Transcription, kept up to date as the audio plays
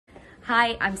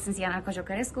Hi, I'm Cinziana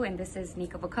Cojocarescu and this is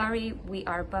Nika Bukhari. We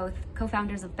are both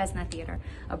co-founders of BÉZNÄ Theatre,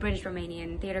 a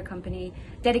British-Romanian theatre company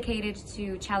dedicated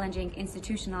to challenging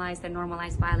institutionalized and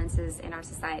normalized violences in our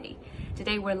society.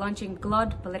 Today we're launching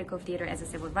Glod, Political Theatre as a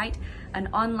Civil Right, an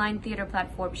online theatre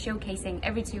platform showcasing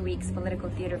every 2 weeks political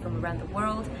theatre from around the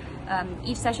world.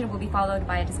 Each session will be followed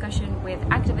by a discussion with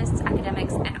activists,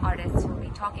 academics and artists who will be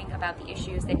talking about the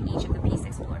issues that each of the piece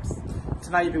explores.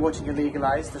 Tonight you'll be watching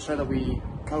Illegalised, the show that we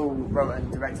co-wrote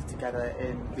and directed together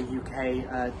in the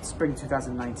UK spring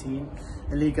 2019.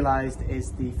 Illegalised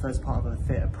is the first part of a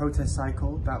theatre protest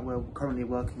cycle that we're currently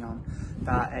working on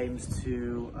that aims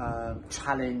to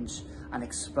challenge and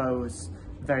expose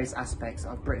various aspects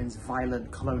of Britain's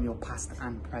violent colonial past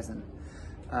and present.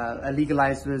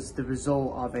 Illegalised was the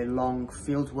result of a long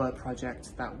fieldwork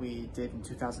project that we did in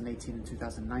 2018 and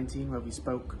 2019 where we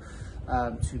spoke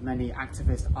to many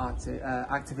activist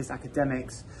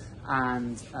academics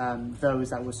and those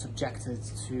that were subjected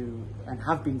to and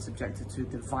have been subjected to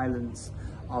the violence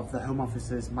of the Home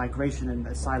Office's migration and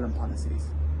asylum policies.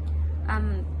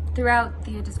 Throughout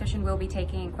the discussion, we'll be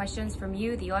taking questions from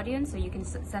you, the audience, so you can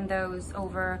send those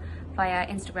over via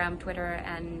Instagram, Twitter,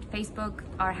 and Facebook.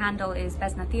 Our handle is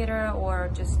BÉZNÄ Theatre, or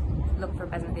just look for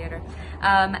BÉZNÄ Theatre.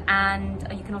 And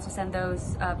you can also send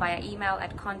those via email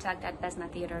at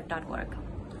contact@beznätheatre.org.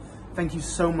 Thank you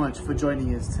so much for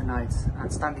joining us tonight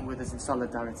and standing with us in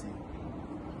solidarity.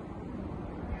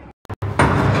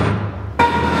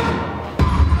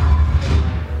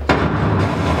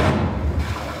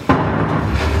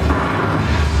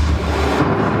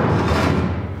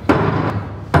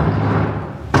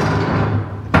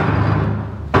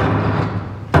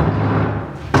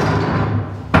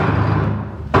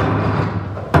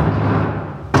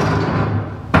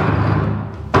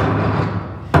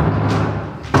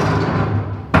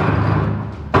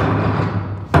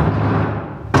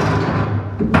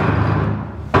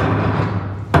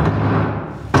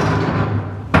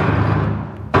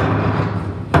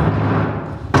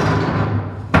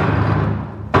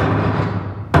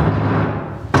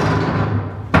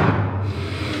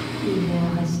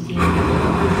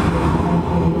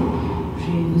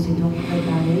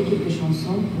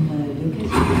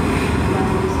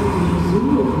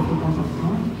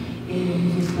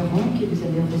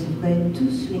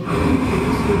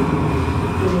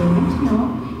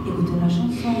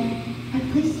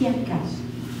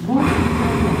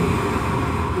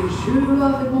 Je joue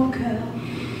avec mon cœur,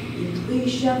 il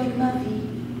triche avec ma vie.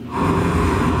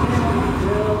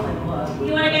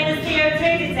 You want to get the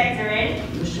CO2 detector in?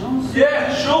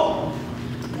 Yeah, sure.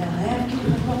 Les rêves qui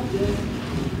me portent,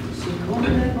 c'est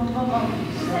complètement vraiment.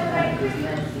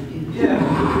 Yeah.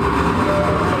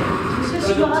 Ce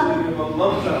soir,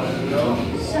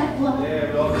 chaque fois,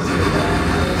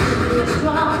 ce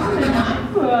soir,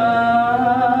 chaque fois.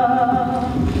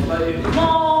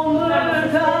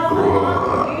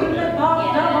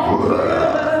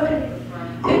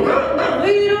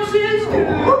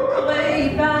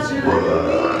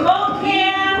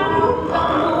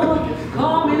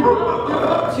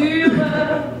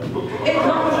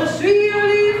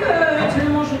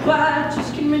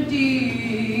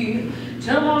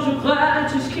 Tellement je crois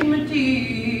tout ce qu'il me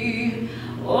dit.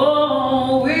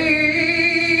 Oh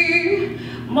oui,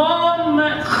 mon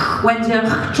winter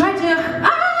treasure.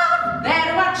 Ah,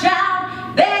 better watch out,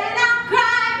 better not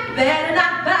cry, better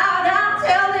not pout. I'm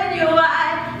telling you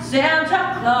why. Santa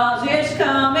Claus is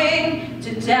coming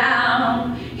to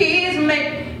town. He's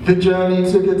made. The journey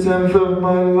took a tenth of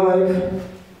my life,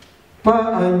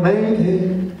 but I made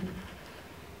it.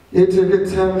 It took a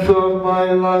tenth of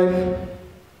my life,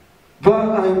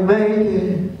 but I made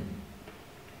it.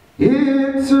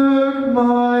 It took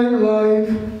my life,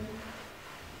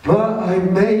 but I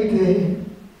made it.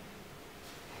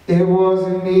 It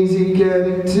wasn't easy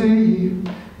getting to you,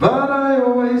 but I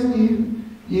always knew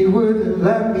you wouldn't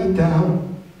let me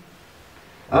down.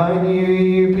 I knew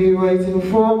you'd be waiting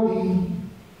for me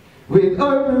with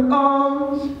open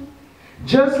arms,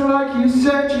 just like you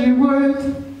said you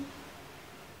would.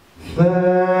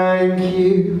 Thank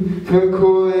you for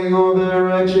calling all the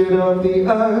wretched of the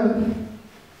earth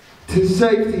to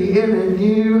safety in a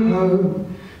new home.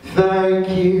 Thank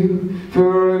you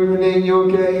for opening your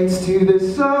gates to the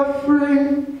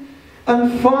suffering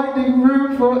and finding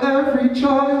room for every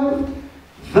child.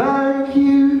 Thank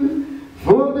you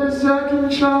for the second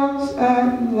chance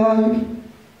at life.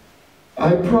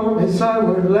 I promise I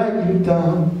won't let you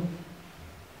down.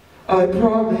 I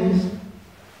promise.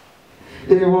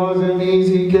 It wasn't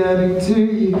easy getting to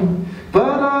you,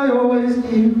 but I always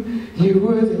knew you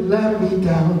wouldn't let me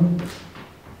down.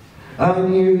 I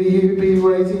knew you'd be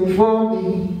waiting for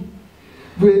me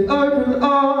with open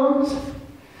arms,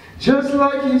 just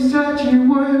like you said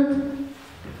you would.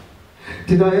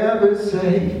 Did I ever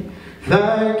say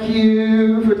thank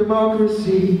you for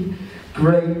democracy,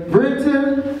 Great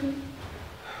Britain?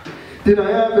 Did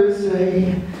I ever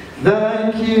say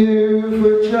thank you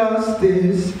for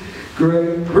justice,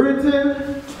 Great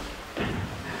Britain?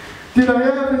 Did I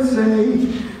ever say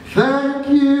thank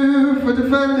you for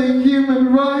defending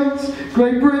human rights,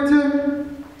 Great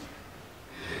Britain?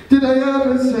 Did I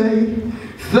ever say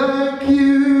thank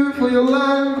you for your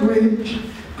language,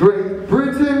 Great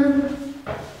Britain?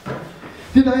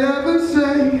 Did I ever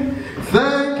say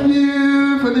thank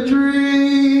you for the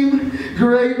dream,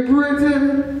 Great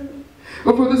Britain?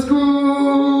 Or for the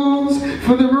schools,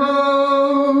 for the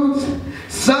roads,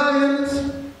 science?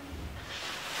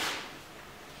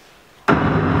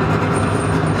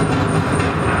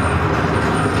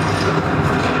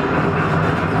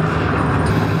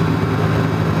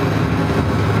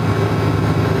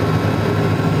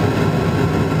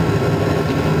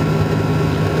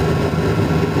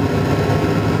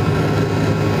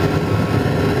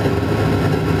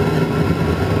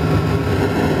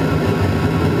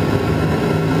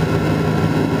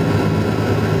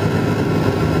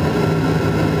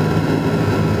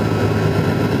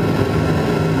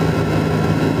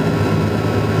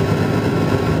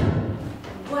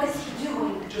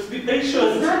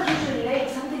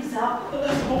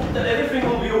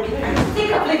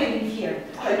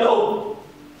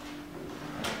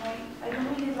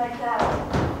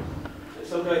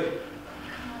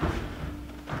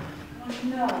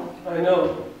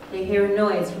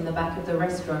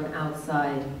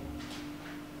 Outside.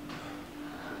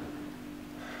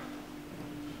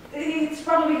 It's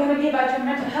probably going to be about your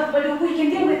mental health, but we can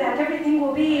deal with that. Everything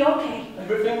will be okay.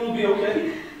 Everything will be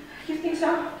okay? You think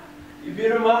so? You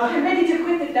better, Ma? I'm ready to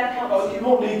quit if that helps. Oh, you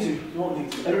won't need to. You won't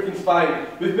need to. Everything's fine.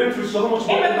 We've been through so much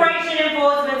more. Immigration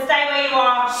enforcement, stay where you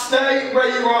are. Stay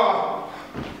where you are.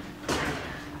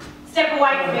 Step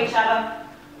away from each other.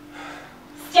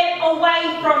 Step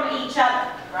away from each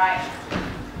other. Right.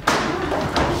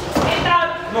 Let go!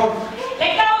 No.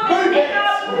 Let go! Move Let it! go!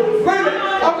 Move it!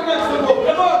 Up against the wall!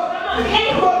 Come on! Let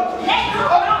go! Let go!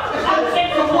 Up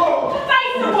against the wall!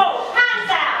 Face the wall!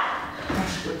 Hands out!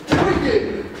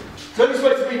 Wicked! So there's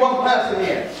supposed to be one person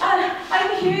here.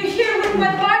 I'm here with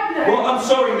my partner. Well, I'm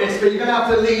sorry, miss, but you're going to have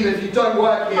to leave if you don't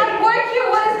work here. I work here.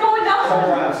 What is going on? Turn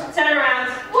around. Turn around.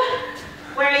 What?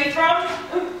 Where are you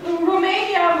from?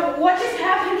 Romania. What is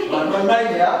happening? I'm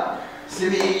Romania. It's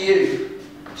in the EU.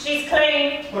 She's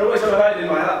clean. What always have I hiding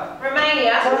like that?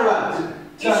 Romania. Turn around.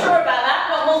 You sure about that?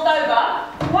 Not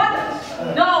Moldova?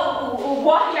 What? No.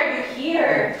 Why are you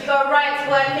here? You got a right to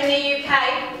work in the UK.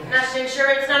 National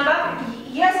insurance number?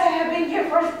 Yes, I have been here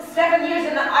for 7 years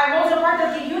and I'm also part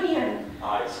of the union.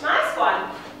 Nice. Nice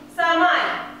one. So am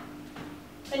I.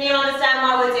 Then you'll understand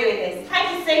why we're doing this. Take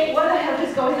a seat. What the hell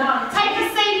is going on? Take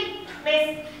a seat,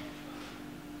 miss.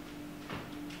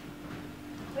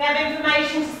 We have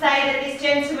information to say that this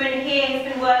gentleman here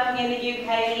has been working in the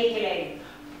UK illegally.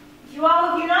 If you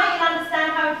are with Unite, you'll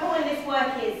understand how important this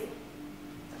work is.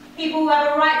 People who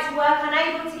have a right to work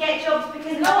unable to get jobs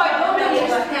because... No, I don't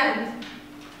understand.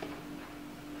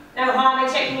 No harm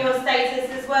in checking your status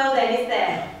as well then, is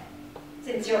there?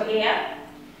 Since you're here.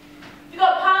 You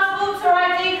got passports or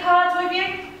ID cards with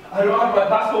you? I don't have my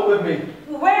passport with me.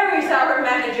 Where is our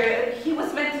manager? He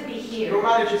was meant to be here. Your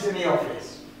manager's in the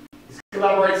office. He's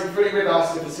collaborating fully with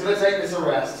us to facilitate this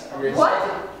arrest. What?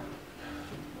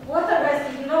 What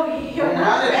arrest? You know, you're Your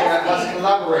not manager has arresting.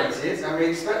 collaborated, and we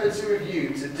expect the two of you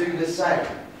to do the same.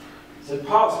 So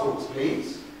passports,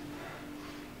 please.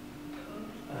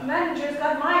 Manager's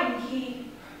got mine.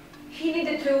 He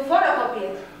needed to photocopy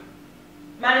it.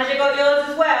 Manager got yours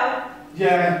as well?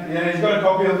 Yeah, he's got a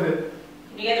copy of it.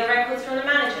 Can you get the records from the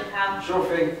manager, pal? Sure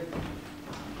thing.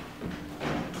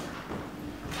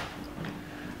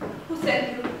 Who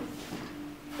sent you?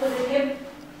 Was it him?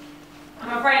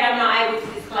 I'm afraid I'm not able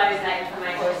to disclose that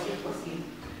information. Of course,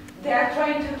 they are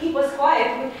trying to keep us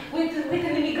quiet with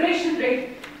an immigration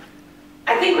raid.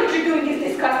 I think what you're doing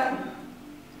is disgusting.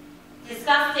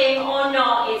 Disgusting or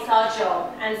not, it's our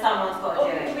job, and someone's got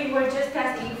to do it. We were just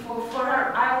asking for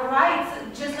our rights,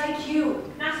 just like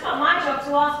you. That's not my job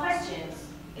to ask questions.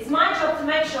 It's my job to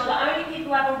make sure that only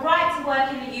people who have a right to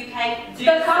work in the UK do.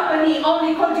 The company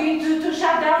only called you to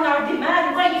shut down our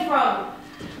demand. Where are you from?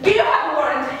 Do you have a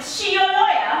warrant? Is she your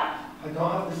lawyer? I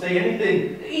don't have to say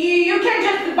anything. You can't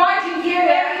just barge in here.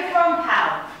 Where are you from,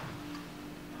 pal?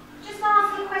 Just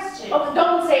ask a question. Oh,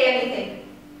 don't say anything.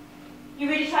 You're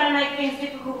really trying to make things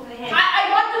difficult for him. I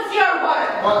want to see our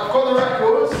warrant. Right, I've got the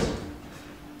records.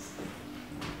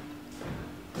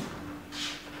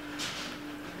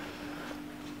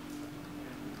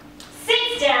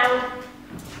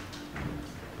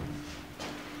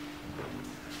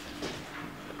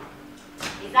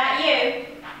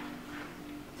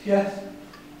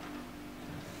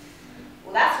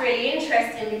 really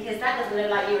interesting because that doesn't look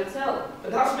like you at all.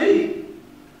 But that's me.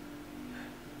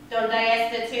 Donde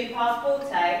este tu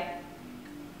pasaporte?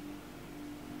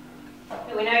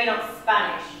 But we know you're not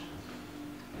Spanish.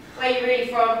 Where are you really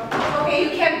from? Okay,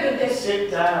 you can't do this.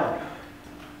 Sit down.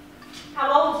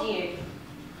 How old are you?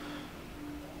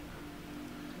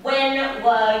 When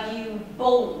were you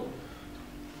born?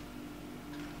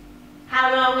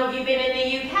 How long have you been in the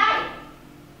UK?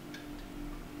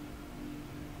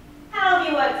 How long have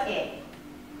you worked here?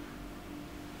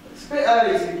 It's a bit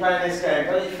early to be playing this game,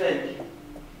 don't you think?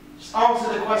 Just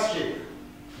answer the question.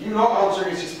 You not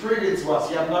answering is just proving to us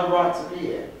you have no right to be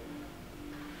here.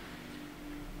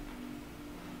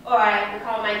 Alright, we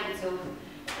can't make it all.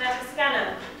 Can I have the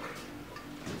scanner?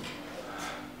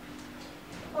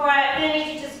 Alright, I'm going to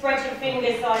need you to spread your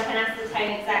fingers so I can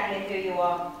ascertain exactly who you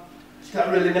are. Is that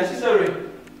really necessary?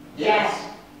 Yes.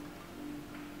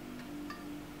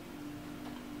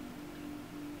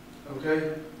 Okay.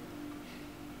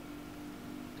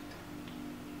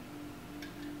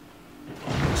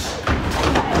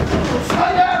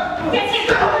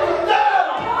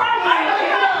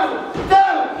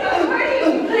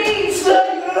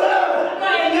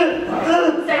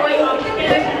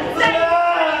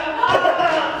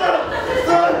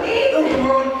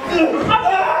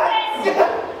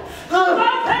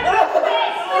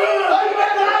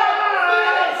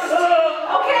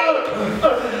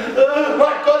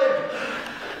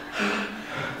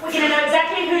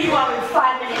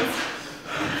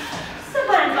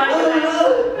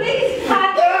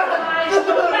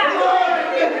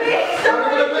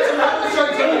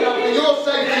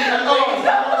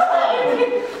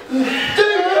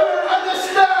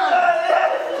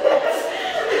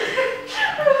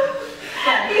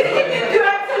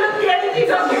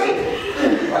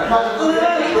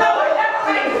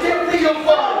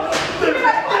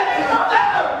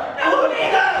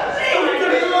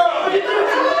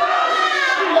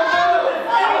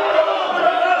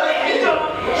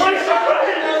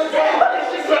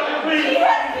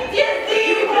 Get it!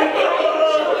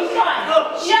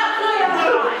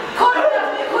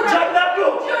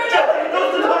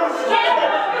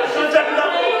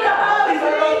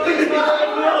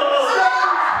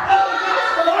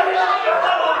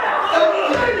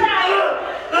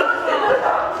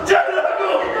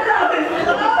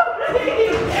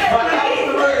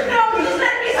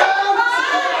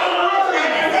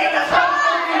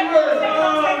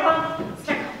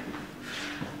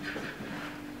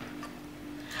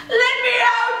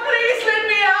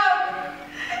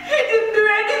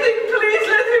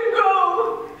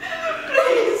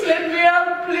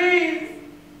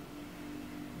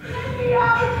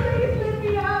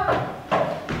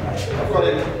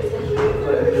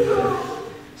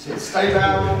 Stay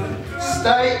down.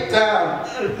 Stay down.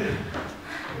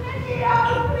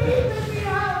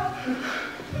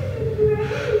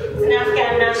 It's an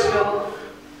Afghan national.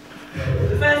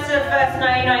 1st of the 1st,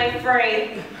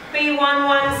 1993.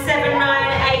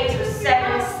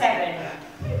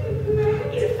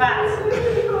 B1179877. He's a Faz.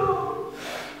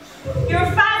 You're a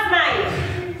Faz, mate.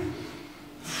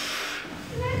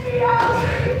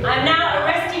 I'm now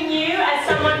arresting you as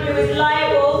someone who is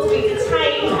liable to be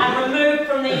detained and removed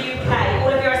from the UK. All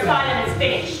of your asylum is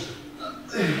finished.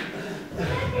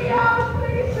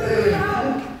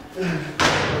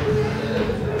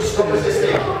 Stop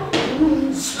resisting.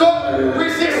 Stop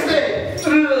resisting.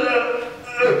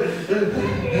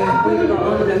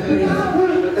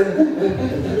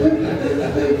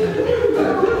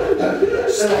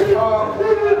 Stay calm.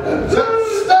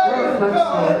 Stay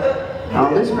calm.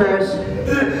 Hold this purse.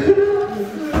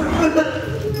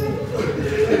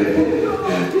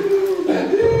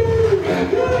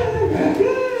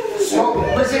 Stop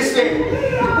resisting.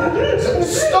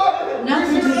 Stop.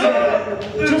 Nothing to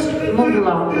do. Just move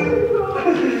along.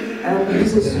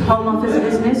 This is Home Office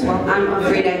business. Well, I'm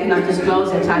afraid I cannot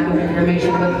disclose that type of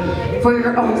information, but for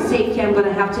your own safety, I'm going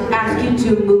to have to ask you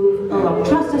to move along.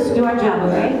 Trust us to do our job,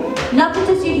 okay? Nothing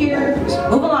to see here. Just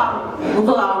move along. Move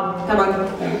along. Come on.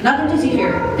 Nothing to see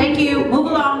here. Thank you. Move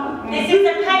along. This is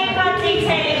a paper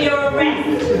detailing your arrest.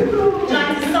 Would you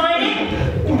like to sign it?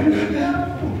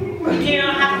 You do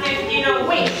not have to, do not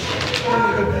wish.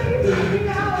 I'm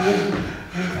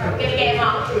going to get him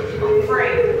up. I'm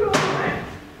free. Right.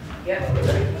 Yep.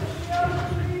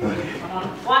 Come on.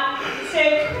 1, 2,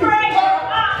 3.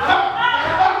 Up, up,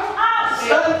 up, up.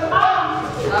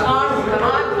 Come on, come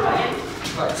on.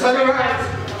 Turn around.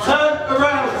 Turn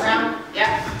around.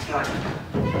 Yeah.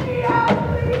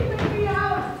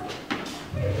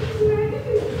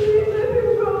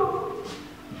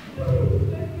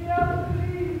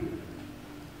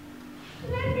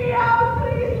 Let me out,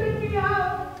 please let me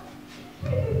out.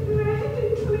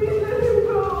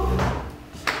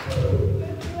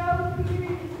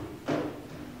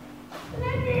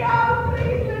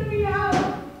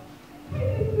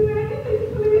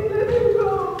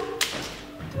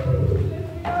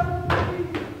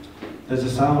 There's a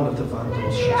sound of the van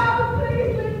doors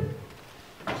shutting.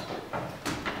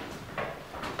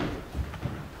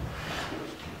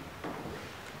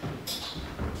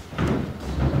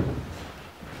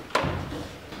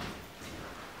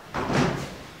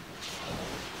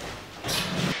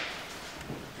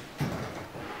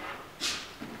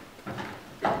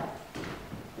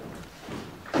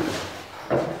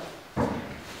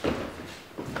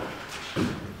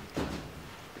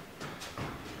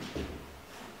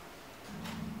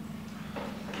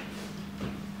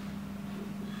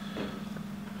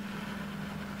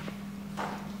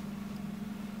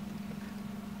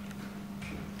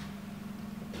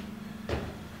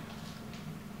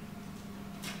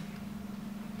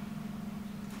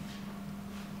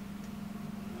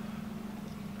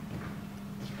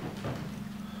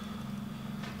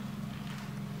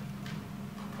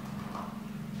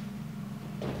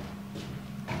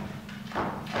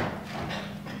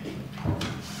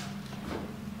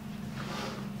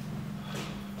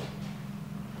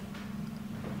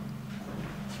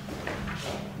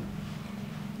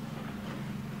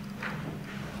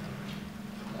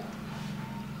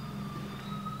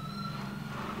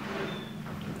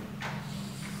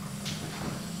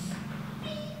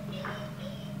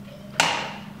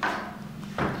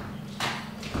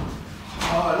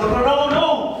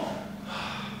 No!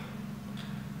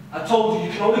 I told you,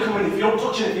 you can only come in if you don't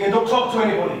touch anything and don't talk to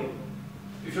anybody.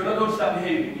 If you're not going to stop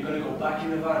behaving, you're going to go back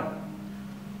in the van.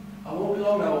 I won't be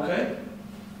long now, okay?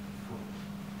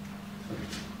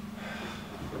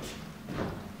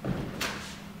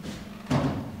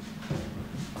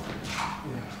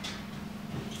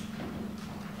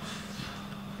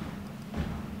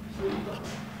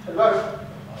 Hello?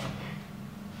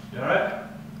 You alright?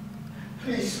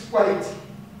 Please, wait.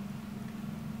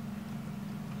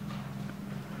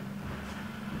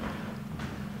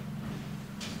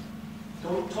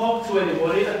 Don't talk to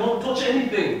anybody and don't touch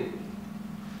anything.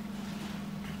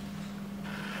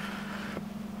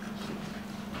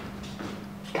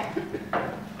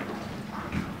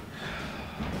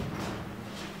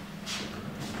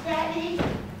 Daddy?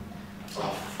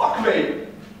 Oh, fuck me!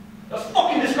 That's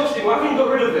fucking disgusting. Why haven't you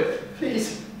got rid of it?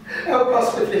 Please, help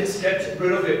us with this. Get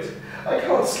rid of it. I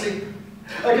can't sleep.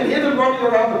 I can hear them running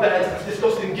around the bed. That's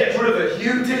disgusting. Get rid of it.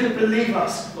 You didn't believe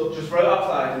us. Look, just throw it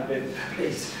outside and bin.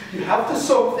 Please, you have to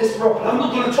solve this problem. I'm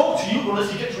not going to talk to you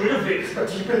unless you get rid of it. But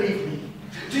do you believe me?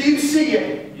 Do you see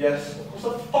it? Yes, of course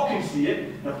I fucking see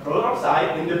it. Now throw it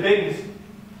outside in the bins.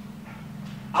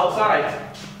 Outside.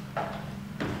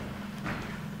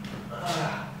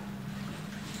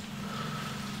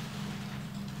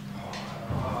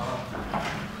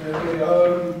 Okay,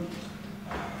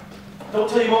 don't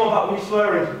tell your mom about me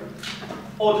swearing.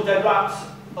 Or the dead rats.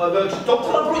 Just don't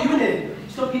tell her I brought you in here.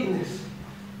 Stop eating this.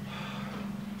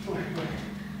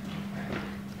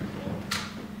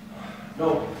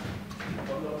 No.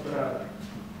 No.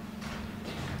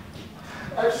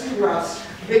 I've seen rats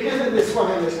bigger than this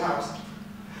one in this house.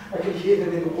 I can hear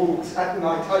them in the walls at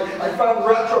night. I found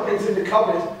rat droppings in the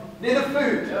cupboard, near the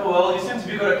food. Yeah, well, you seem to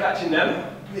be good at catching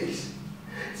them. Please,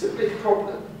 it's a big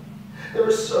problem. There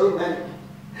are so many.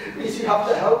 Please, you have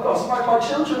to help us. My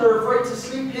children are afraid to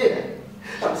sleep here.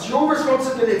 That's your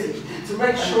responsibility to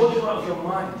make sure you're out of your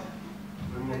mind.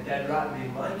 Bringing a dead rat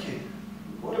being my kid.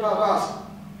 What about us?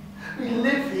 We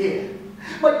live here.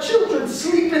 My children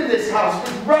sleep in this house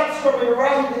with rats running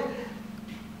around it.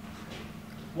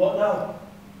 What now?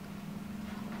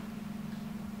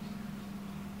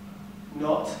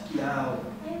 Not now.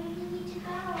 Maybe you need to go.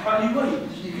 Can you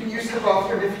wait? You can use the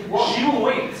bathroom if you want. She will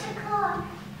wait. I can't.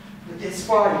 It's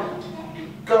fine.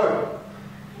 Go.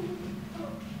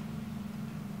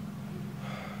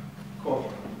 Come on.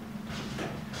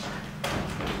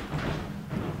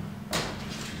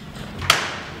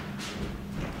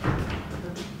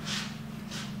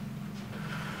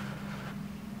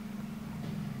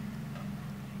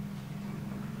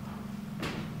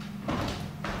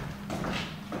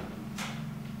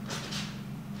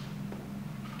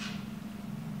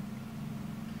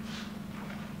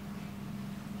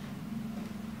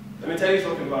 Let me tell you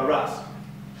something about rats.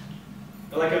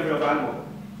 They're like every other animal.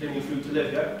 They need food to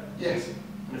live, yeah? Yes.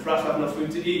 And if rats have enough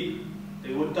food to eat,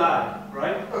 they would die,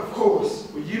 right? Of course.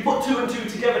 Well, you put two and two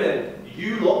together then.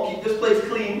 You lot keep this place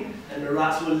clean, and the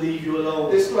rats will leave you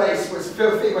alone. This place was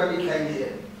filthy when we came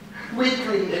here. We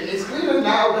cleaned it. It's cleaner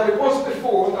now than it was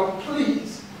before. Now,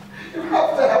 please, you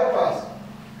have to help us.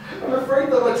 I'm afraid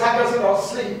they'll attack us in our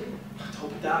sleep.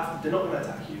 Don't be daft. They're not going to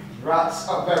attack you. Rats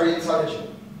are very intelligent.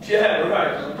 Yeah,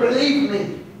 right. Believe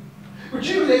me. Would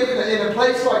you live in a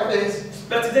place like this? It's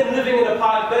better than living in a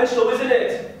park bench, though, isn't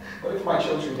it? What if my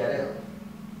children get ill?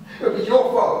 It'll be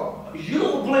your fault. You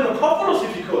little blame a cop on us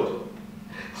if you could.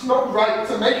 It's not right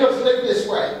to make us live this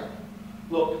way.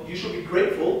 Look, you should be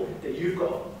grateful that you've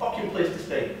got a fucking place to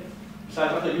stay.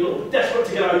 Besides, I thought you little desperate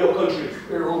to get out of your country.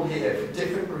 We're all here for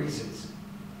different reasons.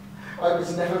 I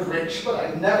was never rich, but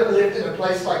I never lived in a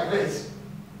place like this.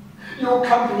 Your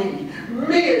company,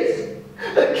 Mears,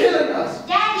 they're killing us.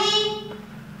 Daddy!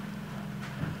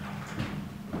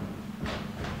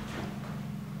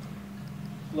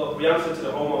 Look, we answer to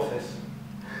the Home Office.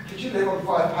 Could you live on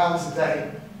 £5 a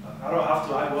day? I don't have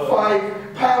to, I work.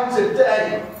 £5 a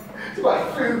day to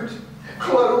buy food,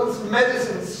 clothes,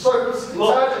 medicines, soaps,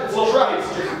 detergents,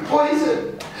 drugs,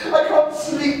 poison. I can't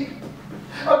sleep.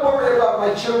 I worry about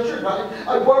my children.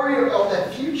 I worry about their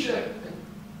future.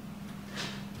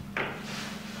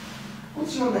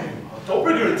 What's your name? Oh, don't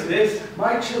bring her into this.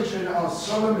 My children are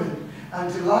Solomon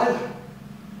and Delilah.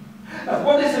 Now,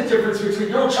 what is the difference between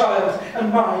your child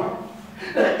and mine?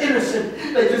 They're innocent.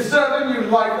 They deserve a new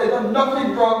life. They've done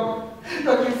nothing wrong.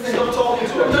 Don't you think? Stop talking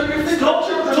to her. Don't you think Stop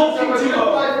children talking deserve a to new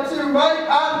her. life too? My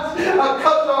hands are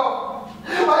cut off.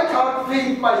 I can't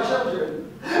feed my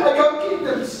children. I can't keep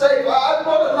them safe. I'm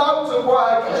not allowed to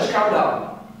work. Just calm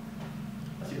down.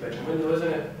 That's your bedroom window, isn't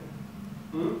it?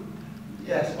 Hmm?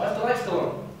 Yes. Why is the light still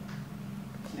on?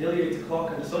 It's nearly 8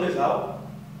 o'clock and the sun is out.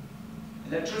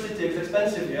 Electricity is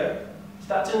expensive, yeah?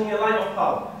 Start turning your light off,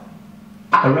 pal.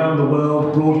 Around the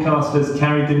world, broadcasters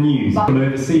carried the news from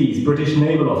overseas, British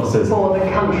naval officers. For the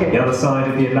country. The other side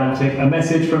of the Atlantic, a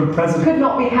message from President. Could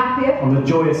not be happier. On the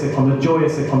joyous,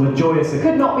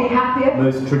 Could not be happier.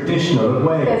 most traditional of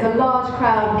ways. There's a large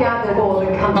crowd gathered for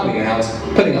the country. Coming out,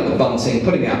 putting up the bunting,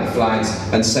 putting out the flags,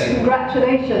 and saying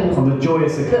Congratulations. On the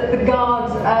joyous. That the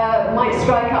guards might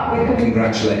strike up with.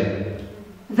 congratulate.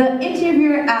 The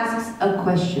interviewer asks a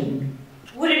question.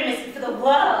 Wouldn't miss it for the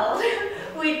world.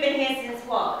 We've been here since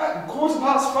what?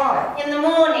 5:15. In the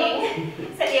morning.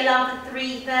 Set the alarm for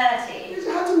 3:30. You just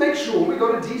had to make sure we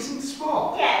got a decent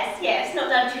spot. Yes, not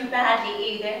done too badly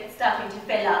either. It's starting to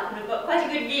fill up and we've got quite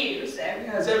a good view, so.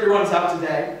 Yes, everyone's out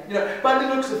today. You know, by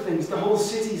the looks of things, the whole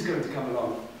city's going to come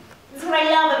along. That's what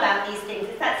I love about these things.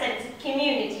 It's that sense of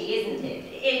community, isn't it?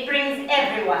 It brings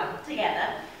everyone together.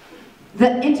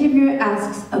 The interviewer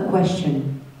asks a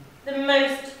question. The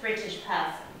most British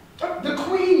person. The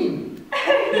Queen!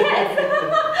 Yes!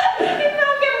 You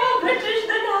can't get more British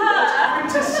than her!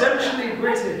 Quintessentially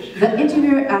British. The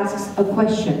interviewer asks a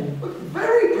question.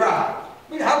 Very proud.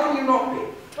 I mean, how can you not be?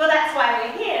 Well, that's why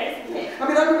we're here, isn't it? I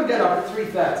mean, I wouldn't get up at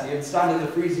 3:30 and stand in the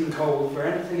freezing cold for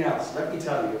anything else, let me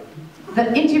tell you.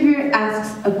 The interviewer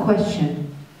asks a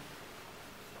question.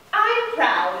 I'm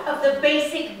proud of the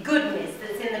basic goodness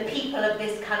that's in the people of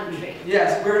this country.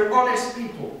 Yes, we're an honest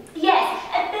people. Yes,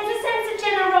 and there's a sense of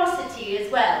generosity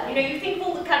as well. You know, you think of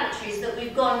all the countries that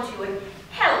we've gone to and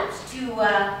helped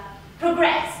to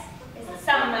progress.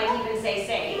 Some might even say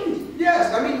saved.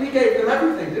 Yes, I mean, we gave them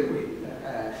everything, didn't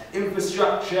we?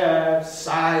 Infrastructure,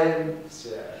 science,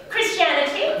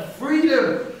 Christianity.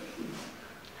 freedom.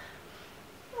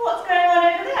 What's going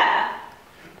on over there?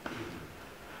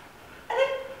 Are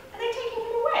they taking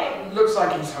him away? Looks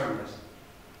like he's homeless.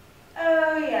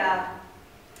 Oh, yeah.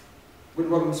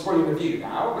 Wouldn't want them spoiling the view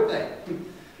now, would they?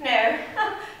 No.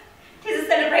 Tis a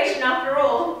celebration after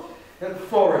all. And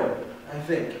foreign, I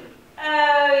think.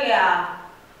 Oh, yeah.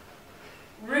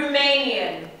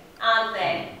 Romanian, aren't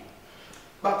they?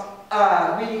 But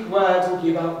we were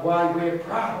talking about why we're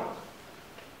proud.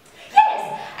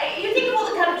 Yes! You think of all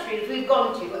the countries we've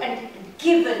gone to and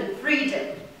given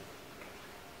freedom.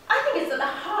 I think it's at the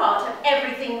heart of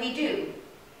everything we do.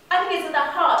 I think it's at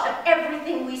the heart of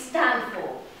everything we stand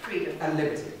for. Freedom. And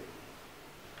liberty.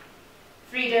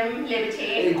 Freedom, liberty.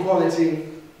 Equality.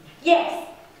 Yes,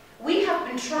 we have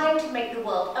been trying to make the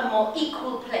world a more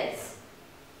equal place.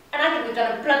 And I think we've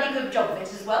done a bloody good job of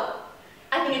it as well.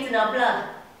 I think it's in our blood.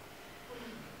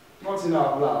 What's in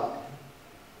our blood?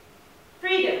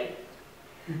 Freedom.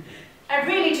 I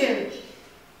really do.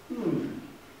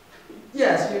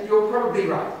 Yes, you're probably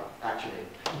right, actually.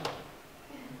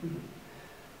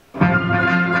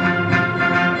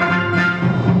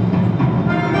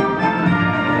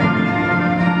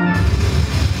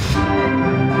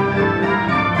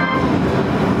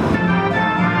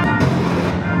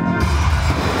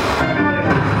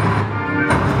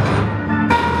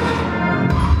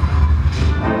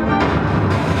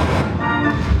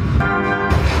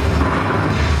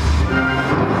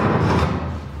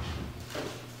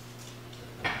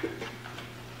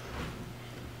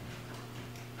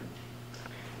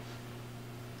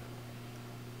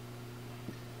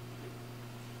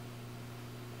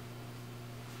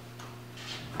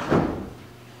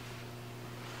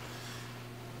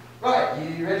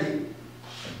 Right, you ready?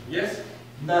 Yes?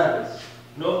 Nervous?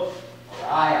 No?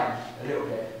 I am, a little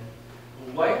bit.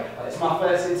 Why? It's my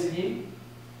first interview.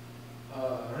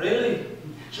 Really?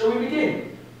 Shall we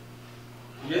begin?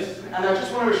 Yes? And I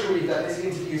just want to assure you that this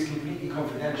interview is completely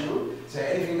confidential, so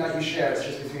anything that you share is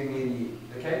just between me and you,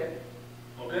 okay?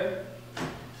 Okay.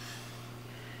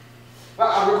 Well,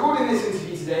 I'm recording this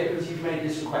interview today because you've made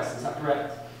this request, is that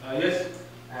correct? Yes?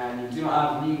 And you do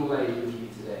not have legal aid with you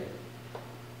today.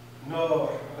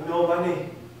 No money.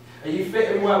 Are you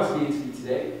fit and well to the interview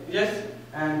today? Yes?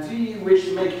 And do you wish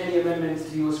to make any amendments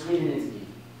to your screening interview?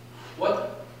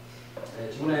 What? Do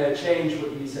you want to change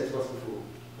what you said to us before?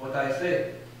 What I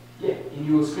say? Yeah, in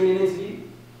your screening interview? You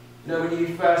know, when you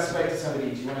first spoke to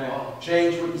somebody, do you want to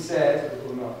change what you said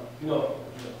or not? No.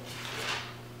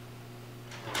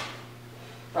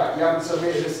 Right, you haven't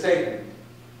submitted a statement.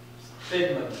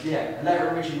 Statement? Yeah, a letter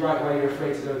in which you write why you're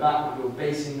afraid to go back, what you're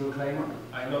basing your claim on.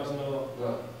 I don't know.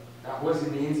 Well, that was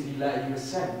in the interview letter you were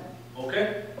sent.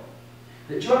 Okay.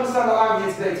 Do you understand that I'm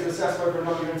here today to assess whether or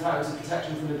not you're entitled to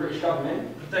protection from the British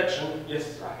government? Protection?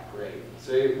 Yes. Right, great.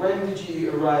 So when did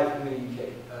you arrive in the UK?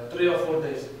 3 or 4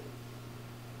 days.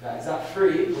 Right, is that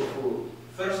 3 or 4?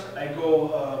 First, I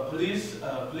go police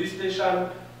station.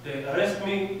 They arrest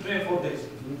me 3 or 4 days.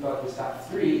 But was that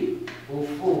 3 or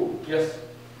 4? Yes.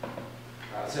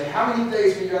 Right, so how many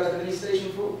days were you at the police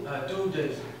station for? 2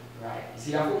 days. Right.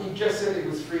 See, I thought you just said it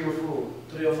was 3 or 4.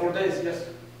 3 or 4 days, yes.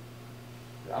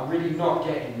 I'm really not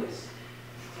getting this.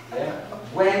 Yeah?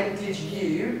 When did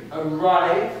you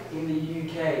arrive in the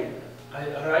UK? I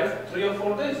arrived 3 or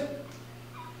 4 days.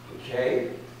 Okay.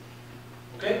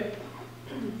 Okay?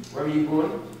 Where were you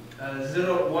born?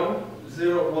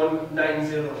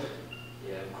 010190.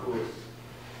 Yeah, of course.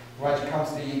 Why did you come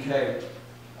to the UK?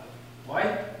 Why?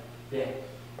 Yeah.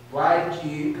 Why did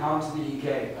you come to the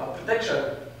UK? Protection.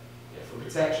 Yeah, for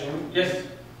protection. Yes.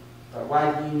 But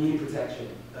why do you need protection?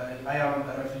 I am a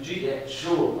refugee. Yeah,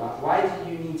 sure. But why do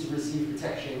you need to receive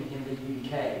protection in the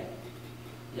UK?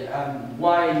 Yeah.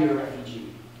 Why are you a refugee?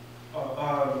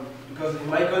 Because in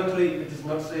my country it is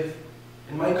not safe.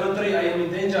 In my country I am in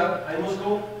danger. I must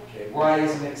go. Okay. Why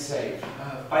isn't it safe?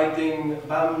 Fighting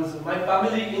bombs. My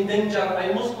family in danger.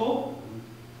 I must go.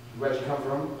 Where'd you come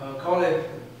from? Cluj.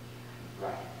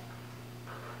 Right.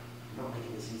 You're not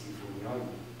making this easy for me, are you?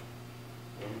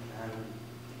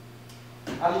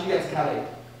 How did you get to Calais?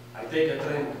 I take a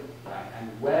train. Right. And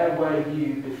where were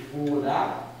you before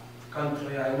that?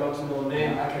 Country I don't know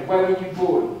name. Okay. Where were you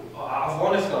born?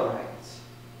 Afghanistan. Right.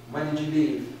 When did you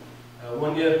leave?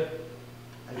 1 year.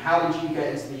 And how did you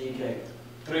get into the UK?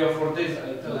 3 or 4 days. I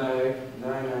tell you.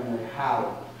 No. How?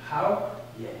 How?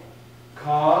 Yeah.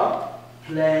 Car,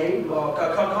 plane.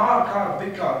 Car,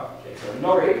 big car. Okay, so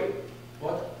lorry.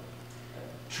 What?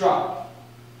 Truck.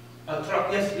 A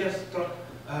truck, yes, truck.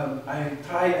 I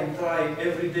try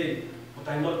every day, but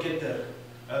I not get there.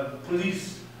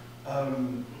 Police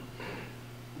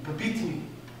beat me.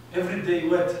 Every day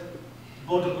wet.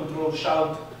 Border control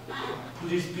shout.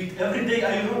 Police beat. Every day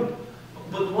I run.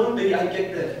 But one day I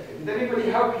get there. Did anybody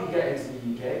help you get into the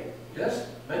UK? Yes,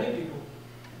 many people.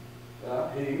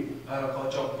 Who?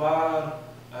 Bar,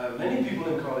 many people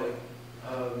in Cluj.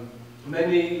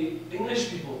 Many English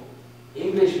people.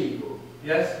 English people?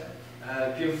 Yes.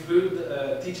 Give food,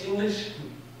 teach English.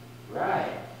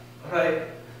 Right. Right.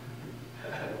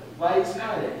 Why are you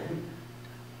smiling?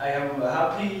 I am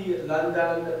happy,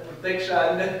 London,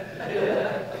 protection.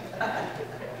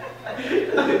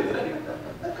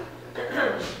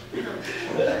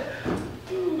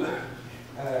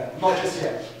 Not just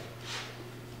yet.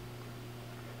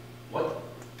 What?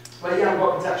 Well, you haven't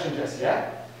got protection just yet.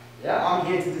 Yeah, I'm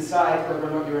here to decide whether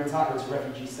or not you're entitled to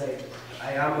refugee status.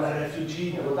 I am a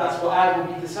refugee. Well, that's what I will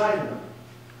be deciding on.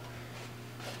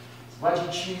 So why did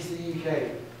you choose the UK?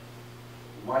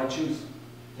 Why choose?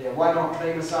 Yeah, why not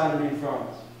claim asylum in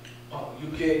France?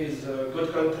 UK is a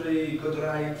good country, good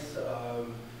rights,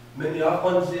 many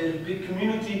Afghans there, big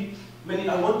community.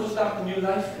 I want to start a new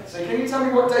life. So can you tell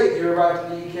me what date you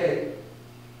arrived in the UK?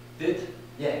 Date?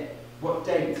 Yeah. What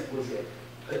date was it?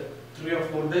 3 or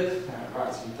 4 days.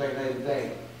 Right, so you don't know the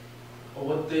date. Or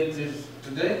what date is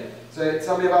today? So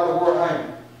tell me about the war at home.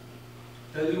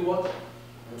 Tell you what?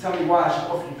 Tell me why I should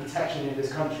offer you protection in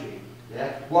this country.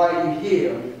 Yeah? Why are you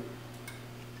here?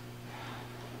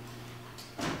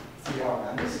 It's hard,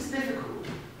 man. This is difficult.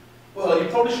 Well, you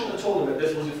probably shouldn't have told him that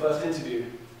this was your first interview.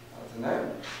 I don't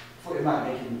know. I thought it might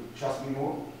make him trust me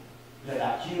more. You know,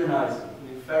 that humanising. I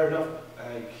mean, fair enough.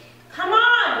 Come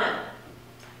on!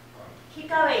 Keep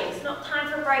going. It's not time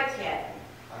for a break yet.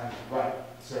 Right.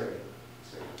 Sorry.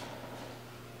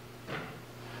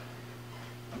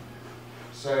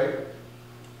 So,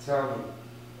 Tell me,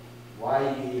 why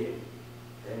are you here?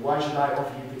 And why should I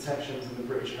offer you protection from the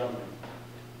British government?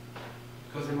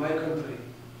 Because in my country,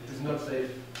 it is not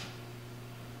safe.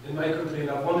 In my country, in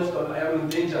Afghanistan, I am in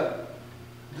danger.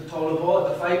 The Taliban,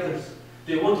 the fighters,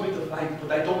 they want me to fight,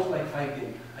 but I don't like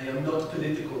fighting. I am not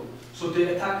political. So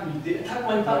they attack me, they attack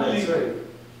my family. Sorry,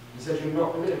 you said you're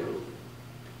not political.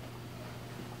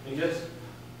 Yes.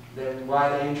 Then why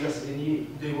are they interested in you?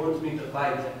 They want me to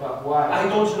fight. But why? I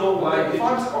don't know why. If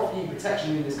I'm to offer you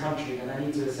protection in this country, then I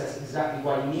need to assess exactly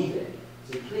why you need it.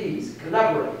 So please,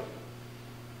 collaborate.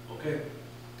 Okay.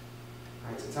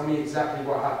 Right, so tell me exactly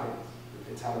what happened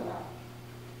with the Taliban.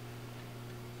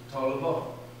 Taliban.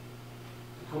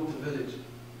 They come to the village.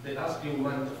 They ask you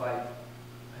man to fight.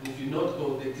 And if you not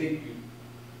go, they take you.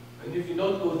 And if you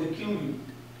not go, they kill you.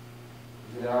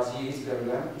 Did they ask you to go with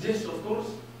them? Yes, of course.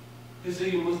 They say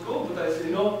you must go, but I say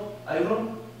no, I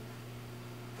run.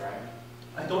 Right.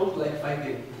 I don't like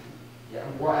fighting. Yeah,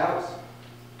 and what else?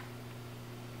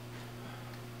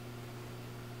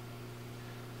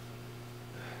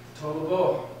 The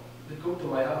Taliban, they come to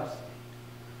my house.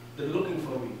 They're looking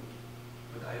for me,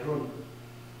 but I run.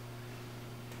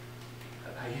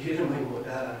 I hear my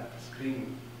mother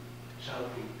screaming,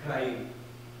 shouting, crying.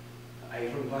 I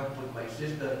run back with my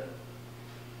sister.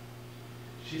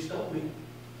 She stopped me.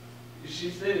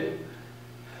 She said,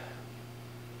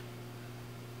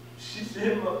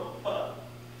 my papa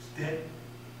is dead.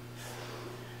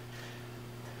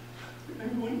 I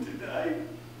want to die.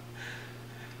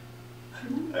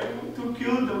 I want to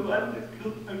kill the man that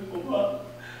killed my papa.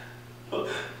 But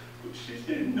she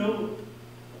said, no.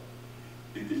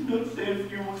 It is not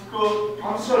safe, you must go.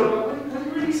 I'm sorry, but when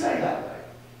you really say that, though?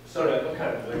 Sorry, I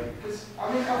can't do it. Because,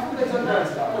 I mean, I thought they don't go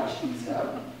into that much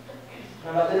detail.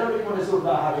 And, like, they don't really want to talk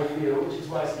about how they feel, which is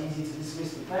why it's easy to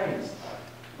dismiss the claims.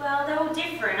 Well, they're all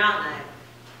different, aren't they?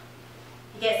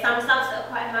 You get some subs that are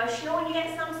quite emotional, and you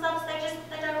get some subs they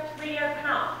don't really open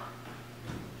up.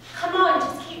 Come on,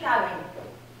 just keep going.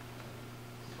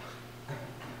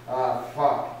 Ah,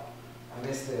 fuck. I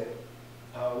missed it.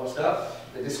 What's that?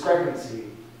 The discrepancy.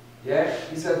 Yeah?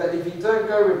 He said that if you don't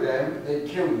go with them, they'd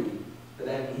kill you. But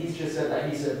then he's just said that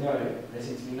he said no. There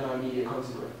seems to be no immediate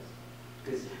consequence.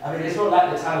 Because, I mean, it's not like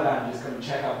the Taliban just come and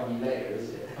check up on you later, is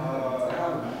it? Come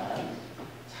on.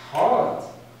 It's hard.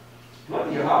 It's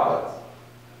bloody hard.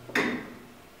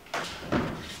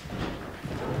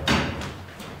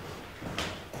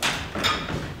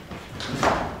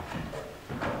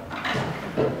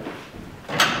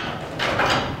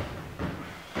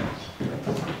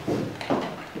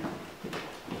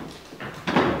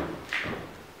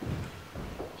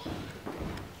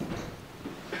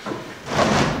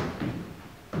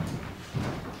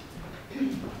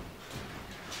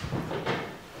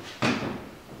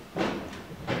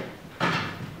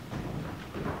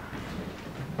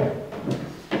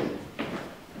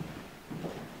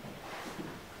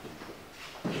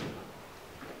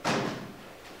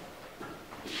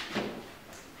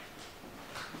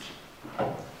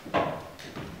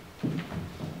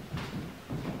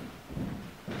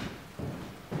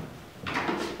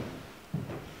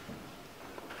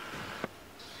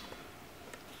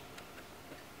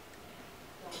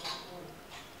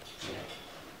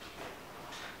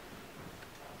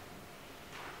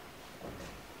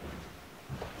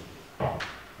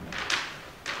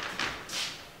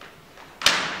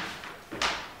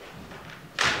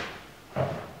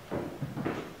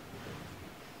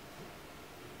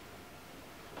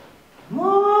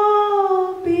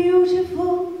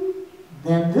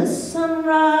 Then the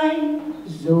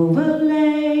sunrise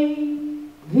overlay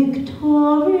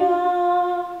Victoria.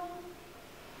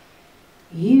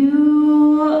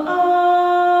 You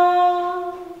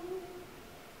are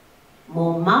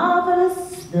more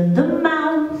marvelous than the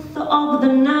mouth of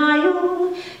the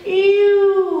Nile.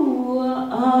 You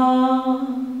are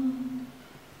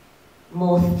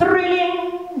more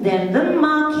thrilling than the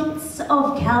markets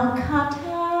of Calcutta.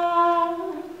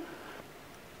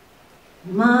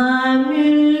 My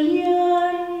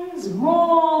millions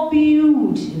more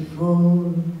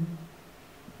beautiful,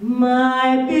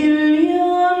 my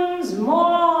billions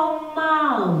more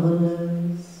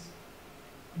marvelous,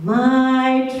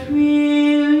 my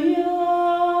trillions,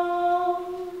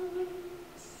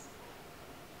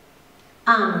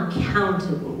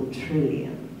 uncountable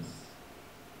trillions,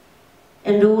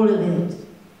 and all of it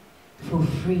for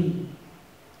free.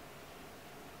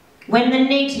 When the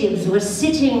natives were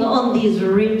sitting on these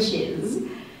riches,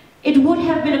 it would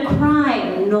have been a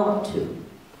crime not to.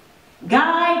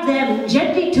 Guide them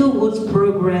gently towards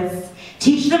progress,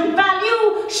 teach them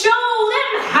value, show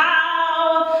them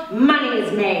how money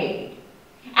is made.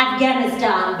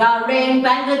 Afghanistan, Bahrain,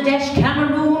 Bangladesh,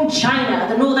 Cameroon, China,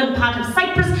 the northern part of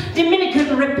Cyprus,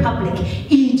 Dominican Republic,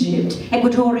 Egypt,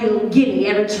 Equatorial Guinea,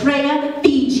 Eritrea,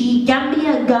 Fiji,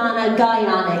 Gambia, Ghana,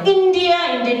 Guyana, India,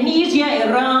 Indonesia,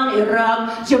 Iran,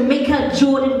 Iraq, Jamaica,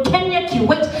 Jordan, Kenya,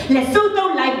 Kuwait,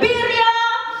 Lesotho, Liberia.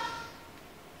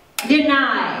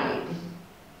 Denied.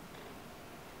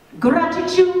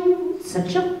 Gratitude,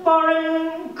 such a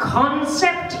foreign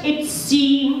concept it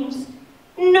seems.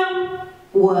 No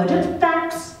word of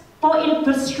thanks for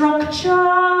infrastructure.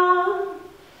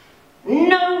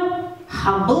 No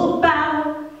humble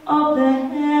bow of the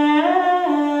head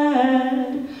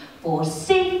for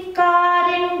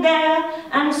safeguarding their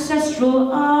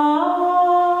ancestral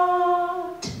art.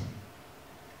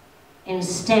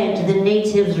 Instead, the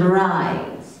natives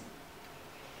rise.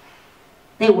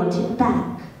 They want it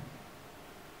back.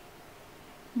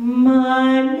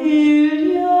 My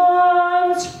millions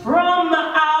from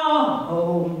our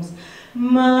homes,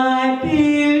 my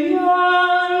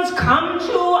billions come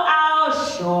to our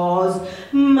shores,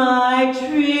 my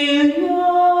trillions.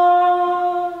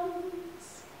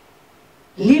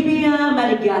 Libya,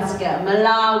 Madagascar,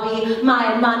 Malawi,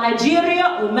 Myanmar,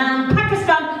 Nigeria, Oman,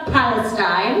 Pakistan,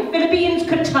 Palestine, Philippines,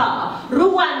 Qatar,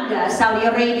 Rwanda, Saudi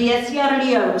Arabia, Sierra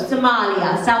Leone,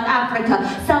 Somalia, South Africa,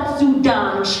 South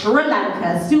Sudan, Sri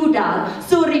Lanka, Sudan,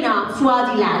 Suriname,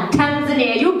 Swaziland,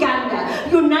 Tanzania, Uganda,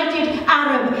 United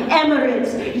Arab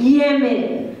Emirates,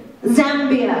 Yemen,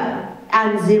 Zambia,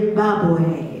 and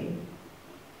Zimbabwe.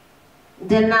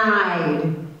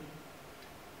 Denied.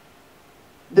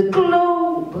 The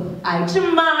globe,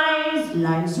 itemized,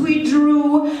 lines we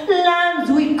drew,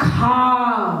 lands we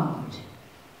carved.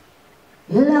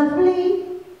 Lovely,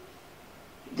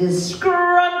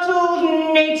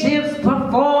 disgruntled natives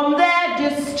perform their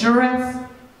distress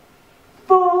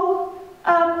for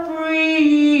a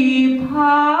free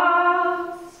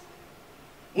pass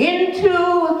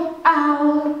into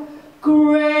our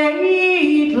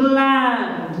great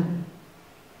land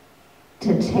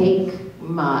to take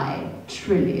my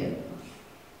trillions.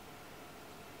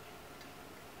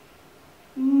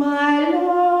 My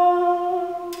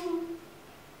love,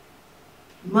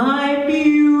 my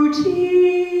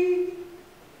beauty,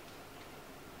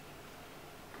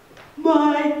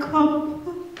 my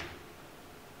comfort,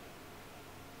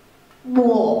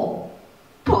 war,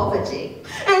 poverty,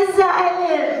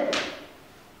 asylum.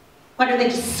 Why don't they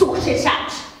just sort it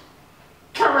out?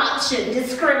 Corruption,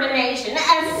 discrimination,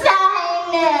 asylum.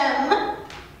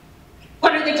 Why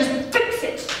don't they just fix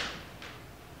it?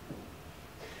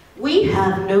 We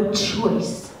have no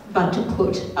choice but to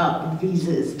put up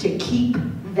visas to keep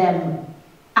them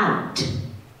out,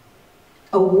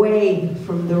 away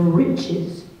from the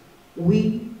riches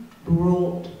we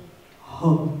brought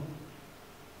home.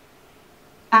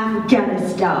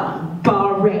 Afghanistan,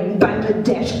 Bahrain,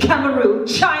 Bangladesh, Cameroon,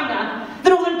 China, the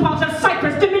northern part of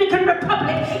Cyprus, Dominican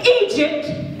Republic, Egypt,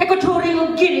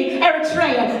 Equatorial Guinea,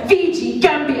 Eritrea, Fiji,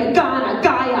 Gambia, Ghana,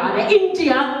 Guyana,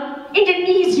 India,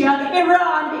 Indonesia,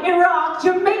 Iran, Iraq,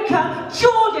 Jamaica,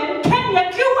 Jordan,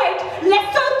 Kenya, Kuwait,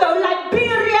 Lesotho,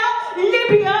 Liberia,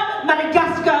 Libya,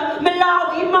 Madagascar,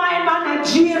 Malawi, Myanmar,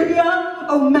 Nigeria,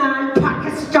 Oman,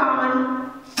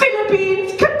 Pakistan,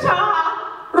 Philippines,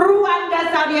 Qatar,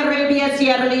 Rwanda, Saudi Arabia,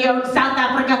 Sierra Leone, South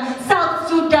Africa, South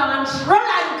Sudan, Sri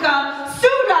Lanka,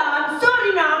 Sudan,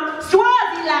 Suriname,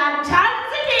 Swaziland,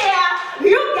 Tanzania,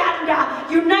 Uganda,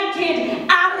 United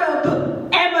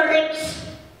Arab Emirates,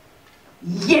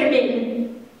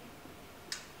 Yemen,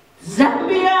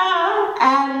 Zambia,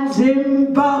 and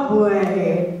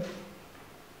Zimbabwe.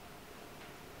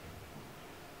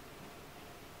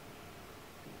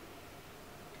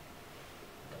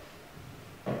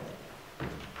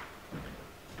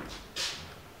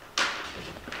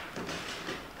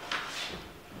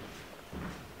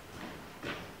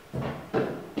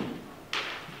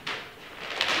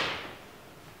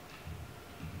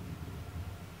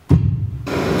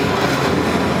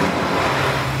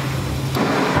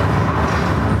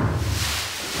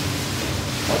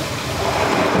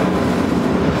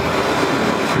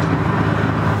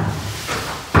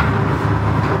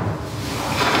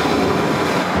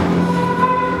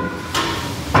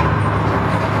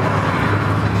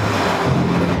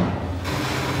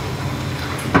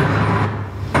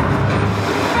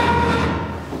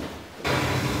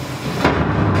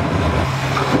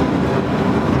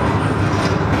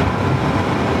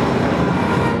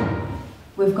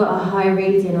 We've got a high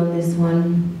rating on this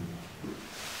one.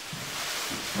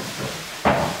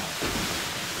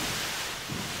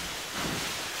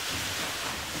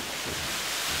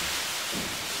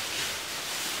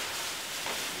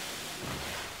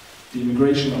 The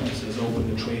immigration officers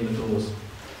opened the trailer doors.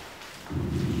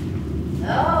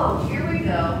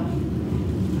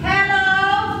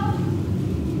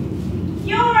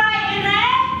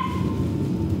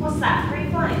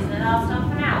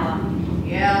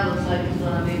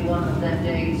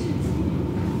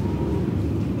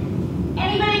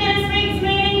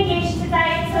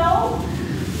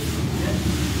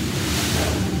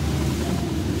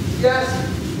 Yes.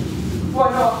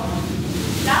 Why not?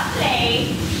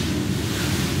 Lovely.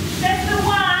 Just the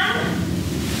one.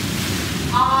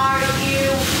 Are you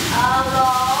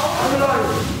alone? I'm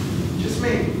alone. Just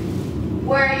me.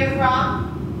 Where are you from?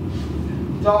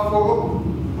 Darfur.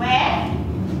 Where?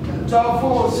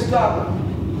 Darfur, Sudan.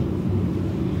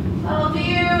 Oh, do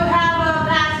you have a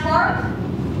passport?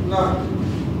 No.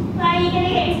 Why are you going to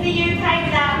get into the UK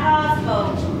without a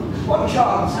passport? One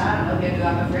chance. I don't know if you do,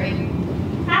 I'm afraid.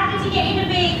 How did you get in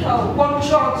the vehicle? One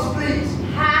chance, please.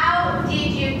 How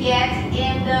did you get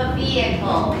in the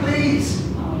vehicle? Please.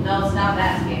 Oh, no, stop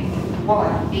asking. Why?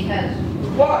 Because.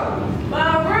 Why?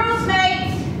 Well, rules,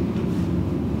 mate.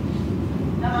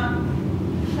 Come on.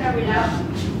 There we go.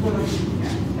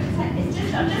 It's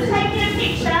just, I'm just taking a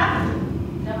picture.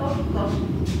 No, go.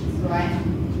 It's alright.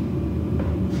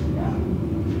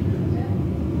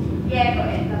 Yeah, go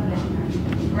ahead. Lovely.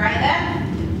 Right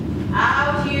then.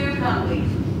 Out you come,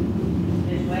 please.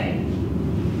 This way.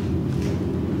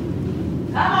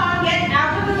 Come on, get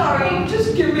out of the lorry.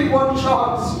 Just give me one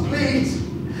chance, please.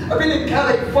 I've been in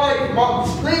Calais 5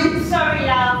 months, I'm please. sorry,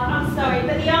 love. I'm sorry,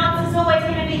 but the answer's always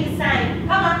going to be the same.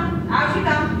 Come on, out you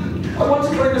come. I want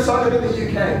to claim asylum in the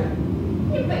UK.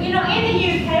 Yeah, but you're not in the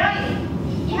UK, are you?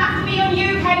 You have to be on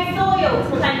UK soil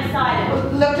to claim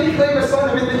asylum. Let me claim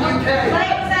asylum in the UK.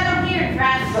 Claim asylum here in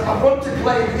France. I want to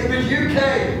claim in the UK.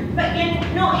 But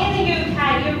you're not in the UK,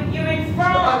 you're in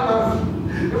France. I know.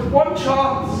 One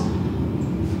chance.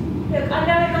 Look, I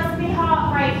know it must be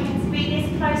heartbreaking to be this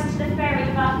close to the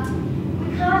ferry, but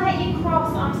we can't let you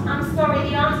cross. I'm sorry,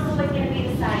 the answer's always going to be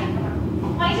the same.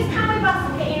 Why don't you just come with us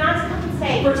and get your nice cup of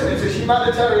tea? Britain is a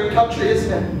humanitarian country,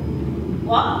 isn't it?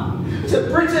 What? So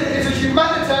Britain is a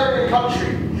humanitarian country,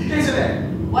 isn't it?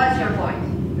 What's your point?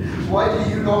 Why do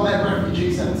you not let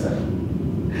refugees enter?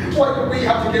 Why do we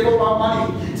have to give all our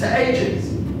money to agents?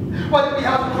 Why do we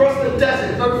have to cross the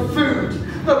desert, no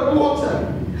food, no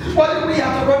water? Why do we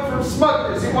have to run from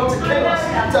smugglers who want to kill us,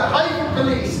 to hide from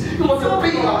police who want to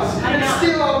beat us and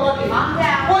steal our money?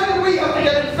 Why do we have to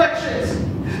get infections,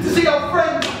 to see our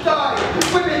friends die,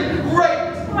 women raped?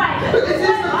 But this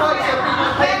is the price that we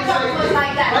must pay to save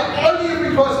you. Only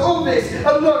because all this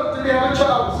alone to be our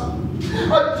child.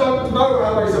 I don't know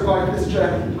how I survived this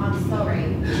journey. I'm sorry.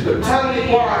 But tell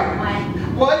me why.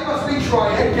 Why must we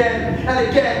try again and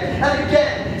again and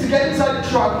again to get inside the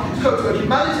truck to go to a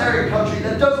humanitarian country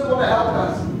that doesn't want to help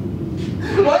us?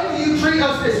 Why do you treat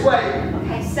us this way?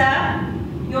 Okay, sir,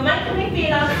 you're making me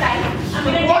feel unsafe. I'm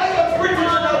going to why are British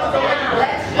allowed to go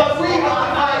anywhere? But we have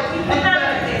to hide and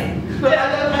beg. Look, I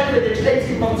learned language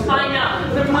 18 months ago. I know.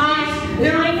 The police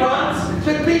here in France,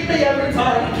 they beat me every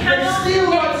time. They steal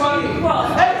my money.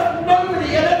 I have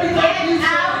nobody and everything you say.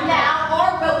 Now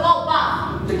or we'll go back.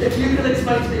 If you can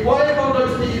explain to me why everyone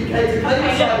goes to the UK to claim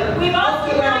asylum, we've asked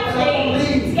you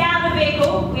nicely to get out of the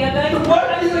vehicle. We are going to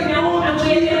why do you ignore the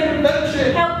Geneva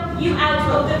Convention? Help you out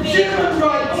of the vehicle. Human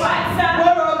rights. Alright, sir.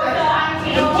 Where are they?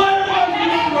 Where are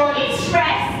human rights?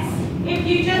 Interests. If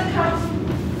you just come.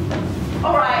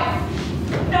 Alright.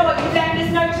 No,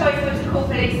 there's no choice but to call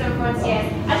police on frontiers.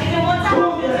 I didn't want to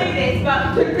have to do this,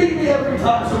 but they beat me every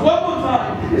time, so one more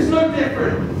time. It's no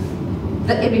different.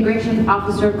 The immigration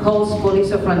officer calls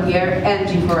police of frontier and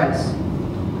G4S.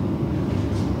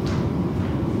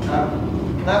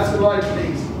 That's the right,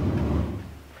 please.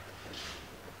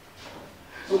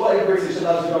 So why are British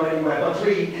allowed to go anywhere but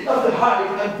we have to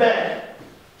hide and beg?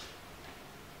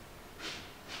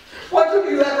 Why don't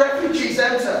you let refugees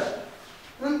enter?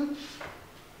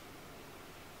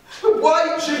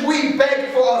 Why should we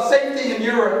beg for our safety in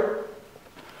Europe?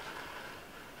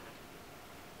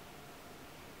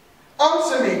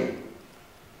 Answer me.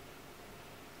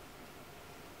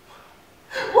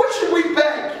 What should we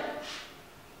beg?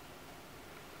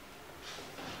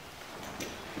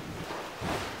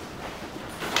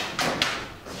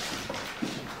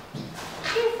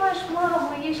 ce faci, mamă?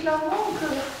 Ești la muncă?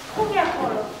 Cum e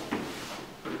acolo?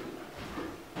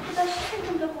 Dar ce se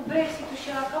întâmplă cu Brexit-ul și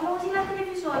ăla? Că am auzit la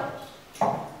televizor.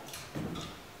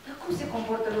 Dar cum se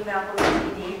comportă lumea acolo?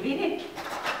 E bine?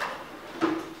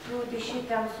 Eu, deși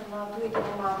te-am sunat,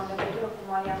 uite-mă, mamă, în legătură cu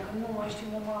Marian, că nu mă știu,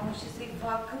 mamă, ce să-i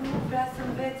fac, că nu vrea să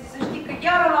învețe, să știi că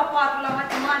iar o la 4 la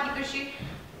matematică și...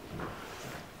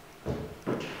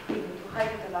 Bine, tu, hai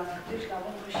că te las, că tu ești la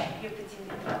muncă și eu te țin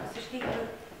de treabă. Să știi că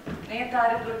ne e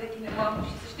tare dor de tine, mamă,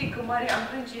 și să știi că Marian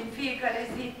plânge în fiecare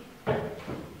zi.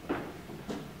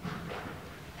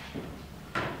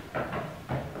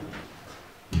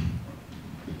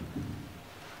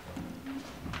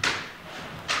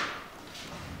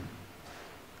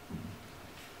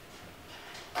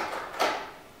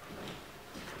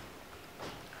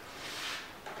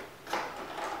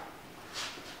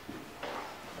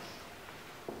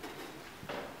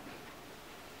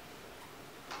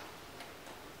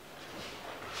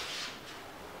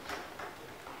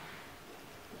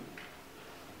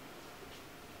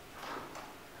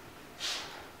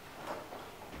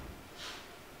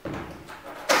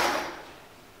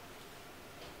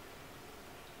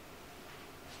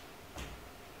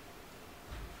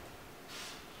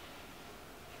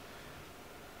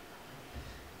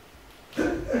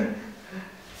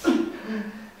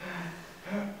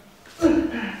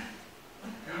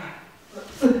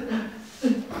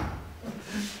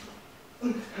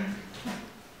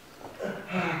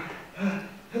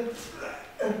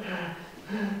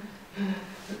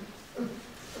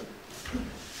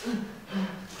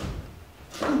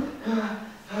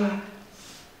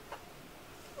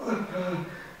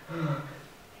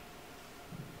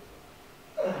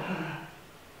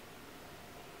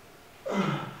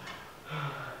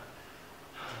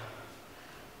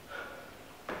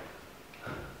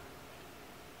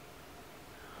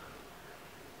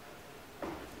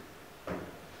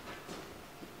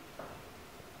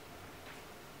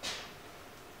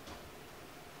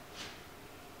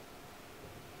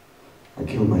 I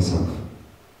kill myself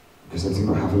because I do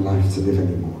not have a life to live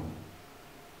anymore.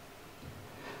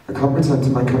 I can't return to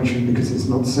my country because it's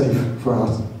not safe for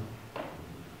us.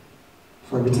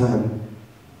 If I return,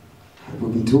 I will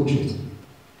be tortured.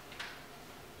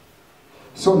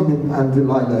 Solomon and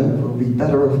Delilah will be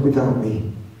better off without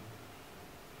me.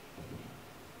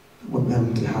 I want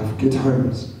them to have good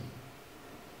homes,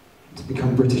 to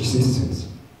become British citizens.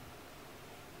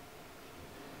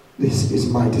 This is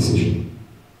my decision.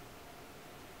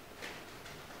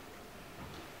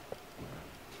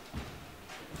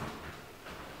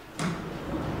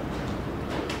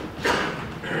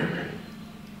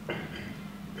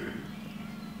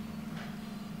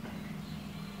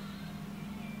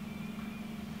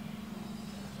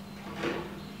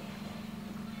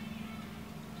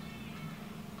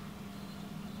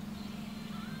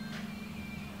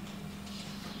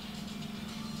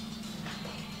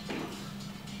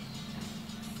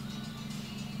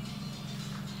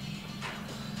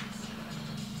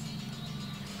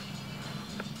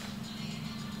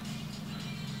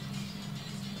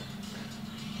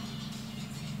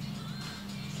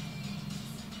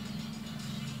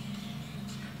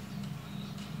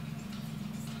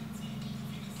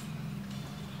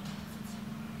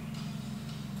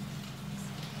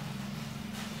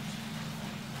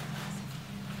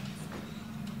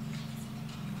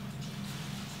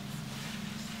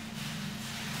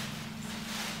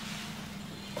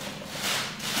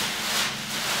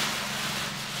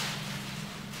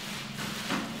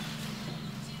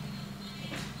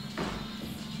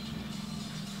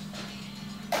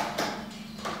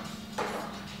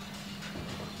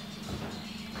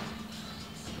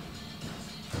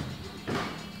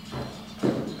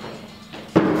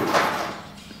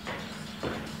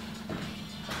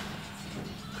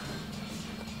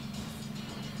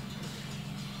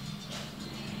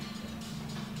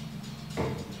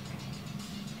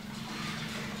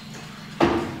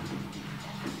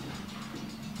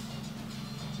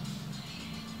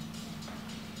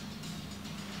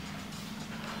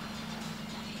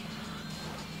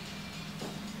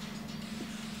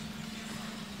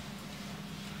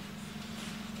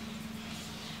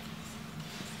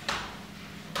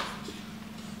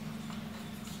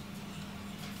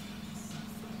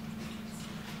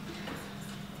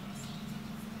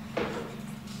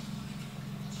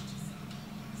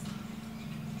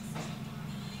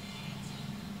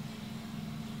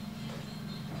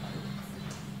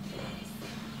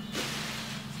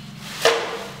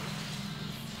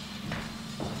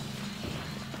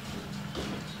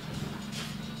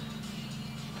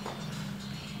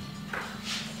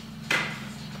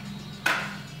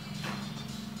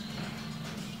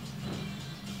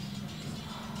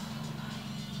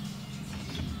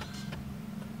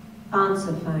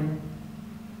 Answer phone.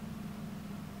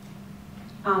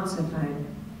 Answer phone.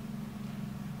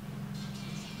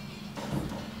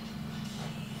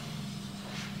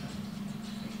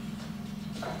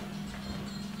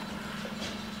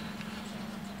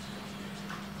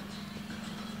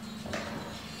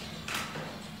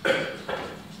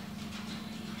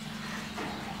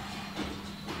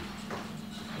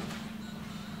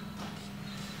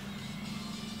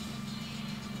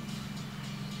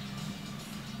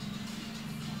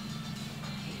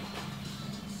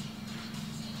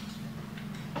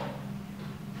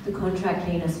 The contract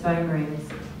cleaner's phone rings.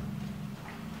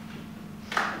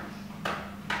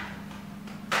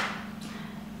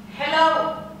 Hello!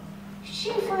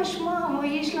 Ce faci, mamă?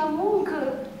 Ești la muncă?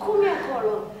 Cum e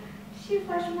acolo? Ce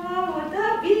faci, mamă? Da,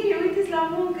 bine, uite-ți la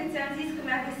muncă. Ți-am zis că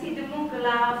mi-a găsit de muncă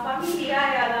la familia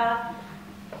aia,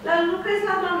 lucrez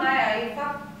la doamna aia. Îi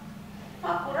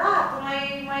fac curat,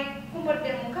 mai cumpăr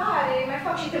de mâncare, mai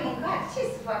fac și de mâncare. Ce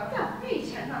să fac? Da,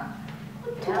 aici, na.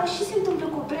 Dar ce se întâmplă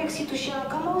cu Brexit-ul și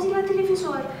că am auzit la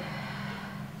televizor?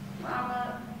 Mamă,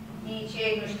 nici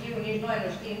ei nu știu, nici noi nu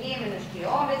știm, nimeni nu știe.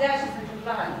 Om vedea ce se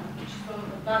întâmplă, ce s-a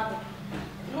întâmplat.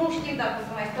 Nu știm dacă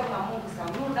să mai stăm la muncă sau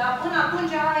nu, dar până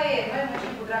atunci aia e. Noi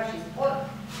muncim cu drag și sport.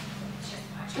 Ce să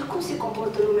faci? Dar cum se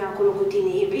comportă lumea acolo cu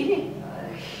tine? E bine?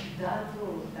 Da, tu,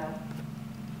 da.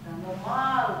 Dar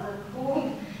normal, dar cum?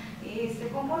 Ei se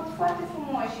comportă foarte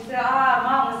frumos și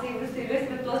mamă, să-i vezi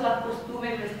pe toți la costume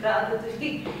pe stradă, tu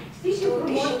știi ce frumos?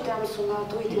 Deși te-am sunat,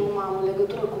 uite-mă, mamă, în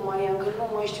legătură cu Maia, că nu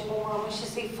mai știu, mamă, ce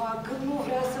să-i fac, că nu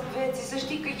vrea să învețe, să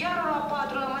știi că iar la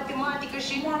 4 la matematică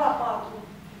și nu la 4.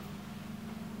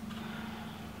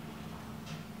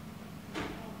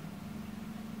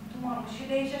 Mamă, și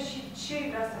de aici și ce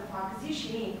vrea să fac? Zi și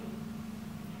mie.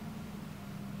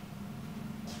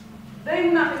 Dă-i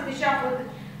mâna peste șeafă.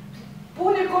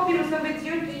 Pune copilul să înveți.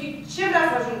 Eu ce vrea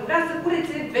să ajung? Vrea să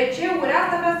curețe WC-uri,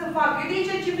 asta vrea să fac. Eu de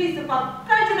aici ce vrei să fac?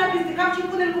 Trage una peste cap și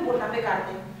pune-l cu burta pe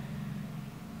carte.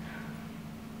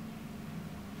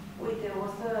 Uite, o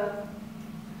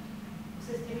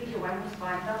să-ți trimit eu mai mulți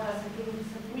bani, da? Să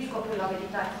trimiți copilul la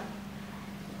meditație.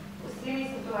 O să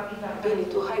trimiți săptămâna viitoare. Bine,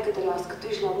 tu hai că te las, că tu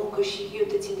ești la muncă și eu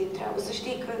te țin din treabă. Să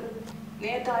știi că ne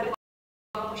e tare,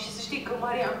 mamă, și să știi că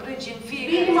Maria îmi plânge în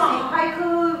fiecare zi. Bine, mamă, hai că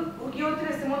eu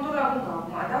trebuie să mă întorc la muncă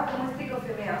acum, da? Că mă strică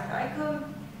femeia asta. Hai că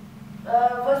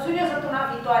vă sun eu săptămâna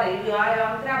viitoare.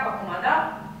 Am treabă acum, da?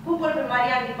 Pupă-l pe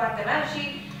Marian din partea mea și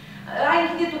hai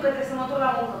închide tu că trebuie să mă întorc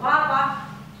la muncă. Pa, pa!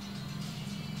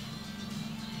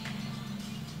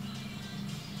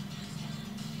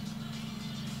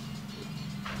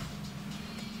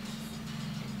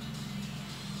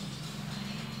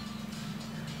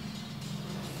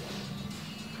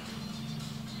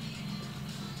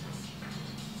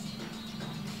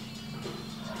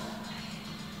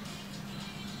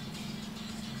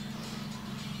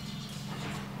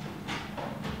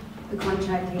 The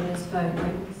contract dealer's phone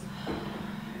rings.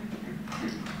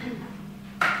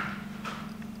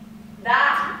 Da!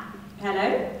 Hello?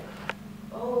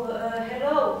 Oh,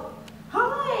 hello.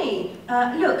 Hi!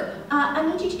 Look, I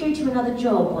need you to go to another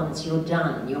job once you're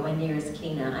done. You're my nearest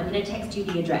cleaner. I'm going to text you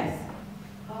the address.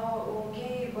 Oh,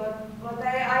 okay, but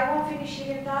I won't finish it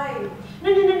in time. No.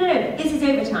 This is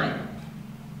overtime.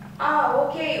 Ah,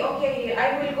 okay, I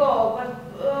will go. But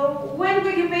when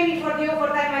will you pay me for the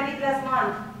overtime I did last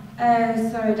month?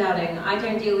 Sorry, darling. I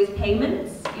don't deal with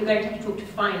payments. You're going to have to talk to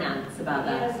finance about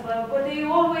that. Yes, but they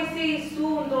always say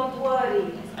soon, don't worry.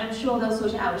 I'm sure they'll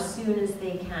sort it out as soon as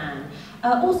they can.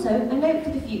 Also, a note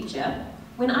for the future.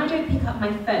 When I don't pick up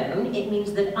my phone, it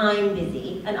means that I'm busy,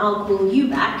 and I'll call you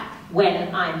back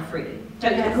when I'm free.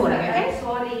 Don't get the calling, okay? I'm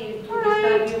sorry to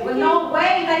Alright, disturb you. okay. No,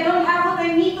 wait, I don't have what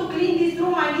I need to clean this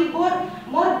room. I need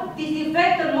more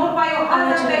disinfectant, more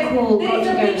biohazard. Cool. There is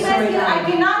a big mess Sorry, here. I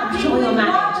cannot I'm drink sure with you'll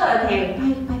manage. water. Okay,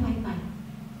 bye.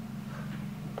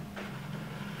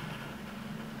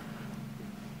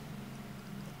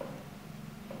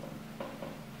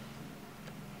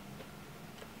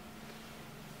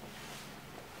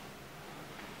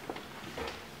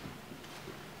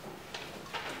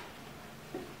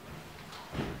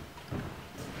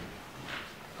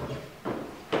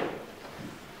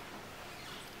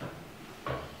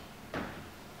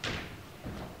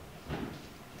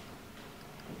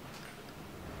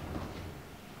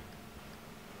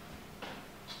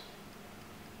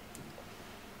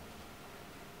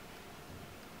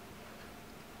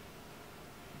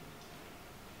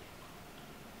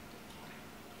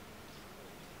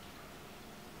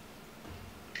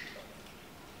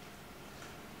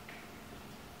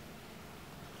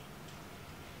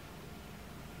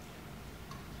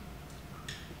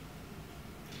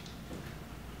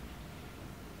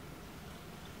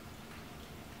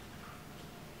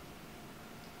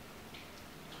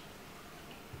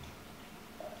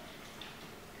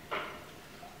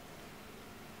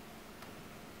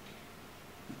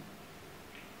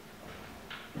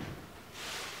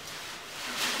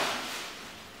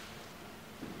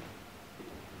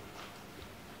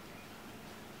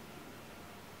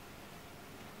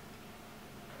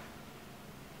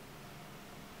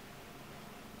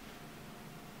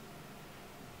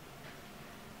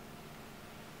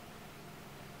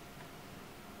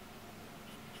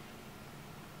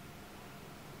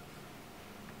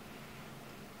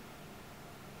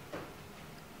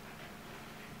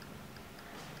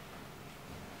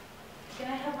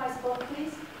 Can I have my spot,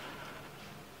 please?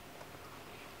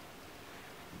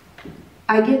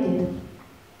 I get it.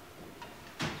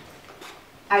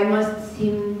 I must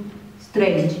seem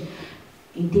strange,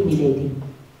 intimidating.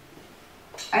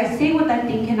 I say what I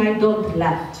think and I don't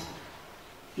laugh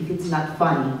if it's not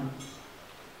funny.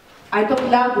 I talk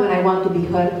loud when I want to be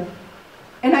heard,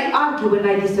 and I argue when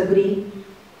I disagree.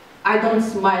 I don't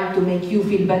smile to make you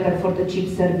feel better for the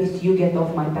cheap service you get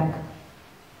off my back.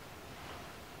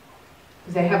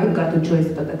 Because I haven't got a choice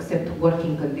but accept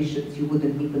working conditions you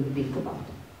wouldn't even think about.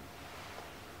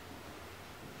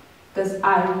 Because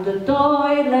I'm the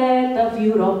toilet of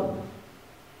Europe,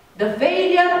 the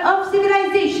failure of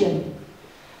civilization.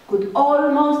 Could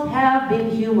almost have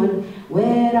been human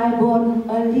were I born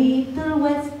a little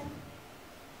west.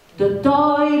 The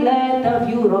toilet of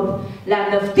Europe,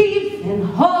 land of thieves and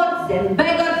whores and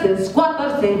beggars and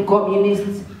squatters and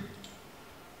communists.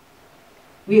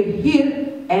 We're here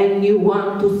and you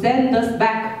want to send us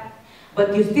back,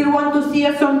 but you still want to see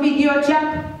us on video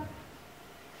chat?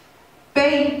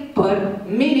 Pay per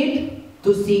minute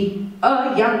to see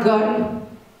a young girl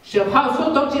shove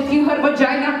household objects in her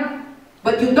vagina,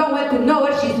 but you don't want to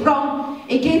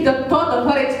in case the thought of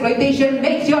her exploitation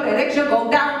makes your erection go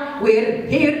down. We're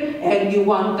here and you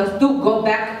want us to go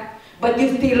back. But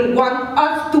you still want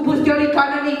us to boost your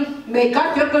economy, make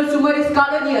us your consumerist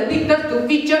colony, addict us to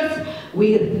features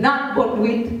we're not born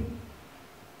with.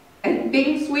 And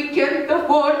things we can't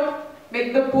afford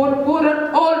make the poor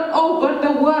poorer all over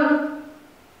the world.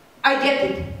 I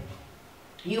get it.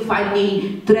 You find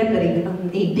me threatening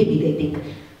and intimidating.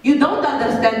 You don't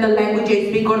understand the language I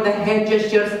speak or the hand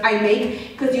gestures I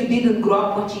make because you didn't grow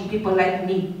up watching people like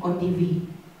me on TV.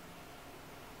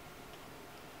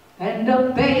 And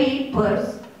the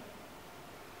papers.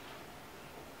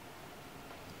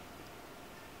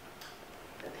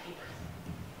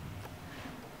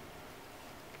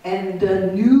 And the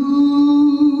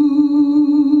news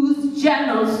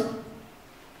channels.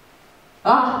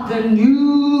 The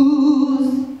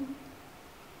news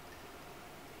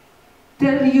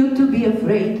tell you to be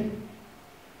afraid,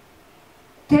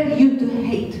 tell you to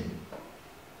hate.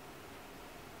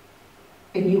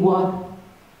 And you are,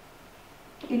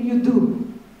 and you do.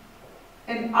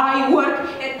 And I work,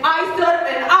 and I serve,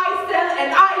 and I sell,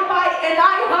 and I buy, and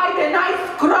I hide, and I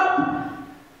scrub.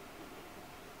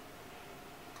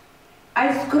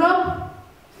 I scrub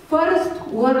first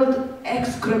world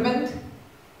excrement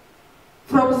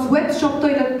from sweatshop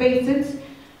toilet basins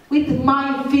with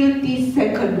my filthy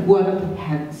second world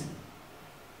hands.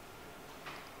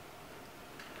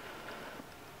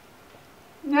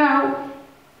 Now,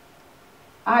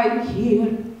 I'm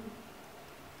here.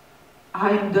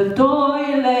 I'm the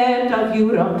toilet of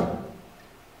Europe.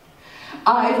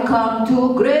 I've come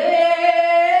to Great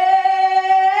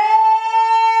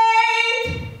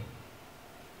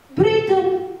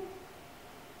Britain.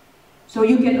 So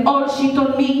you can all shit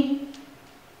on me.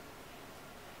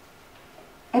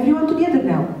 Everyone together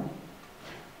now.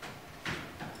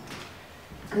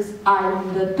 Because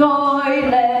I'm the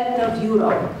toilet of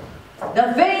Europe.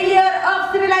 The failure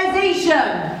of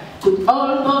civilization could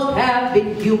almost have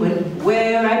been human,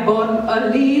 where I born a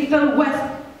little west.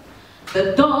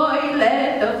 The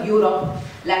toilet of Europe,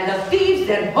 land of thieves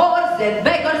and whores and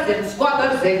beggars and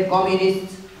squatters and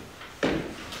communists.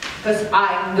 Because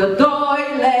I'm the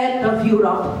toilet of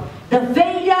Europe. The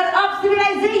failure of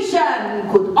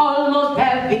civilization could almost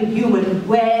have been human,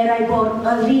 where I born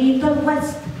a little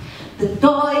west. The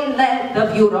toilet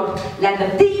of Europe, land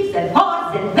of thieves and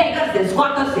whores and beggars and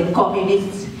squatters and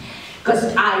communists.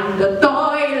 Because I'm the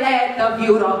toilet of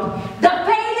Europe. The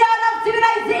failure of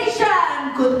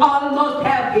civilization could almost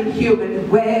have been human,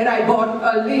 where I born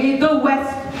a little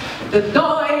west. The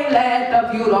toilet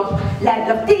of Europe, land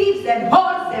of thieves and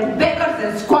whores and beggars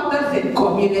and squatters and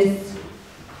communists.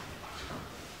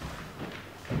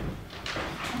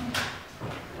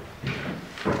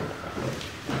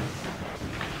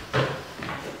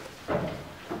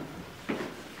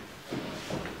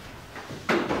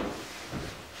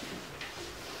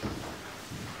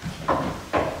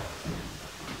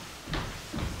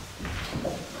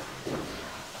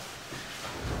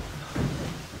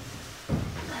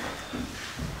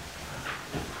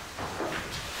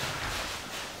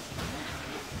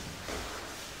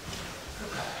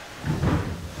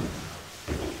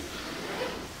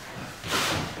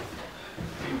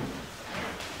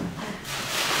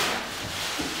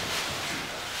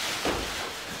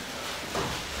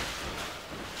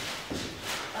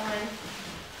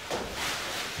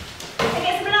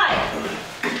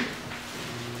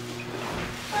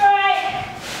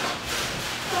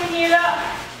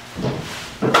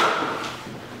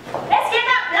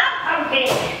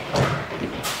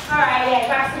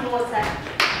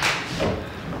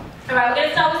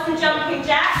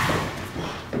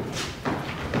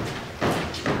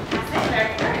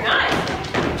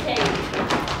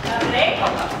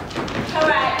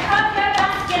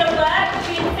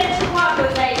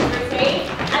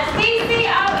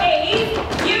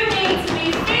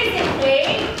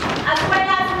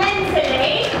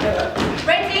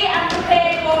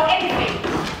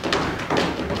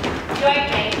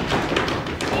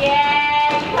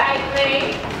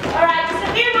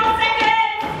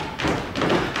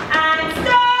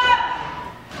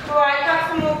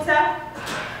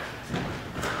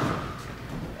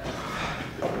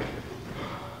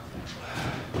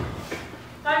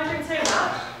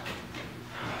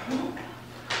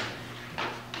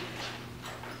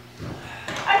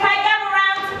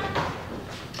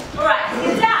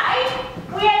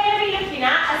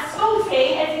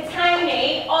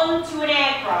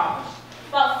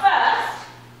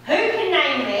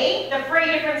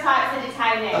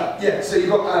 Yeah, so you've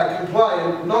got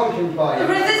compliant, non-compliant.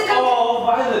 Oh,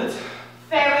 violent.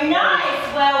 Very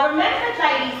nice. Well, remember,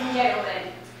 ladies and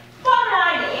gentlemen, bottom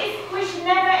line is we should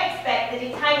never expect the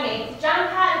detainee to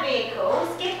jump out of the vehicle,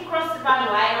 skip across the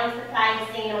runway and onto the plane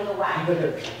singing all the way.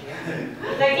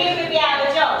 They think we'd be out of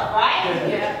a job, right?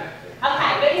 Yeah.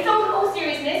 Okay, but in all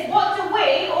seriousness, what do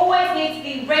we always need to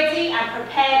be ready and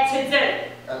prepared to do?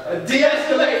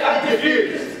 De-escalate and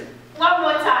defuse. One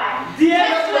more time.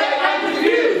 De-escalate and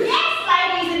defuse. Yes,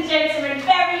 ladies and gentlemen,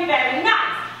 very, very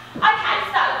nice. Okay,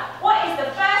 so what is the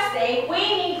first thing we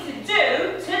need to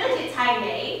do to the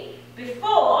detainee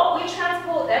before we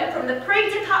transport them from the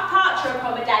pre-departure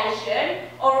accommodation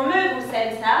or removal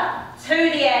centre to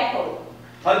the airport?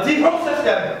 Deprocess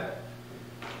them.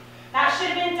 That should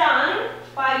have been done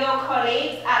by your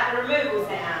colleagues at the removal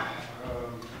centre.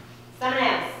 Someone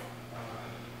else.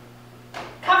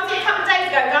 Come to it a couple of days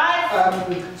ago,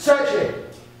 guys. Search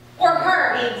it. Or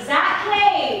her.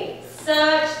 Exactly.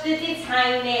 Search the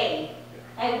detainee.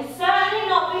 They will certainly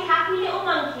not be happy little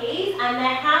monkeys, and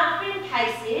there have been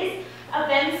cases of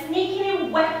them sneaking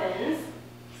in weapons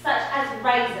such as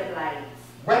razor blades.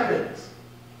 Weapons?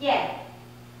 Yeah.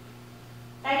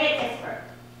 They get desperate.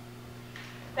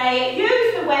 They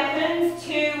use the weapons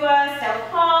to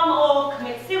self-harm or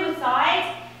commit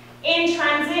suicide in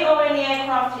transit or in the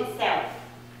aircraft itself,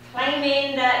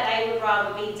 claiming that they would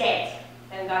rather be dead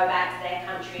than go back to their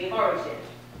country of origin.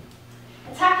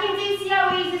 Attacking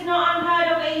DCOEs is not unheard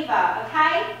of either,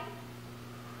 okay?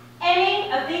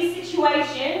 Any of these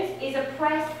situations is a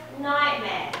press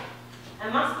nightmare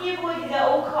and must be avoided at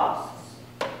all costs.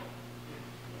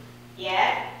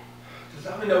 Yeah? Does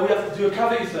that mean that we have to do a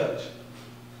cavity search?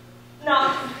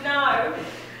 No.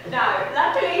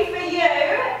 Luckily for you,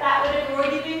 that would have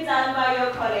already been done by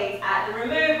your colleagues at the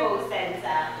removal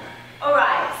centre.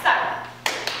 Alright, so,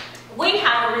 we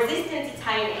have a resistant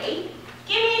detainee.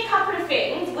 Give me a couple of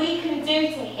things we can do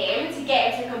to him to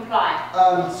get him to comply.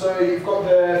 So you've got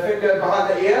the finger behind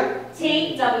the ear?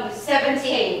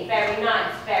 TW17. Very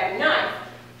nice, very nice.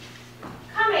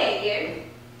 Come here, you.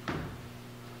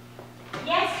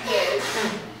 Yes, you.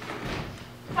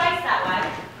 Face that way.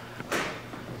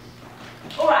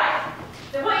 Alright,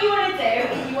 so what you want to do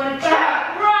is you want to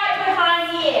jab right behind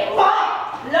the ear.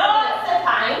 Lots of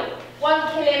pain. One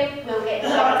kill him, we'll get the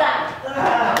job done.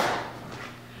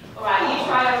 Alright, you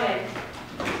try on him.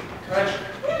 Can I?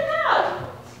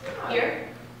 No. Here.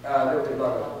 A little bit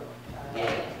lower.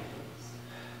 Yeah.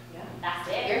 That's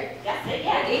it. Here. That's it,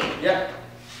 yeah, dude. Yeah.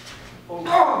 Right,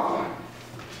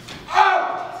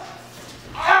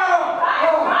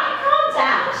 calm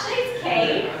down. She's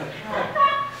keen.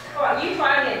 Alright, you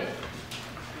try on him.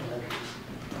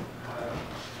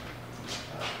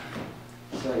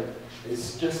 So,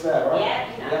 it's just there, right?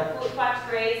 Yeah, you know, Yeah. 45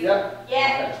 degrees. Yeah.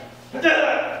 Yeah.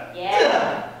 Okay.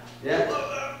 Yeah. Yeah.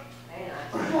 Very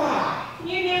nice. Can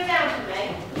you kneel down for me?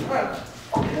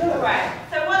 Right.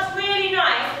 So what's really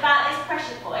nice about this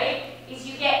pressure point is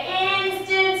you get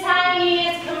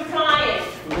instantaneous compliance.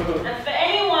 And for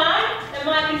anyone that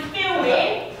might be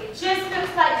filming, it just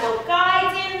looks like you're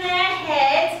guiding their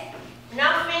head.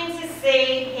 Nothing to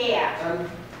see here.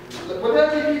 Would there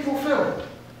be people film?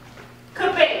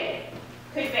 Could be.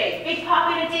 Could be. Big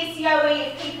part of the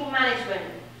DCOE is people management.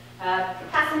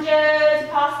 Passengers,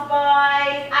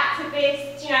 passerbys,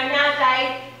 activists, you know,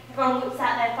 nowadays everyone whips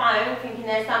out their phone thinking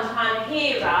they're some kind of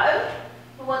hero.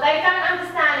 But what they don't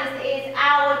understand is that it is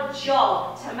our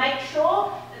job to make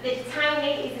sure that the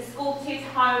detainee is escorted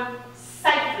home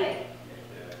safely.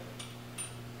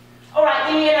 Alright,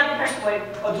 give me another pressure point.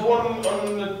 I do one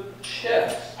on the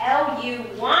chest.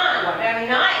 LU1. Very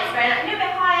nice. Very nice. A little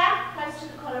bit higher, close to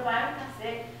the collarbone. That's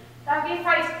it. Don't be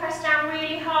afraid to press down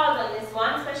really hard on this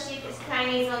one, especially if this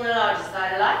detainee's on the larger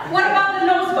side of life. What about the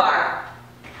nose bar?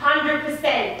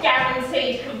 100%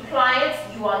 guaranteed compliance.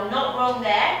 You are not wrong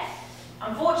there.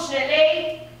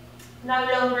 Unfortunately, no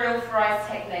longer authorised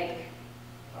technique.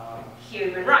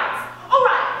 Human rights.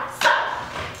 Alright, so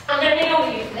I'm going to kneel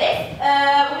with you for this.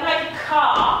 We're going to make a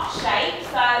car shape.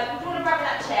 So if you want to grab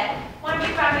that chair, why don't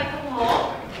you grab me a couple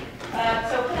more?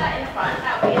 So put that in front.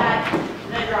 That will be like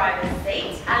the driver's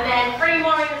seat. And then 3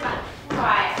 more in the back.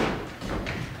 Right.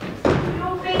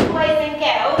 Your big boys and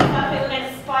girls, I think we're going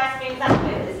to spice things up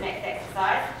with this next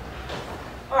exercise.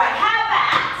 Alright, how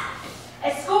about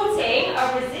escorting a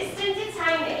resistant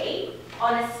detainee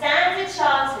on a standard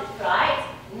chartered flight,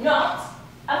 not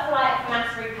a flight for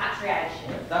mass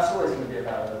repatriation? That's always going to be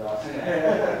about the last.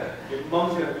 Your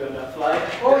mum's going to be on that flight.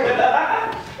 Oh,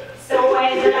 yeah. It's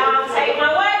always an I'll take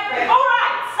my word for it.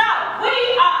 Alright, so we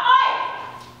are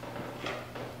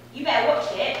you better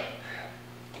watch it.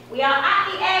 We are at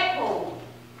the airport.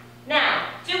 Now,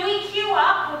 do we queue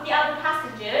up with the other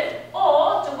passengers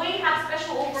or do we have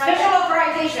special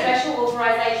authorization? Special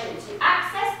authorization to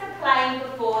access the plane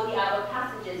before the other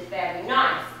passengers. Very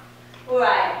nice.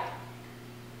 Alright.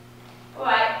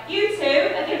 Alright, you two are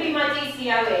going to be my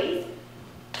DCOEs,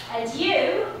 and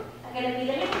you are going to be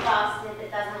the little bastard that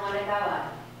doesn't want to go home.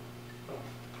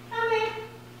 Come in.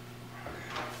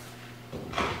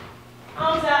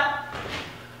 Arms up.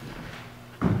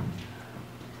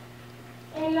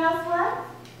 Any last words?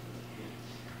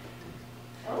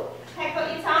 Oh, take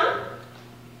out your tongue.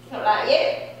 It's not like you.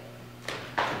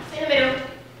 It's in the middle.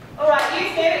 Alright, you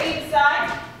two, either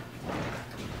side.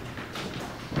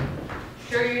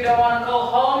 Sure you don't want to go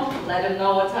home? Let him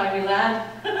know what time you land.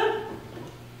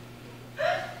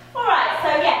 Alright, so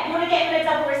yeah, you want to get him in a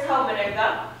double wrist hold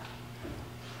maneuver.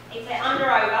 It's an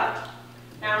under-over.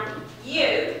 Now,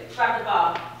 you grab the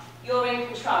bar. You're in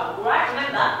control, alright?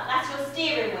 Remember, that's your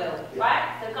steering wheel,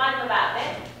 right? So guide him about a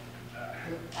bit.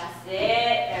 That's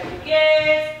it, very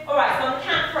good. Alright, so on the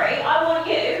count 3, I want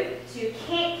you to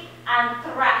kick and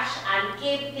thrash and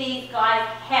give these guys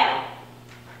hell.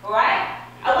 Alright?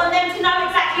 I want them to know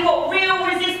exactly what real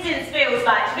resistance feels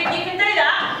like. Do you think you can do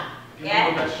that?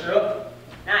 Yeah? Sure.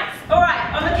 Nice.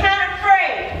 Alright, on the count of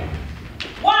 3.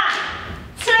 1,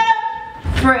 2,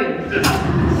 3.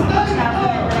 Watch out for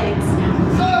their legs.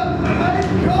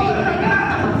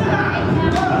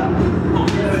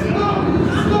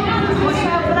 Watch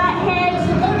out for that head.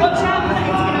 Watch out for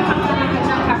that. It's going to come down like a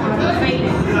jump over the feet.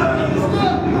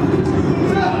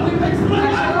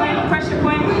 Pressure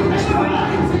point.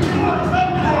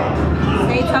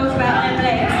 Stay toes about them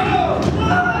legs.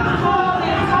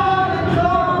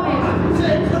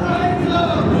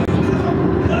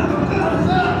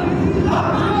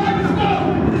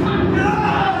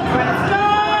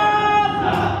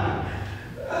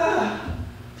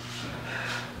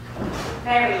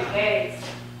 Very good.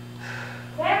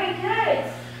 Very good.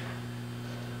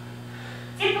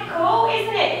 Difficult,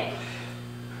 isn't it?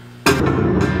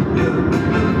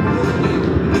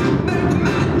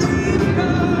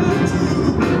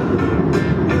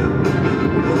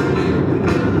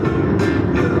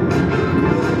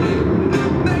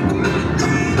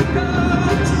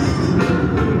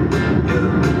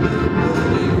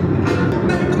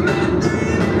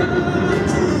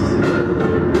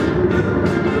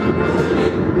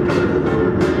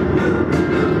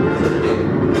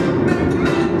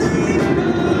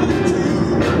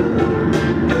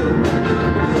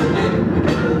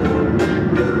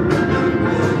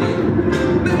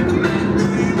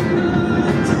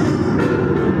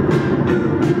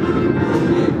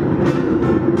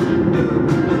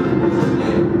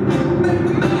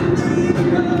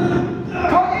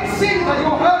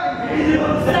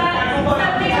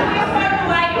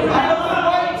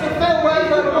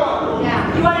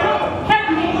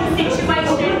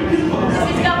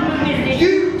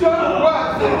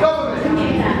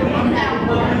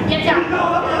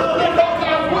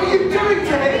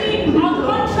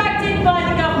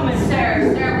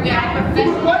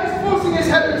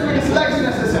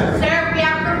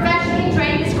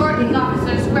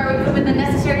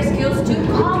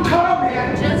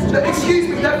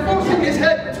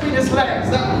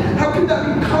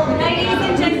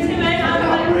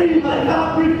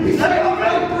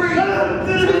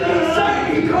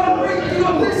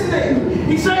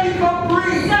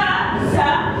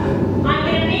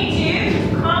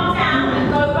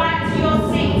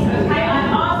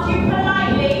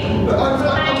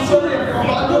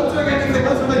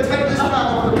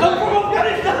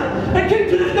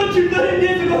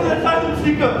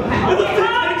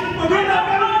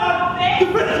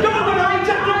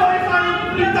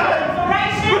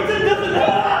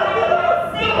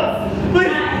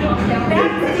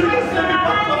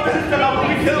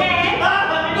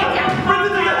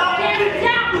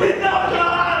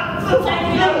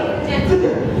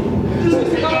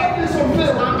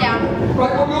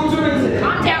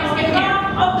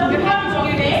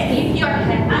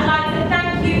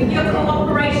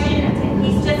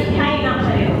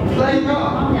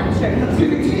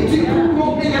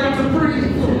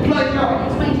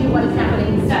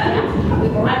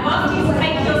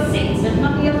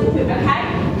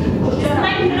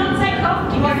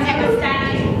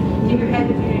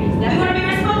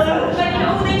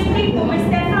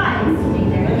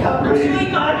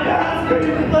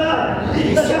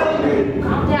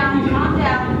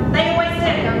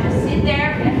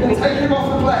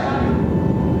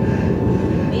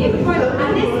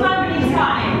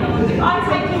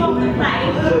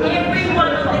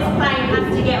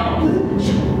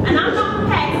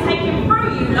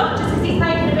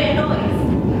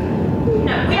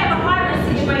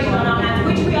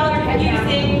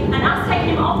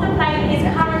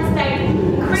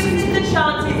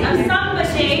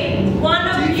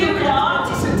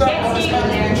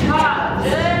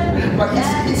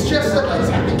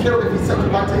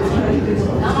 back to his place.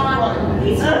 Come on.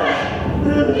 He's fine.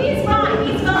 He's fine.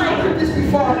 He's fine. Could this be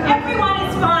fine? Everyone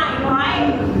is fine,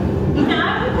 right? You know,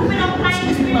 we've been on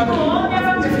planes before.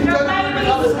 They're babies.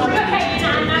 Okay,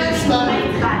 I know you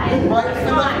complain about it. Right, if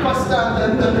the left bus stand,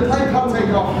 then the plane can't take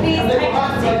off. Please And they take will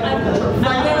have to take off.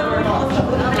 Thank you very much.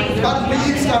 Will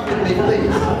you stand with me,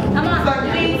 please? Come on, Thank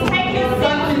you. please take your seat.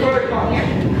 Thank you very much.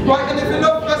 Right, and if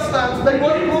enough bus stands, they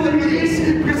won't call the police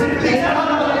because the police can't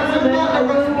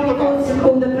all of us. To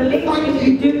call the police if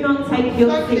you do not take your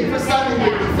Thank seat. you for standing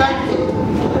with me. Thank you.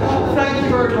 Thank you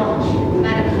very much.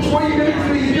 What are you going to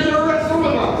do? You're going to arrest all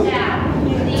of us.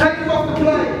 Take him off the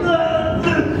plane.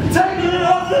 Take him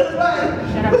off the plane.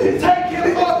 Take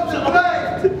him off the plane.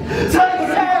 Take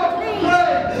him off the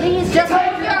plane. Please just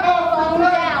Take put your him off the phone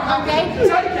plane. down, okay?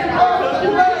 Take him off the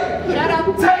plane. Shut up.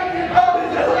 Take him off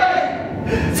the plane.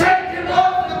 Take him off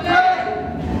the plane.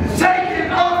 Take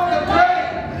him off the plane.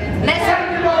 Listen. Take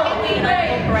him off.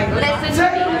 Listen.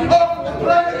 Take him off the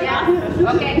plane.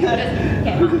 Yeah. Okay.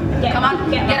 Just come on.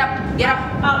 Get up. Get up.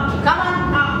 Come on. Come on.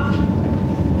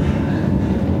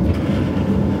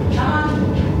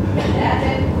 That's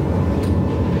it.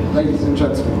 Ladies and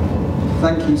gentlemen,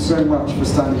 thank you so much for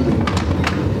standing with me.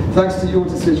 Thanks to your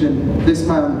decision, this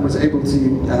man was able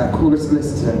to call a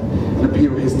solicitor and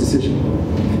appeal his decision.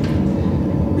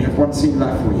 We have one scene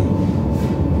left for you.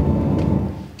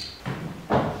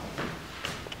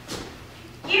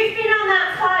 You've been on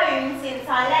that phone since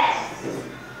I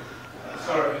left.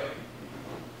 Sorry.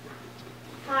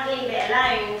 Can't leave it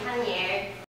alone, can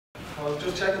you? I was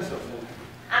just checking something.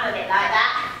 I'm a bit like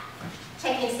that.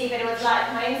 Checking to see if anyone's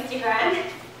liked my Instagram.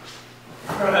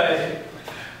 Right.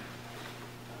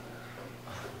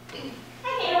 How you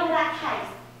getting on with that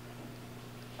case?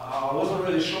 I wasn't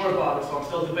really sure about it, so I'm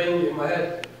still debating it in my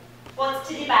head. Wants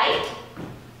to debate?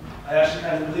 I actually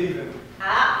can't believe it.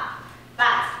 Ah,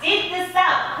 but did the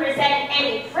sub present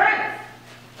any proof?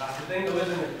 That's the thing though,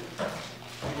 isn't it?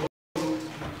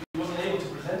 He wasn't able to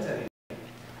present any.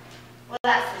 Well,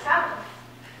 that's the trouble.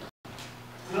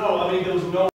 No, I mean there was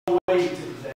no way to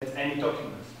present any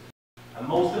documents. And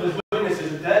most of his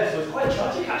witnesses are dead, so it's quite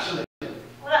tragic actually. Well,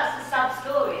 that's the sub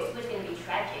story. It was going to be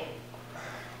tragic.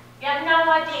 You have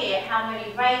no idea how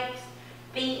many rapes,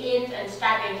 beatings, and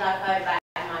stabbings I've heard about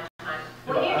in my time.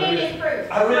 What you need is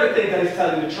proof. I really think that he's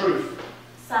telling the truth.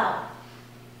 Sub.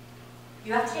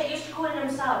 You have to get used to calling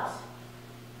them subs.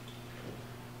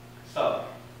 So,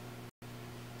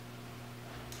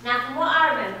 Now, from what I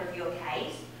remember of your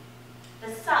case,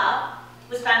 the sub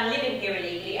was found living here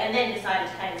illegally and then decided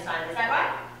to claim asylum. Is that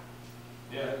right?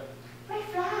 yeah. Red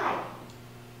flag.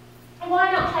 And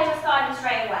why not claim asylum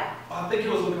straight away? I think he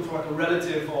was looking for like a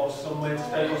relative or somewhere to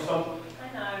stay or something.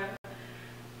 I know.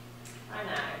 I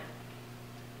know.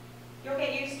 You'll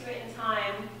get used to it in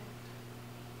time.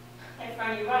 They've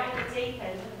thrown you right in the deep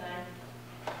end, haven't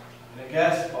they? I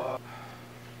guess, but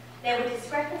There were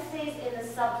discrepancies in the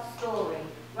sub story,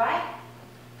 right?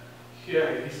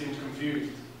 yeah, he seemed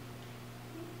confused.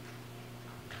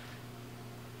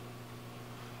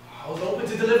 I was hoping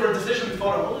to deliver a decision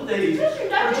before the holidays. Listen,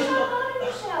 don't be so hard on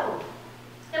yourself.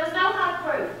 There was no hard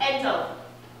proof. End of.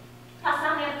 Plus,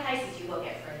 how many other cases you've got to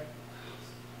get through?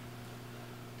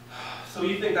 So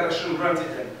you think that I shouldn't grant it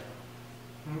then?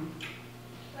 Hmm?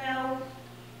 Well,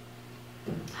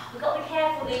 we've got to be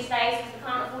careful these days because we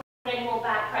can't afford any more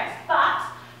bad press. But,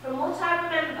 from what I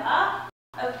remember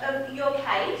of your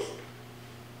case,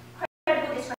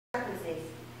 credible discrepancies.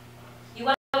 You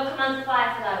won't come under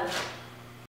fire for those.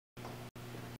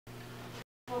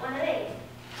 Want one of these?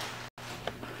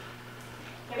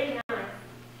 They're really nice.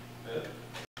 Yeah.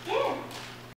 Yeah.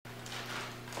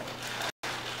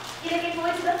 You looking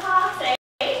forward to the party?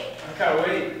 I can't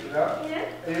wait, you know? Yeah.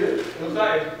 Are you? You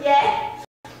excited? Yeah.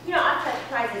 You know, I've heard the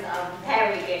prizes are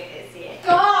very good this year.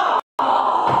 Oh!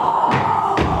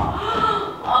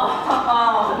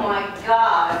 Oh my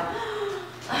God.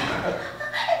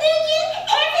 Did you?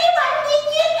 Everyone? Did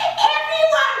you?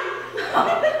 Everyone?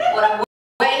 What a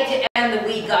way to end the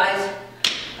week, guys.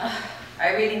 I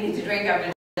really need to drink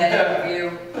after that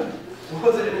interview.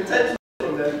 Was it an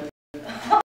intentional then?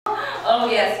 Oh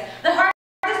yes. The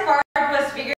hardest part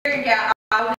was figuring out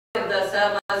if the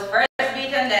sub was first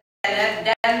beaten,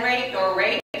 then raped, or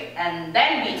raped, and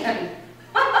then beaten.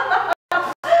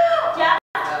 Just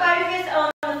focus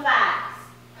on the facts.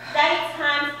 Dates,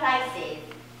 times, places.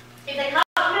 If they can't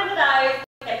remember those,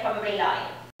 they're probably lying.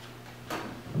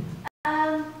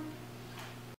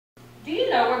 Do you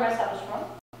know where my sub is from?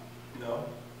 No.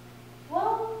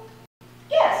 Well,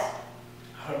 yes.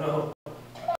 I don't know.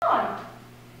 Come on.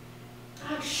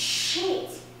 Oh, shit.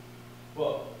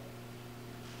 What?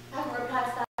 I haven't replied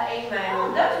to that email. Oh,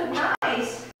 those are nice.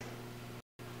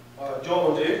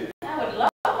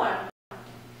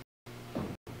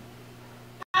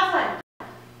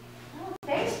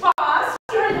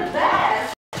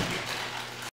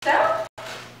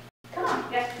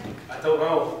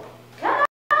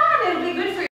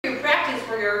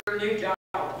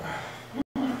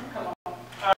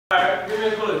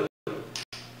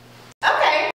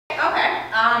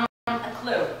 a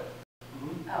clue.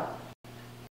 Oh.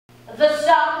 The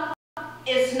sun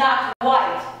is not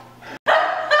white.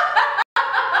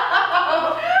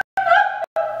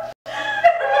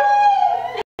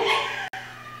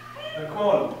 Come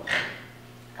on.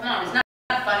 Come on, it's not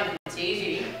funny if it's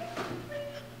easy.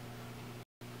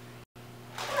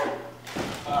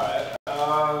 Alright.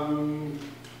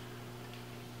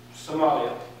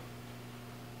 Somalia.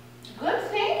 Good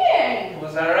thinking.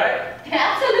 Was that right?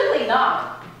 Absolutely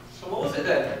not. So what was it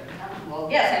then? Well,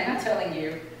 yes, I'm not telling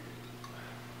you.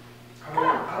 I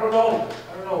don't know.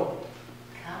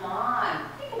 Come on,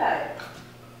 think about it.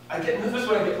 I get nervous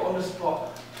when I get put on the spot.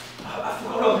 I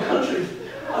forgot all the countries.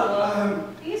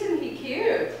 Isn't he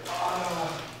cute?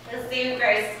 He'll soon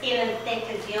grow skin as thick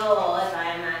as yours,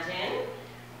 I imagine.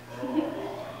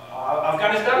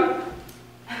 Afghanistan?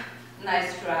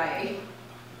 Nice try.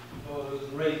 Was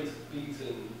raped,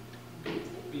 beaten.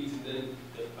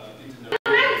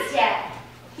 Nice, yeah.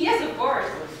 Yes, of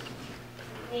course.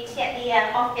 Need to get the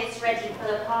office ready for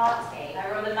the party. I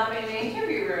wrote the number in the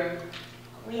interview room.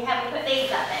 We haven't put these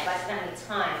up there, but I don't have any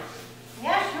time.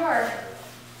 Yeah, sure.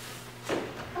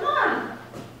 Come on.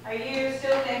 Are you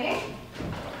still thinking?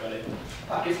 Got it.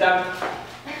 Pakistan.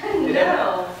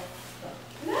 No.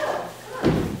 Come on.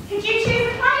 Could you choose a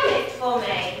playlist for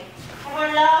me?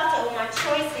 Everyone laughed at all my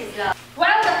choices last.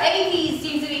 Well, the 80s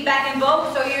seems to be back in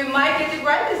vogue, so you might get it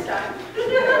right this time.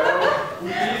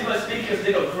 Use my speakers,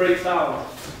 they got great sound.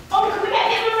 Oh, can we get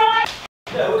them right?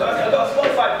 Yeah, I've got a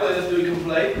Spotify playlist that we can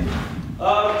play. Can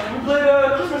we play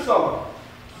the Christmas song?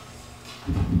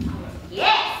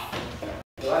 Yes!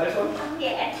 You like this one? Oh,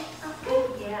 yeah. Oh, good.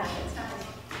 Yeah, that's nice.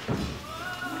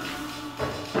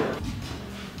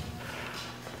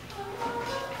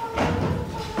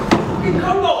 In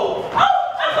Congo! Oh,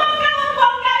 a bongo!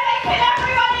 They kill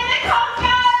everyone in the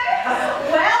Congo!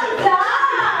 Well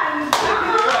done!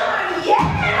 Come on, yeah!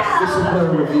 This is where a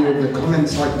review of the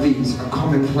comments like these are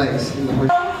commonplace in the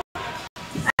hotel.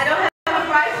 I don't have a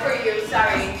prize for you,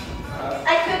 sorry.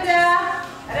 I could,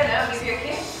 I don't know, give you a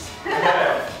kiss.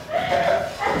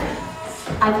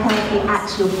 I've heard the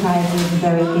actual prize is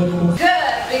very good.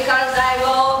 Good, because I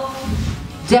will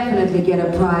Definitely get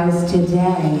a prize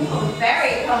today.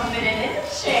 very confident, isn't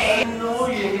she?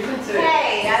 Annoying, isn't it?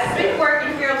 Hey, I've been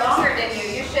working here longer than you.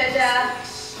 You should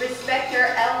respect your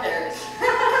elders.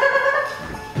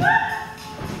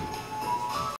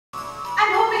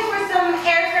 I'm hoping for some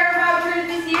airfare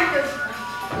vouchers this year, because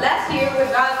last year we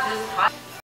got just hot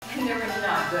and they were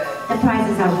not good. The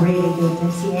prizes are really good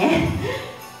this year.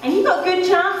 And you've got good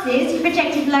chances. You've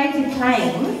rejected loads of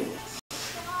claims.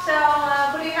 So,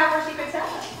 who do you have for Secret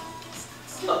Santa?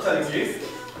 I'm not telling you.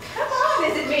 Come on,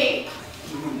 is it me?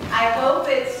 I hope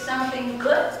it's something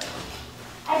good.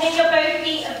 I think you'll both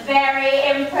be very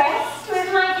impressed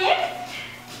with my gift.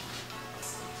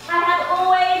 I have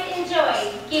always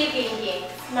enjoyed giving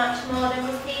gifts much more than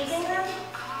receiving them.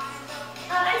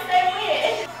 Aren't I so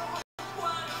weird?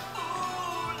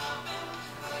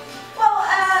 Well,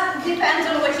 depends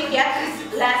on what you get,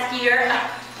 because last year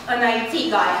an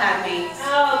IT guy had me.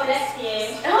 Oh, bless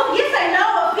you. Oh, yes, I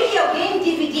know, a video game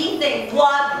DVD thing.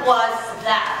 What was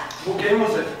that? What game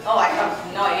was it? Oh, I have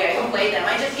no idea, I don't play them.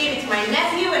 I just gave it to my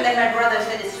nephew, and then my brother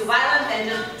said it's too violent, and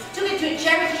just took it to a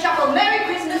charity shop. Oh, Merry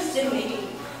Christmas to me.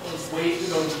 It was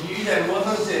wasted on you then,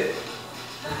 wasn't it?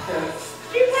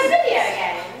 Do you play video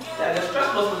games? Yeah, the stress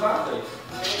was the bad thing.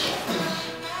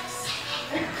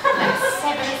 I'm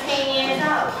 17 years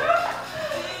old.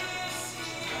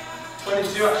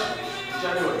 22 actually,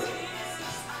 January.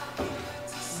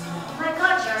 Oh my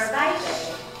god, you're a baby.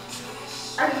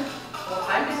 Well,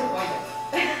 I'm disappointed.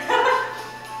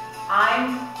 I'm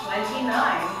 29.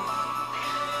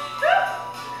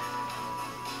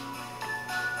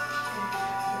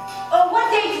 Oh, what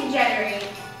date in January?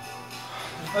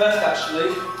 The first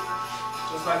actually,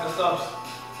 just like the subs.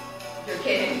 You're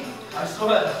kidding. I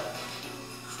swear.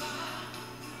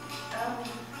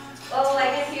 Well, I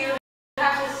guess you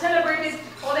have to celebrate it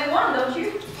all in one, don't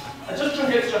you? I just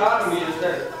drink extra hard on New Year's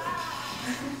Day.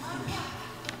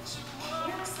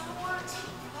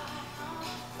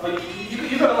 Oh,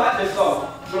 you're gonna like this song.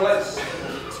 You're gonna like this.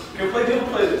 Can we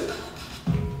play this?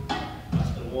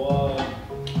 That's the one.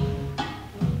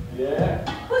 Yeah.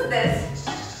 Who's this?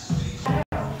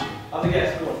 Have a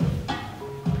guess, come on.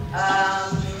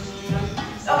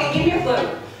 Okay, give me a clue.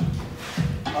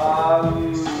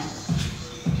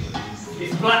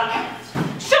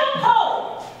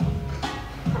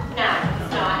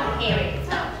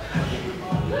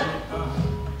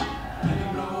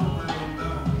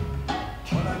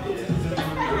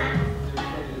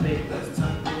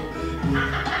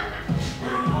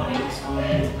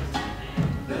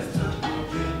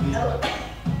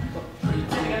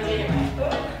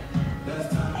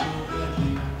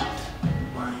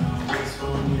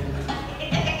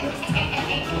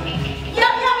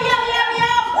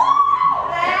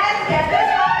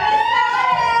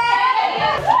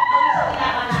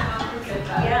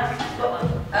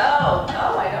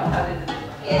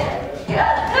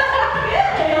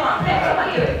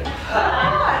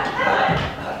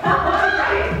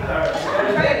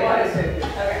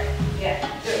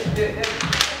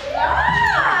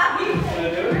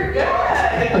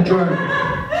 A drone,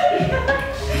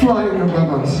 flying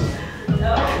above us,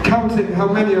 counting how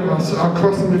many of us are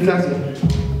crossing the desert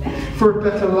for a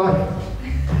better life,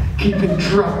 keeping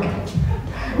track.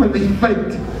 When we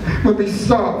faint, when we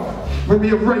starve, when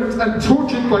we are raped and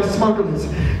tortured by smugglers,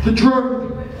 the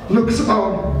drone looks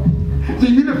on. The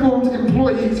uniformed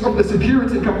employees of the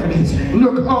security companies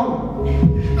look on.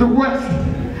 The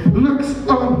West looks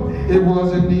on. It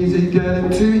wasn't easy getting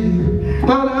to you,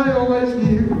 but I always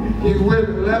knew you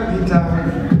wouldn't let me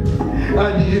down.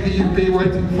 I knew you'd be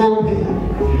waiting for me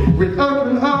with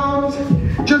open arms,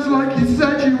 just like you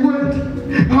said you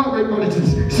would. Heart rate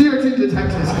monitors, CO2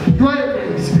 detectors,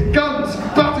 riot guns,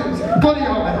 batons, body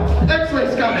armor,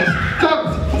 X-ray scanners,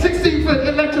 guns, 16-foot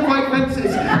electrified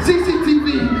fences,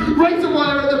 CCTV, razor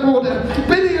wire at the border,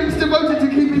 billions devoted to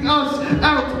keeping us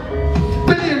out,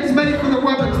 billions made for the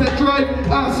weapons that drive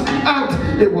us out.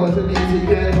 It wasn't easy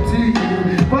getting to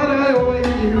you, but I always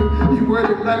knew you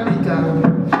wouldn't let me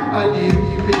down. I knew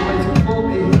you'd be waiting for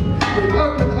me with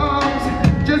open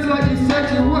arms, just like you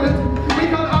said you would. We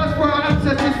can't ask for our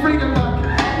ancestors' freedom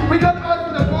back. We can't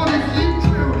ask for the borders you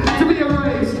drew to be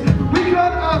erased. We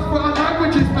can't ask for our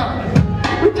languages back.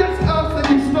 We just ask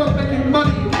that you stop making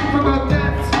money from our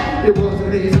debts. It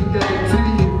wasn't easy getting to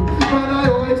you, but I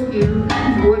always knew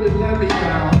you wouldn't let me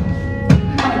down.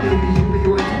 I knew you'd be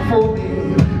waiting for me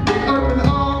with open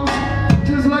arms,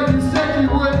 just like you said you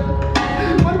would.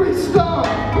 When we starve,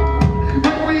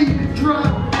 when we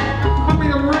drown, when we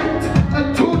are raped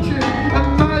and tortured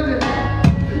and murdered,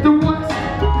 the West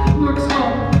looks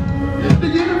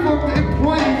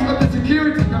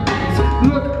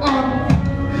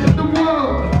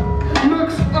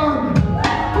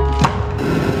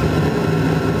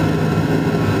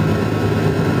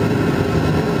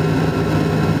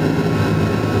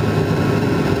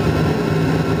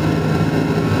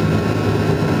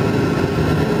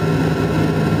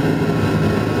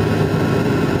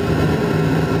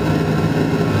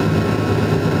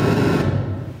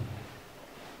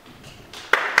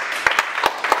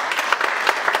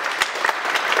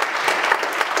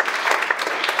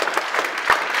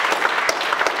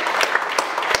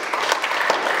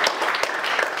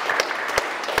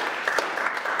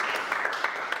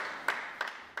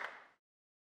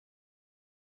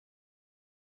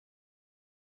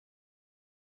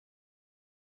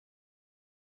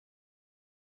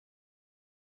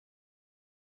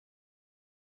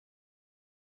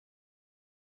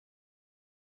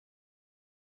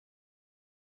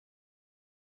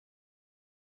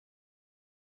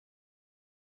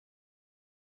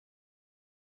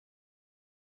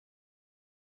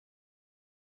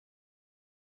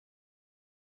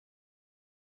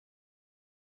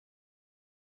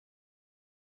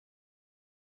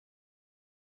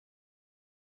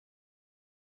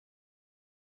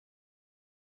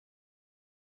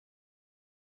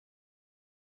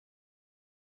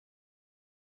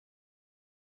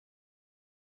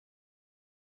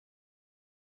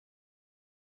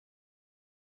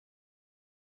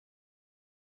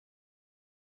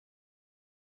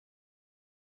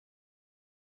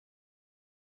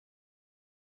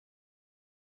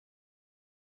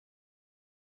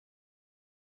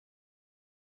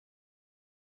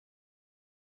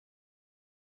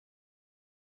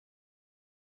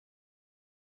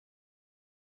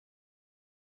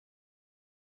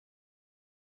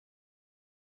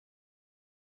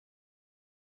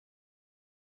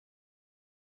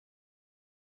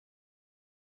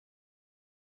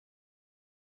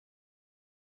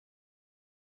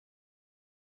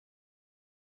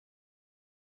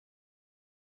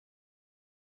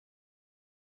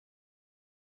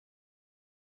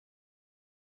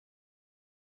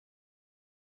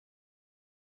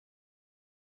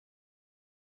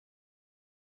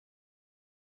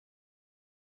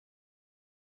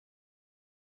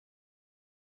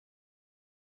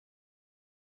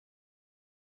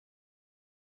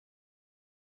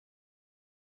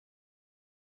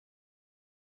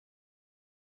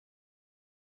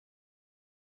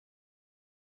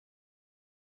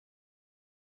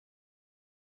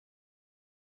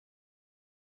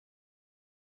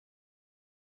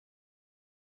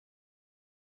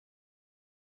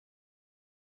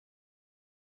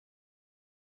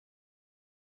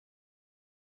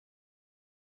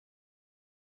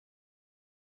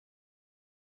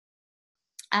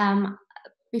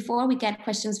Before we get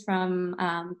questions from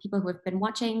people who have been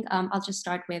watching, I'll just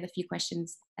start with a few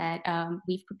questions that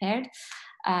we've prepared.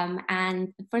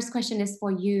 And the first question is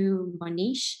for you,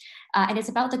 Monish, and it's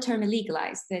about the term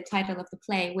illegalized, the title of the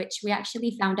play, which we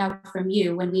actually found out from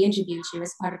you when we interviewed you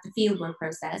as part of the fieldwork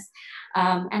process.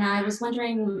 And I was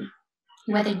wondering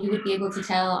whether you would be able to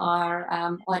tell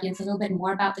our audience a little bit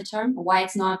more about the term, why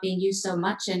it's not being used so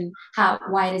much, and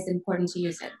why it is important to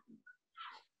use it.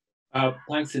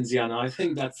 Thanks, Indiana. I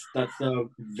think that's a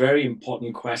very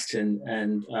important question,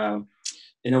 and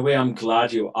in a way, I'm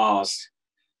glad you asked.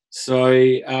 So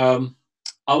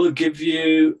I will give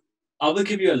you a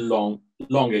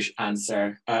longish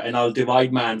answer, and I'll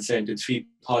divide my answer into 3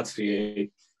 parts for you.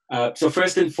 So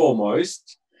first and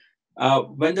foremost,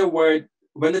 when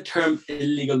the term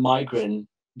illegal migrant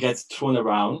gets thrown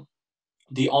around,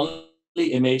 the only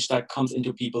image that comes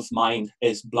into people's mind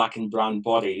is black and brown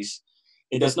bodies.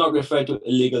 It does not refer to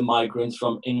illegal migrants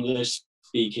from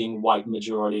English-speaking white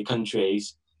majority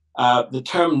countries. The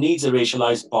term needs a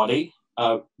racialized body,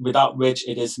 without which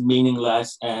it is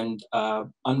meaningless and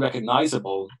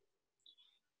unrecognizable.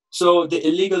 So the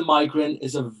illegal migrant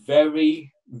is a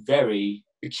very, very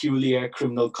peculiar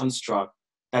criminal construct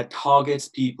that targets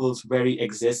people's very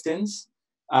existence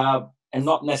and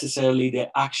not necessarily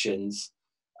their actions.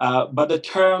 But the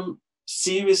term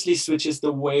seriously switches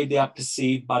the way they are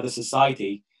perceived by the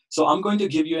society. So I'm going to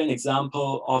give you an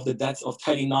example of the deaths of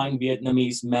 39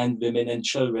 Vietnamese men, women, and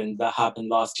children that happened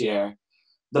last year.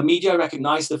 The media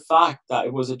recognized the fact that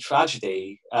it was a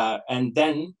tragedy and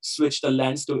then switched the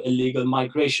lens to illegal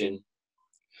migration.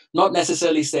 Not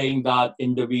necessarily saying that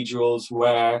individuals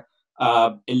were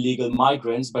illegal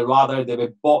migrants, but rather they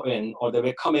were brought in or they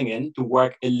were coming in to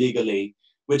work illegally,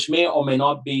 which may or may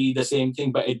not be the same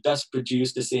thing, but it does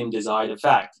produce the same desired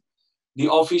effect.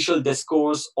 The official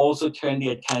discourse also turned the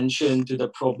attention to the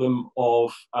problem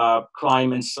of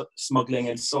crime and smuggling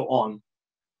and so on.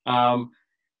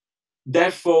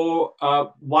 Therefore,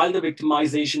 while the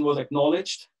victimization was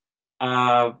acknowledged,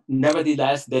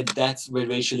 nevertheless, their deaths were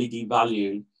racially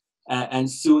devalued, and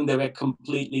soon they were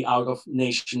completely out of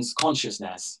nation's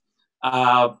consciousness.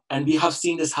 And we have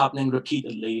seen this happening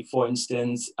repeatedly. For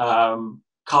instance,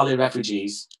 Kali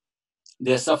refugees,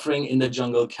 they're suffering in the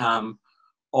jungle camp,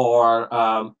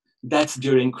 or deaths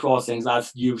during crossings,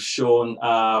 as you've shown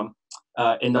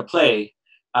in the play.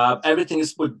 Everything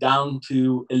is put down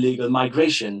to illegal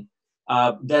migration,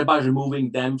 thereby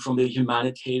removing them from the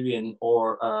humanitarian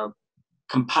or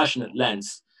compassionate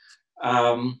lens.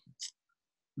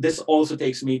 This also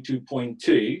takes me to point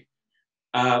 2,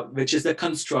 which is the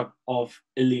construct of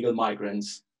illegal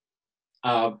migrants,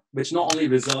 which not only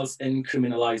results in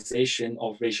criminalization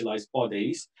of racialized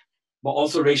bodies, but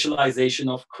also racialization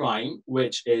of crime,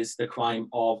 which is the crime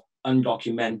of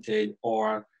undocumented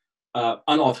or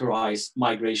unauthorized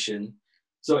migration.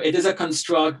 So it is a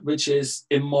construct which is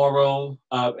immoral.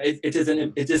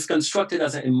 It is constructed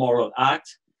as an immoral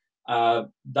act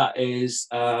that is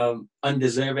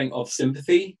undeserving of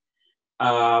sympathy.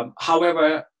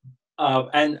 However,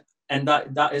 and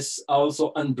that is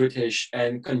also un-British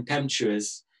and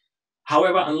contemptuous.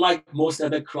 However, unlike most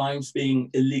other crimes, being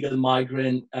illegal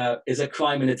migrant is a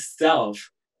crime in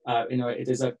itself. It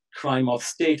is a crime of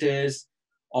status,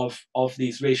 of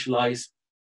these racialized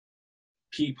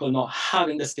people not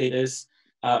having the status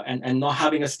and not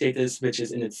having a status which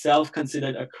is in itself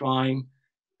considered a crime.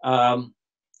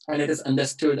 And it is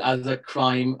understood as a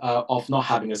crime of not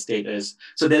having a status.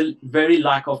 So their very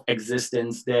lack of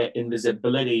existence, their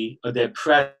invisibility, or their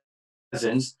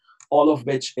presence, all of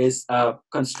which is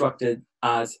constructed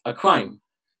as a crime.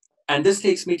 And this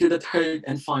takes me to the third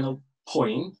and final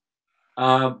point.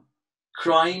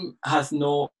 Crime has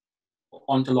no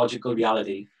ontological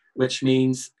reality, which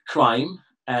means crime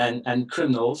and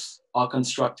criminals are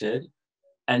constructed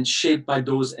and shaped by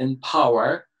those in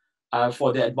power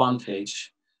for their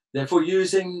advantage. Therefore,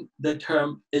 using the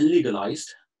term illegalized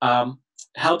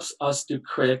helps us to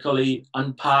critically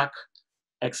unpack,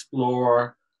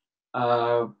 explore,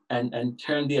 and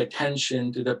turn the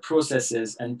attention to the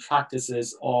processes and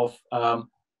practices of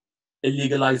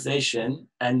illegalization,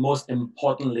 and most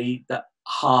importantly, the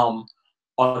harm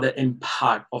or the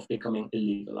impact of becoming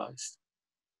illegalized.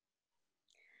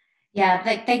 Yeah,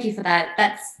 thank you for that.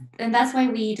 That's why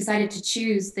we decided to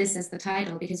choose this as the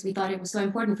title, because we thought it was so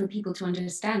important for people to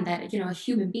understand that, a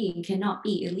human being cannot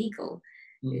be illegal.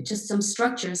 Just some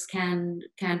structures can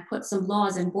put some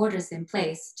laws and borders in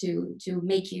place to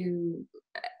make you,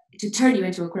 to turn you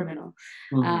into a criminal.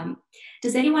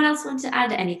 Does anyone else want to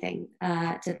add anything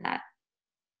to that?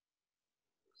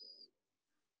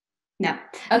 No.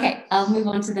 Okay, I'll move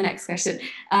on to the next question.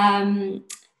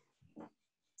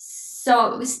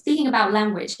 So speaking about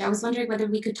language, I was wondering whether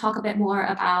we could talk a bit more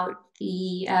about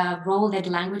the role that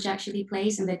language actually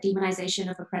plays in the demonization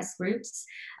of oppressed groups,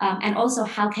 and also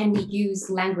how can we use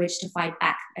language to fight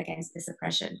back against this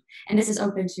oppression? And this is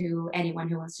open to anyone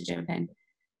who wants to jump in.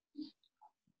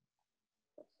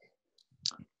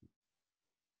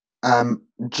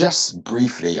 Just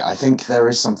briefly, I think there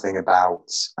is something about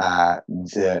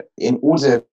in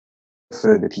order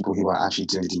for the people who are actually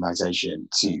doing the demonization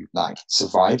to like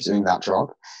survive doing that job,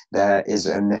 there is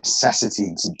a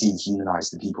necessity to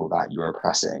dehumanize the people that you're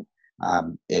oppressing.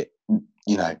 You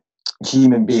know,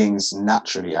 human beings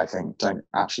naturally, I think, don't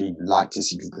actually like to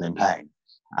see people in pain.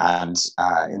 And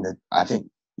I think,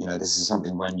 you know, this is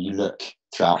something when you look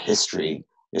throughout history,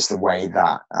 it's the way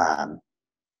that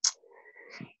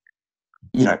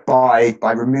you know, by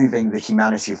removing the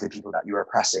humanity of the people that you're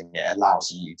oppressing, it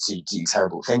allows you to do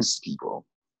terrible things to people.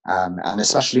 And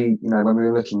especially, you know, when we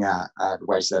were looking at the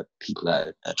ways that people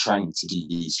are trained to do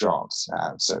these jobs.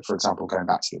 So, for example, going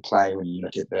back to the play, when you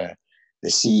look at the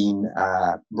scene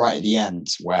right at the end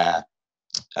where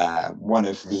one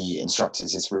of the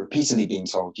instructors is repeatedly being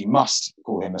told, you must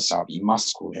call him a sub, you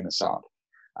must call him a sub.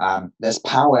 There's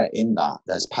power in that.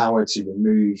 There's power to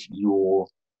remove your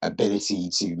ability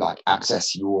to like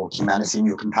access your humanity and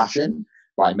your compassion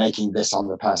by making this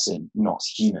other person not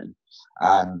human.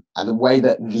 And the way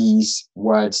that these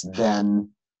words then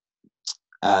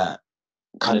kind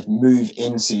of move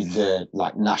into the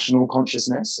like national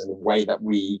consciousness and the way that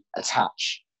we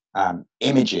attach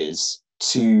images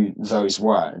to those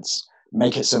words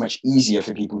make it so much easier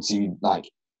for people to like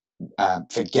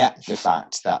forget the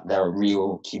fact that there are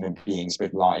real human beings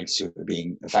with lives who are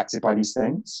being affected by these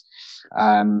things.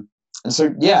 And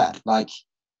so, yeah, like,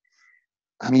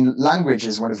 I mean, language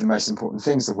is one of the most important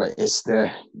things. It's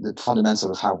the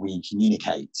fundamental of how we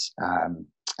communicate, and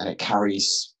it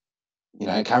carries, you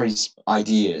know, it carries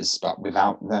ideas, but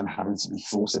without them having to be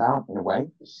thought about in a way.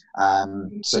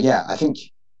 So, yeah, I think,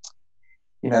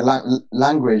 you know,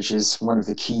 language is one of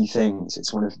the key things.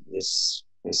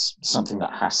 It's something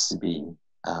that has to be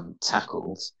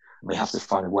tackled. We have to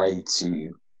find a way to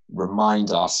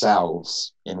remind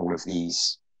ourselves in all of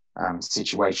these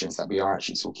situations that we are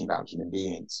actually talking about human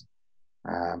beings.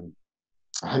 I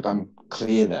hope I'm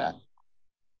clear there.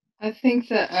 I think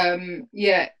that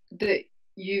yeah, that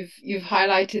you've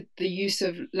highlighted the use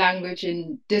of language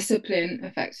in discipline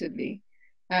effectively,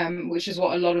 which is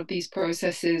what a lot of these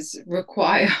processes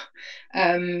require.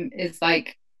 Is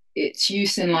like its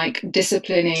use in like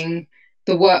disciplining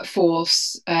the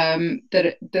workforce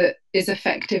that is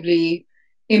effectively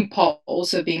in part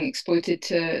also being exploited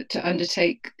to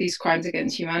undertake these crimes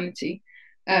against humanity.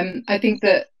 I think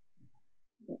that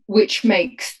which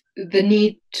makes the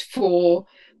need for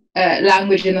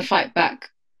language in the fight back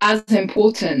as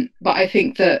important, but I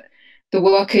think that the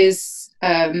work is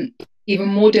even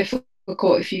more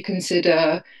difficult if you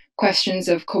consider questions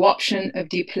of co-option, of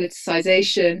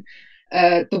depoliticization,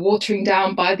 the watering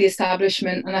down by the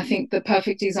establishment. And I think the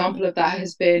perfect example of that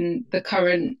has been the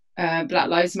current Black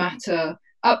Lives Matter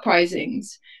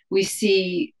uprisings. We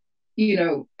see, you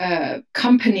know,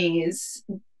 companies,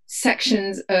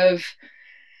 sections of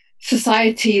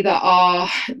society that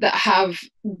have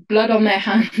blood on their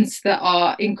hands, that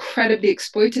are incredibly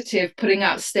exploitative, putting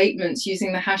out statements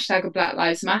using the hashtag of Black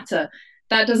Lives Matter.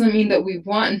 That doesn't mean that we've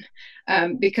won,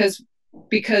 because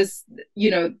you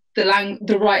know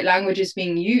the right language is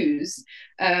being used.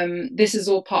 This is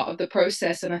all part of the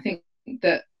process, and I think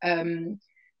that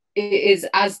it is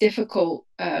as difficult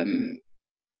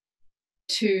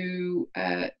to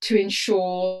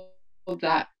ensure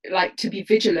that, like, to be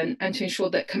vigilant and to ensure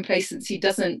that complacency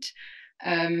doesn't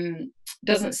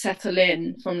settle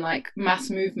in from like mass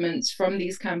movements, from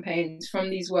these campaigns, from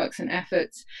these works and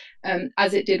efforts,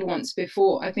 as it did once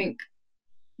before. I think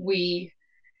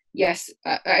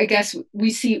I guess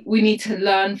we need to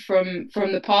learn from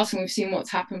the past, and we've seen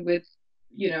what's happened with,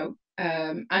 you know,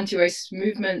 anti-racist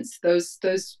movements.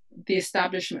 The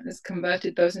establishment has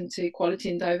converted those into equality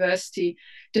and diversity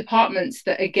departments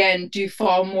that again do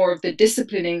far more of the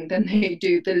disciplining than they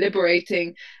do the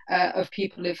liberating of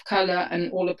people of color and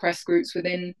all oppressed groups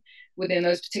within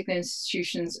those particular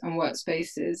institutions and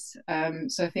workspaces.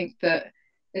 So I think that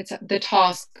the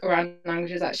task around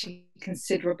language is actually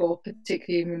considerable,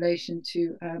 particularly in relation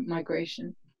to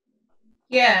migration.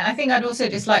 Yeah, I think I'd also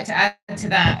just like to add to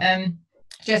that,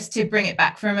 just to bring it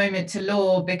back for a moment to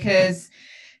law, because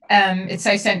it's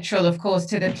so central, of course,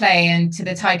 to the play and to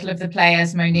the title of the play,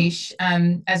 as Monish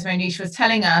was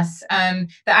telling us, that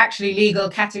actually legal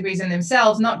categories in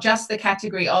themselves, not just the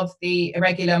category of the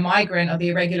irregular migrant or the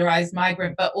irregularized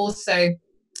migrant, but also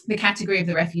the category of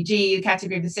the refugee, the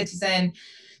category of the citizen,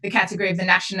 the category of the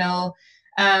national.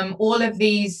 All of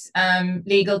these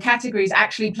legal categories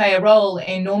actually play a role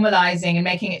in normalizing and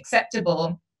making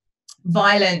acceptable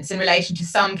violence in relation to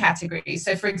some categories.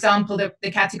 So for example,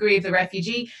 the category of the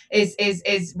refugee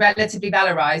is relatively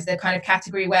valorized, the kind of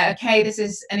category where, okay, this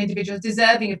is an individual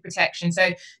deserving of protection.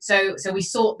 So we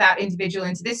sort that individual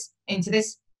into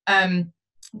this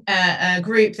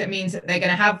group that means that they're going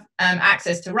to have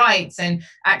access to rights and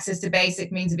access to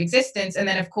basic means of existence. And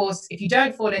then, of course, if you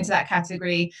don't fall into that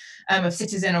category of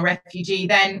citizen or refugee,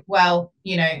 then, well,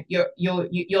 you know,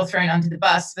 you're thrown under the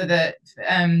bus for the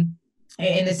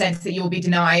in the sense that you will be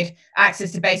denied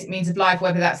access to basic means of life,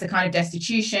 whether that's the kind of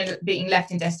destitution, being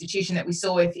left in destitution that we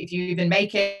saw if you even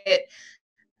make it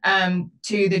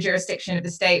to the jurisdiction of the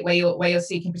state where you're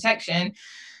seeking protection.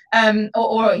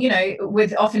 Or you know,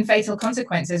 with often fatal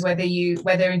consequences,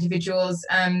 whether individuals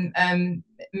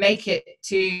make it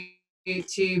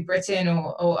to Britain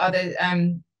or other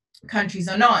countries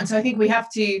or not. And so I think we have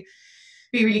to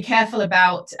be really careful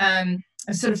about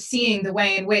sort of seeing the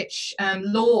way in which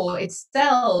law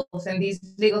itself and these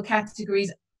legal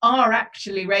categories are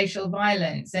actually racial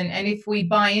violence, and if we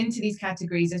buy into these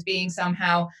categories as being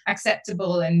somehow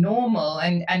acceptable and normal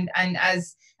and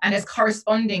as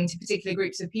corresponding to particular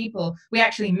groups of people, we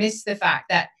actually miss the fact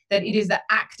that it is the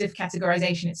act of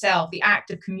categorization itself, the act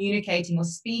of communicating or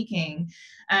speaking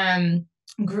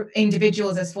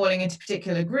individuals as falling into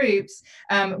particular groups,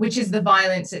 which is the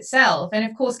violence itself. And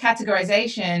of course,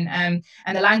 categorization and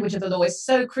the language of the law is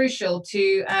so crucial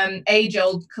to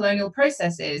age-old colonial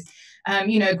processes.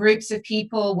 You know, groups of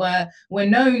people were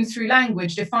known through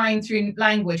language, defined through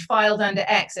language, filed under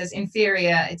X as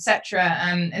inferior, etc.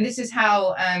 And this is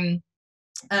how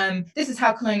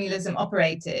colonialism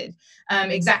operated,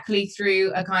 exactly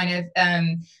through a kind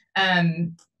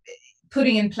of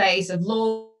putting in place of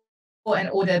law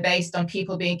and order based on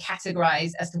people being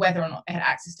categorized as to whether or not they had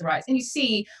access to rights. And you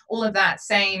see all of that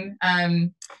same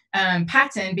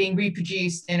pattern being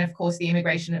reproduced in, of course, the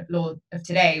immigration law of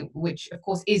today, which, of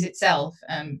course, is itself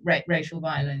racial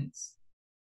violence.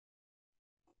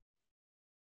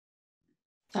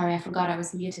 Sorry, I forgot I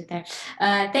was muted there.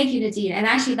 Thank you, Nadine. And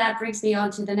actually that brings me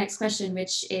on to the next question,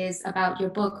 which is about your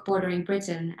book, Bordering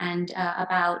Britain, and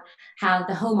about how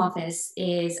the Home Office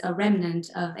is a remnant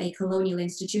of a colonial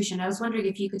institution. I was wondering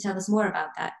if you could tell us more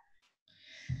about that.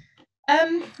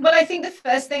 Well, I think the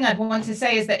first thing I'd want to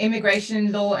say is that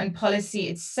immigration law and policy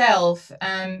itself,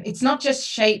 it's not just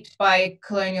shaped by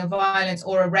colonial violence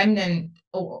or a remnant,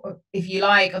 or if you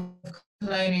like, of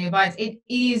colonial violence. It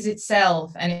is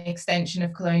itself an extension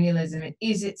of colonialism. It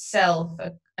is itself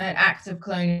an act of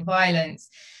colonial violence.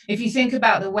 If you think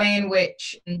about the way in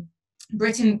which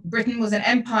Britain was an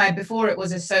empire before it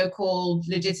was a so-called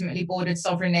legitimately bordered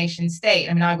sovereign nation state.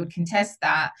 I mean, I would contest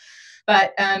that.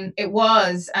 But it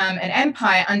was an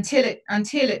empire until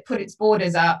it put its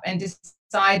borders up and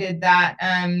decided that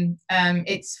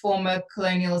its former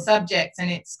colonial subjects and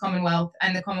its Commonwealth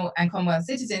and the Commonwealth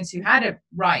citizens who had a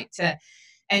right to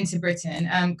enter Britain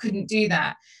couldn't do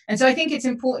that. And so I think it's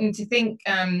important to think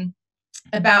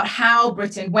about how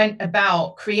Britain went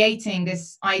about creating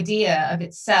this idea of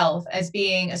itself as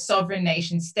being a sovereign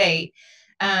nation state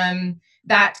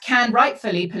that can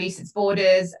rightfully police its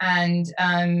borders and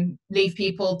leave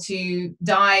people to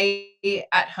die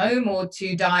at home or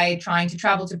to die trying to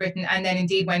travel to Britain. And then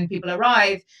indeed, when people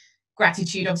arrive,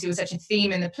 gratitude obviously was such a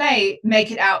theme in the play,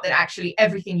 make it out that actually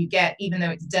everything you get, even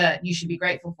though it's dirt, you should be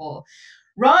grateful for.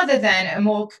 Rather than a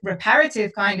more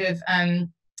reparative kind of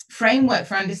framework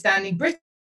for understanding Britain,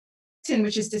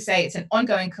 which is to say it's an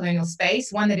ongoing colonial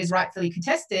space, one that is rightfully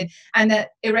contested, and that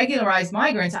irregularized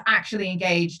migrants are actually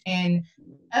engaged in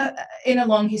a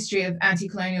long history of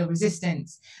anti-colonial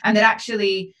resistance, and that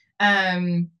actually,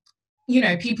 you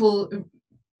know,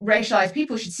 racialized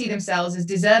people should see themselves as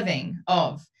deserving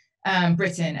of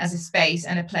Britain as a space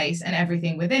and a place and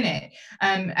everything within it,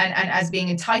 and as being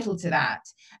entitled to that.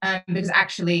 Because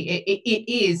actually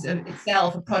it is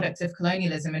itself a product of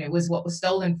colonialism, and it was what was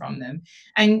stolen from them.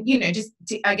 And, you know,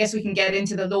 I guess we can get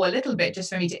into the law a little bit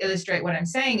just for me to illustrate what I'm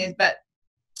saying is, but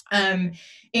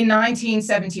in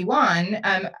 1971,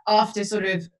 after sort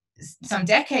of some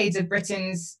decades of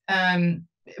Britain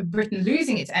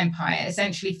losing its empire,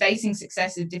 essentially facing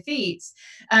successive defeats,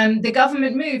 the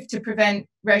government moved to prevent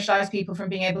racialized people from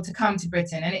being able to come to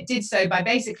Britain. And it did so by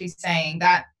basically saying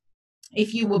that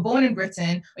if you were born in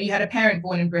Britain or you had a parent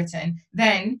born in Britain,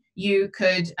 then you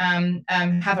could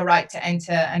have a right to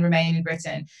enter and remain in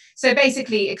Britain. So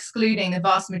basically excluding the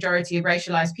vast majority of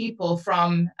racialized people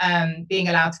from being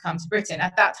allowed to come to Britain.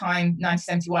 At that time,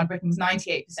 1971, Britain was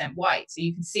 98% white. So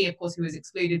you can see, of course, who was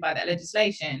excluded by that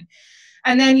legislation.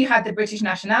 And then you had the British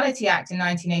Nationality Act in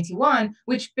 1981,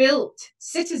 which built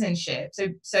citizenship,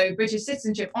 so British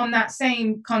citizenship, on that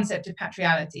same concept of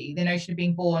patriality, the notion of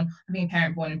being born, of being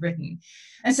parent born in Britain.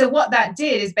 And so what that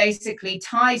did is basically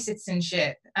tie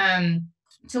citizenship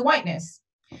to whiteness.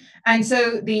 And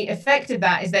so the effect of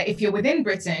that is that if you're within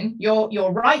Britain,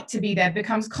 your right to be there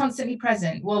becomes constantly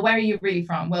present. Well, where are you really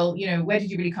from? Well, you know, where did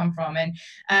you really come from?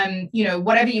 And, you know,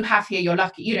 whatever you have here, you're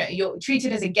lucky. You know, you're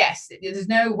treated as a guest. There's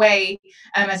no way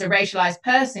as a racialized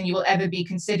person you will ever be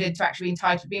considered to actually be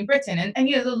entitled to be in Britain. And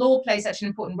you know, the law plays such an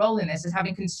important role in this, as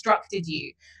having constructed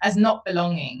you as not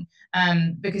belonging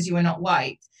because you were not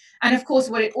white. And of course,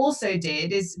 what it also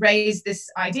did is raise this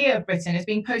idea of Britain as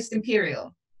being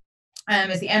post-imperial.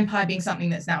 As the empire being something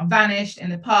that's now vanished in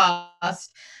the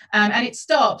past. And it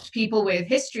stopped people with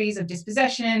histories of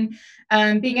dispossession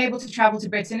being able to travel to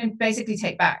Britain and basically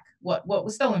take back what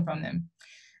was stolen from them.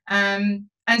 And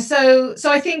so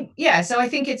I think, yeah, so I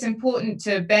think it's important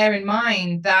to bear in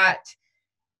mind that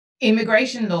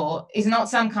immigration law is not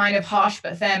some kind of harsh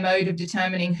but fair mode of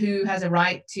determining who has a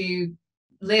right to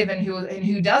live and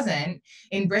who doesn't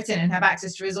in Britain and have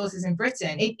access to resources in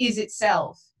Britain. It is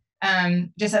itself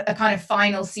just a kind of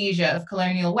final seizure of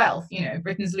colonial wealth. You know,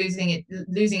 Britain's losing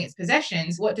its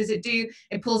possessions. What does it do?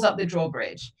 It pulls up the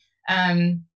drawbridge,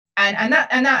 and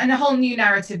a whole new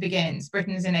narrative begins.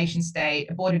 Britain is a nation state,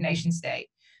 a bordered nation state.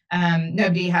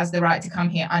 Nobody has the right to come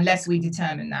here unless we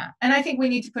determine that. And I think we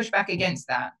need to push back against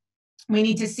that. We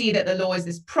need to see that the law is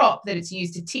this prop that it's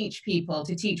used to teach people,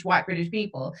 to teach white British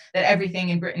people that everything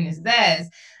in Britain is theirs.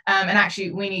 And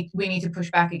actually, we need to push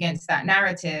back against that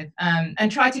narrative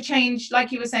and try to change,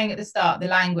 like you were saying at the start, the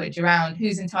language around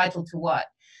who's entitled to what,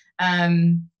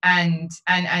 and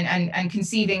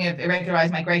conceiving of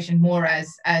irregularized migration more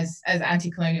as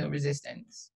anti-colonial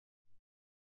resistance.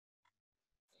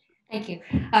 Thank you.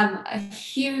 A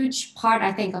huge part,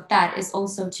 I think, of that is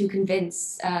also to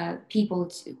convince people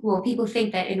people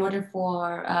think that in order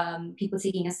for people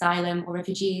seeking asylum or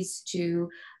refugees to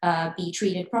be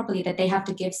treated properly, that they have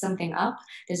to give something up.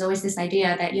 There's always this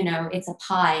idea that, you know, it's a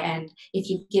pie, and if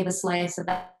you give a slice of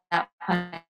that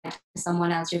pie to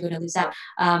someone else, you're going to lose out.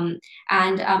 I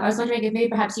was wondering if maybe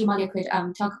perhaps you, Malia, could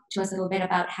talk to us a little bit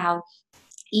about how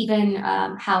even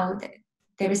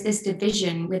there is this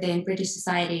division within British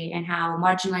society, and how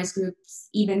marginalized groups,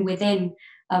 even within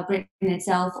Britain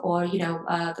itself, or you know,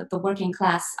 the working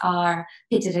class, are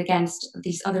pitted against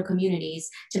these other communities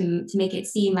to make it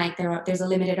seem like there's a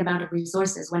limited amount of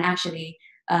resources, when actually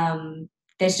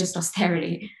there's just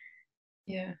austerity.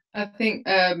 Yeah, I think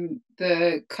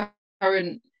the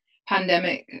current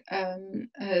pandemic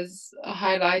has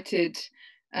highlighted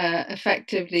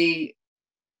effectively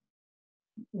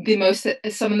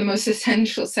some of the most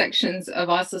essential sections of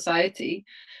our society,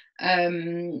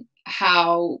 but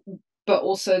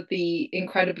also the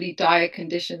incredibly dire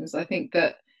conditions. I think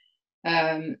that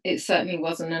it certainly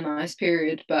wasn't a nice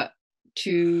period, but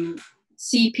to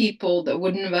see people that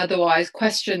wouldn't have otherwise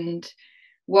questioned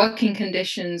working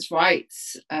conditions,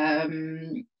 rights,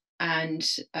 and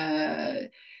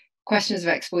questions of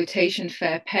exploitation,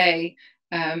 fair pay,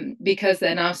 because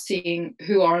they're now seeing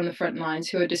who are on the front lines,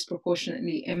 who are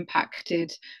disproportionately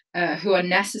impacted, who are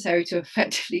necessary to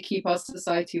effectively keep our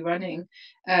society running,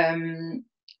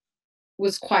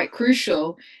 was quite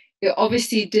crucial. It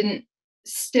obviously didn't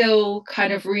still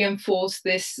kind of reinforce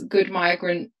this good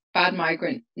migrant, bad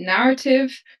migrant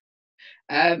narrative.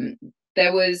 There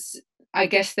was, I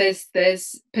guess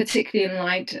there's particularly in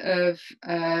light of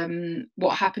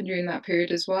what happened during that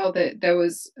period as well, that there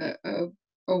was a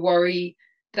worry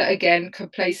that again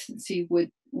complacency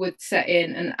would set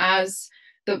in, and as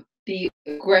the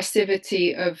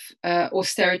aggressivity of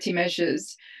austerity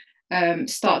measures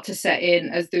start to set in,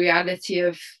 as the reality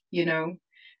of, you know,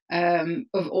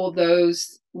 of all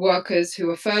those workers who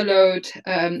are furloughed,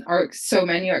 so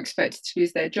many are expected to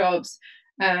lose their jobs,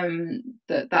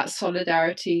 that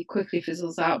solidarity quickly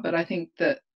fizzles out. But I think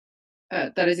that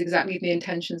that is exactly the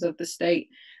intentions of the state,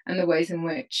 and the ways in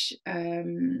which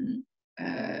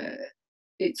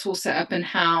it's all set up, and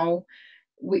how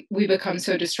we become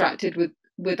so distracted with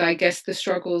I guess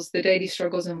the daily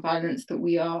struggles and violence that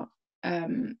we are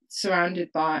surrounded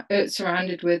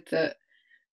with, that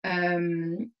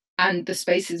and the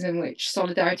spaces in which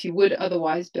solidarity would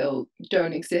otherwise build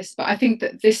don't exist. But I think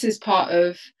that this is part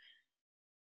of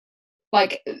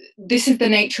like, this is the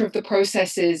nature of the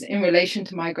processes in relation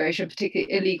to migration,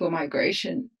 particularly illegal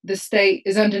migration. The state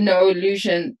is under no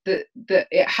illusion that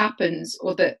it happens,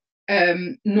 or that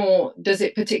nor does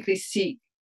it particularly seek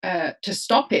to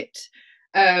stop it.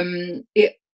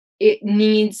 It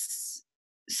needs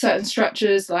certain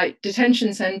structures like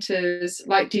detention centers,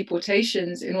 like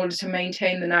deportations, in order to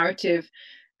maintain the narrative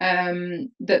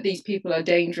that these people are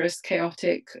dangerous,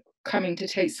 chaotic, coming to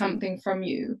take something from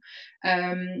you.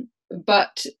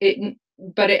 But it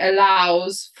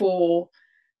allows for,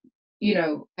 you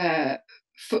know,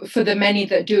 for the many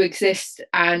that do exist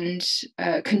and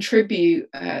contribute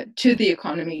to the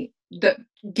economy, that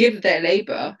give their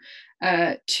labor,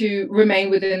 to remain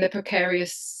within the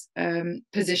precarious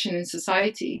position in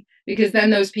society, because then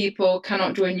those people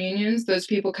cannot join unions, those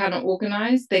people cannot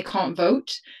organize, they can't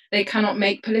vote, they cannot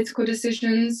make political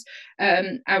decisions.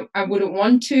 I wouldn't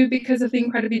want to, because of the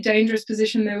incredibly dangerous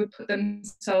position they would put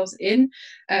themselves in.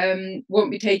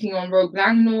 Won't be taking on rogue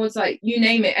landlords, like, you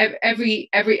name it, every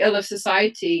ill of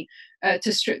society,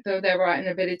 to strip them of their right and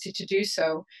ability to do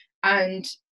so. And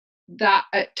that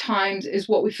at times is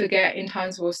what we forget in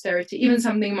times of austerity. Even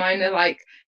something minor like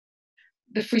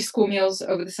the free school meals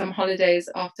over the summer holidays,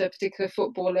 after a particular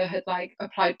footballer had like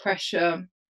applied pressure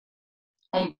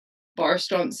on Boris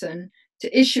Johnson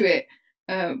to issue it.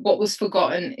 What was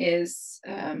forgotten is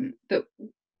that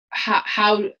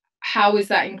how is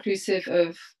that inclusive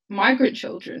of migrant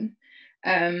children?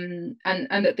 And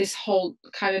that this whole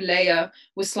kind of layer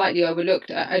was slightly overlooked.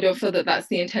 I don't feel that that's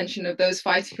the intention of those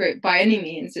fighting for it by any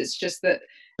means. It's just that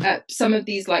some of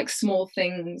these like small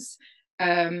things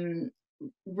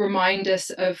remind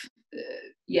us of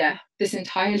this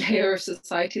entire layer of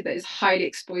society that is highly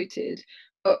exploited,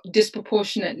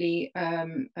 disproportionately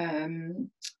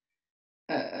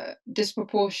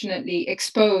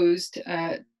exposed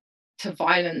to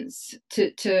violence,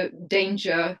 to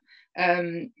danger,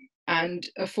 and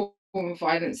a form of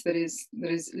violence that is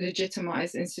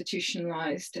legitimized,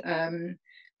 institutionalized,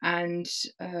 and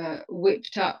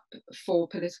whipped up for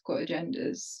political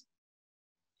agendas.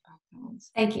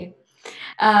 Thank you.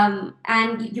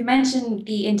 And you mentioned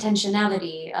the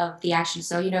intentionality of the action.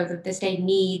 So, you know, the state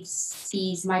needs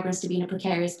these migrants to be in a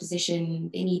precarious position.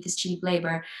 They need this cheap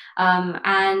labor.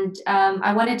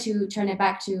 I wanted to turn it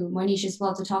back to Monish as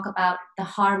well to talk about the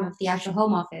harm of the actual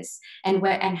Home Office and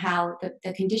how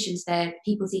the conditions that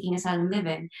people seeking asylum live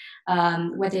in,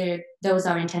 whether those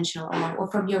are intentional or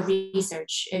from your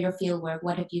research, your fieldwork,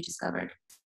 what have you discovered?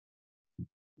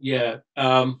 Yeah.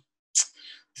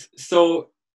 So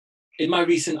in my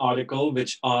recent article,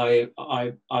 which I've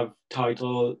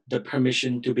titled "The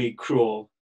Permission to be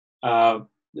Cruel,"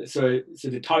 so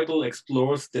the title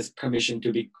explores this permission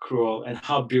to be cruel and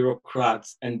how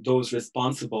bureaucrats and those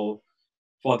responsible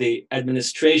for the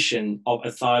administration of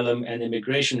asylum and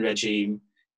immigration regime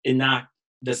enact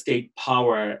the state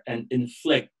power and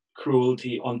inflict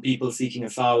cruelty on people seeking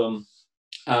asylum.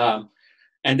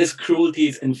 And this cruelty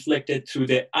is inflicted through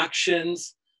their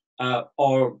actions,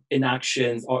 or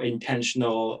inactions, or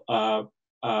intentional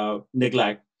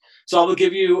neglect. So I will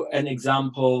give you an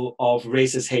example of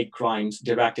racist hate crimes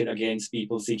directed against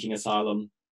people seeking asylum.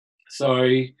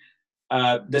 So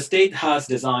the state has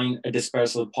designed a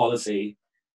dispersal policy,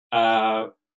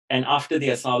 and after the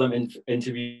asylum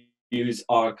interviews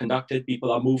are conducted,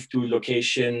 people are moved to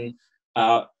location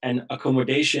and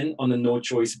accommodation on a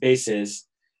no-choice basis.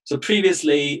 So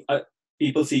previously,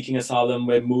 people seeking asylum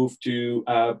were moved to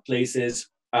places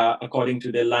according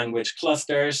to their language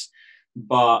clusters,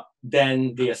 but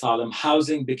then the asylum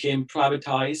housing became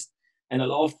privatized, and a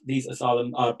lot of these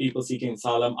asylum people seeking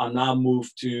asylum are now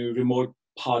moved to remote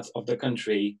parts of the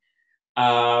country,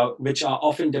 which are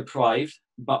often deprived,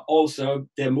 but also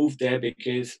they're moved there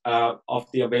because of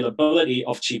the availability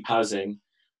of cheap housing.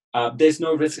 There's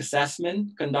no risk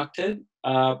assessment conducted,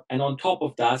 and on top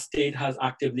of that, state has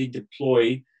actively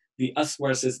deployed the us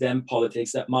versus them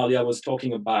politics that Malia was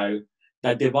talking about,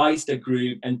 that divides the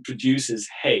group and produces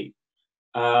hate.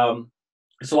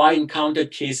 So I encountered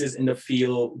cases in the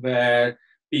field where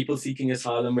people seeking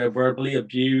asylum were verbally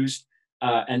abused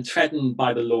and threatened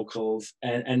by the locals,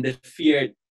 and they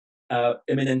feared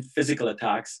imminent physical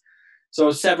attacks.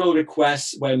 So several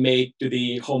requests were made to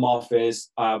the Home Office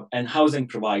and housing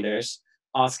providers,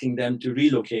 asking them to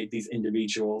relocate these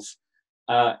individuals.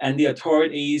 And the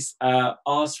authorities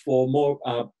asked for more.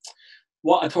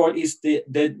 What authorities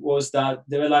did was that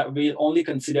they were like, we'll only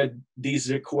consider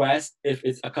these requests if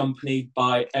it's accompanied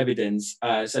by evidence,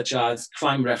 such as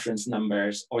crime reference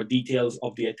numbers or details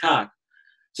of the attack.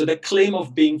 So the claim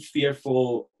of being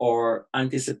fearful or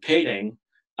anticipating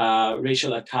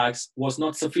racial attacks was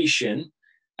not sufficient,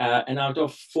 and out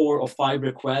of 4 or 5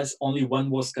 requests, only 1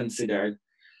 was considered.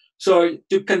 So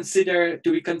to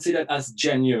be considered as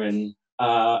genuine,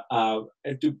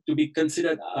 to be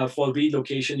considered for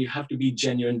relocation, you have to be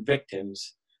genuine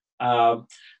victims.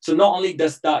 So not only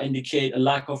does that indicate a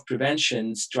lack of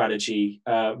prevention strategy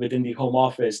within the Home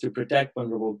Office to protect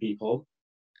vulnerable people,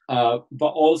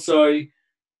 but also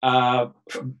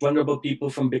vulnerable people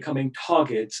from becoming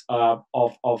targets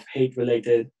of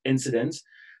hate-related incidents,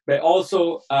 but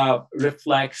also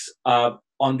reflects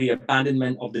on the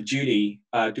abandonment of the duty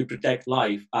to protect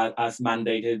life as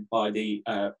mandated by the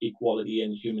Equality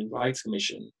and Human Rights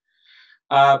Commission.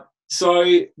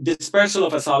 So dispersal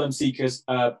of asylum seekers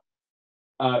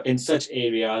in such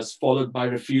areas, followed by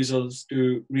refusals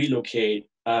to relocate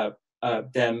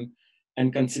them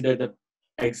and consider the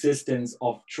existence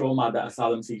of trauma that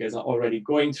asylum seekers are already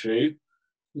going through,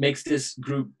 makes this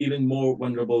group even more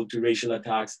vulnerable to racial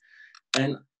attacks.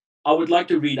 And I would like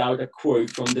to read out a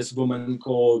quote from this woman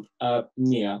called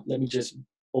Nia. Let me just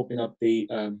open up the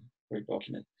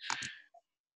document.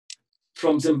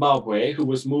 From Zimbabwe, who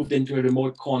was moved into a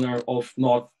remote corner of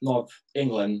North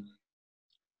England,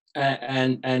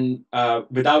 and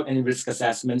without any risk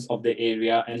assessments of the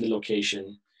area and the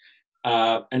location.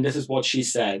 And this is what she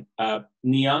said.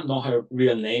 Nia, not her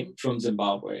real name, from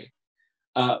Zimbabwe.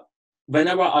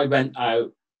 Whenever I went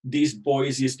out, these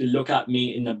boys used to look at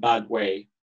me in a bad way.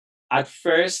 At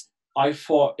first, I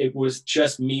thought it was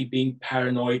just me being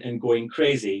paranoid and going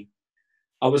crazy.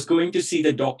 I was going to see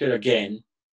the doctor again.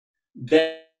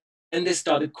 Then they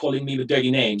started calling me with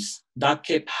dirty names. That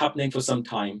kept happening for some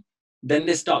time. Then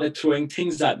they started throwing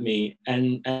things at me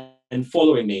and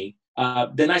following me.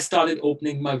 Then I started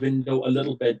opening my window a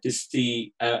little bit to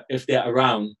see if they're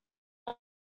around,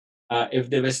 if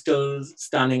they were still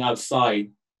standing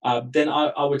outside. Then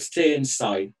I would stay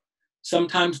inside.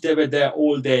 Sometimes they were there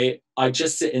all day. I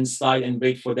just sit inside and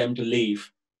wait for them to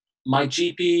leave. My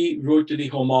GP wrote to the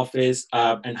Home Office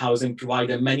and housing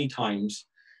provider many times.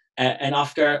 And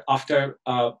after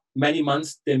many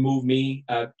months, they moved me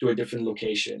to a different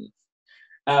location.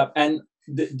 And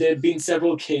there have been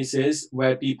several cases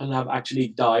where people have actually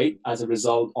died as a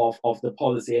result of the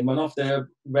policy. And one of the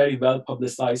very well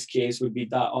publicized cases would be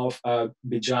that of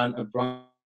Bijan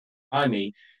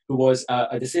Ibrahimi, who was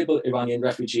a disabled Iranian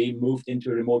refugee moved into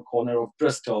a remote corner of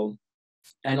Bristol.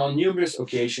 And on numerous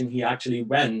occasions, he actually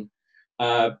went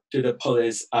to the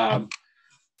police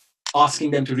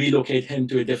asking them to relocate him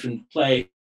to a different place.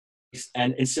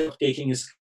 And instead of taking his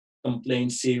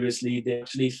complaint seriously, they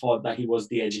actually thought that he was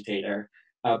the agitator.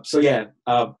 So yeah,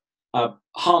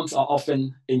 harms are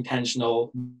often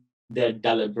intentional, they're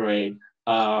deliberate.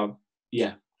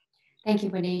 Yeah. Thank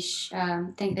you, Manish.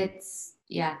 I think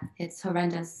it's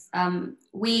horrendous.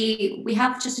 We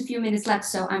have just a few minutes left,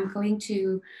 so I'm going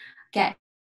to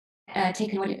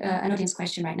take an audience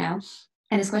question right now.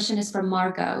 And this question is from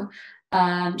Margot.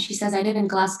 She says, I live in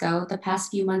Glasgow. The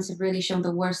past few months have really shown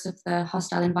the worst of the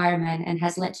hostile environment and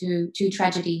has led to 2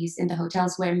 tragedies in the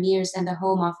hotels where Mears and the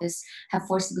Home Office have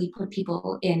forcibly put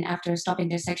people in after stopping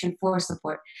their Section 4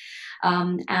 support.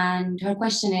 And her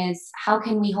question is, how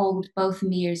can we hold both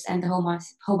Mears and the Home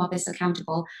Office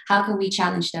accountable? How can we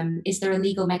challenge them? Is there a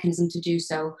legal mechanism to do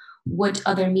so? Would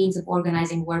other means of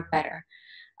organizing work better?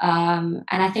 And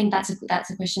I think that's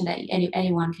a question that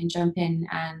anyone can jump in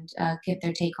and give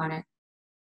their take on it.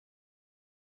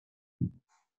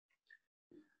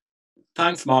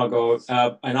 Thanks, Margot.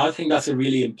 And I think that's a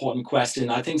really important question.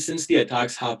 I think since the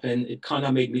attacks happened, it kind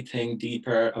of made me think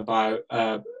deeper about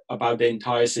the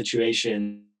entire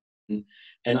situation.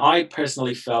 And I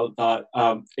personally felt that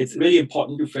it's really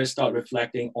important to first start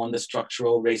reflecting on the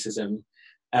structural racism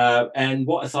and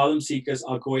what asylum seekers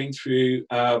are going through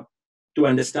to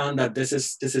understand that this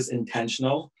is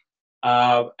intentional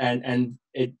and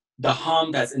the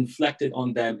harm that's inflicted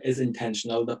on them is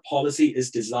intentional. The policy is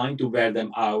designed to wear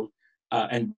them out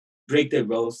and break their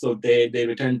will, so they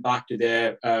return back to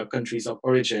their countries of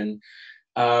origin.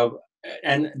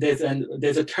 And there's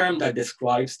a term that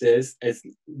describes this as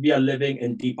we are living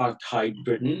in departheid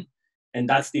Britain, and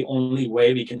that's the only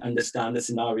way we can understand the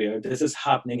scenario. This is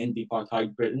happening in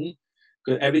departheid Britain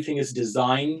because everything is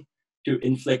designed to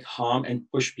inflict harm and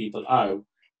push people out.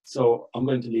 So I'm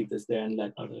going to leave this there and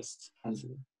let others answer.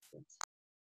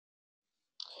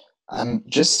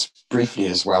 Just briefly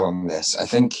as well on this, I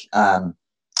think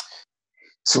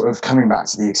sort of coming back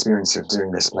to the experience of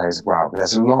doing this play as well,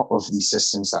 there's a lot of these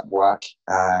systems that work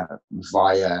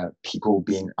via people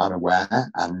being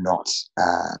unaware and not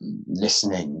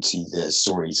listening to the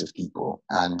stories of people.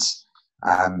 And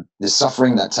the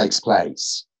suffering that takes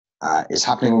place It's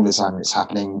happening all the time. It's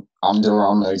happening under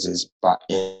our noses, but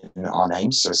in our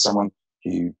names. So someone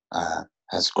who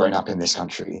has grown up in this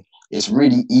country, it's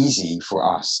really easy for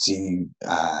us to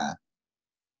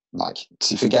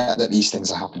forget that these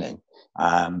things are happening.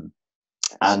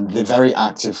 And the very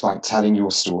act of like telling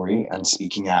your story and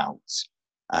speaking out,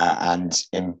 and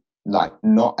in like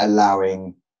not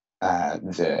allowing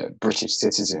the British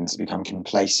citizen to become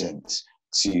complacent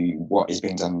to what is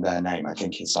being done in their name, I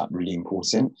think is like really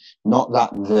important. Not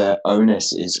that the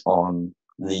onus is on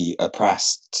the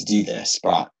oppressed to do this,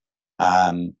 but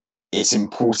it's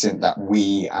important that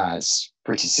we as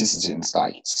British citizens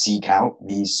like seek out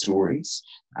these stories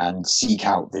and seek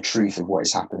out the truth of what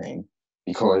is happening,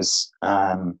 because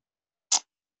I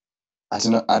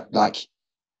don't know,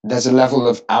 there's a level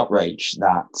of outrage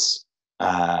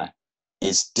that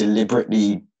is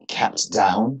deliberately kept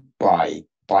down by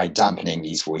dampening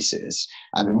these voices.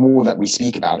 And the more that we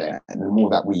speak about it, and the more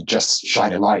that we just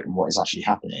shine a light on what is actually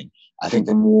happening, I think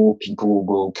the more people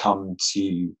will come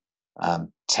to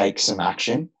take some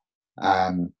action.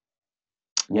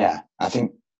 Yeah, I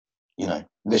think, you know,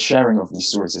 the sharing of these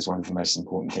stories is one of the most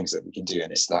important things that we can do.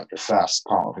 And it's like the first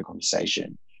part of the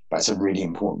conversation, but it's a really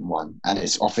important one. And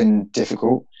it's often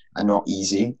difficult and not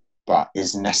easy, but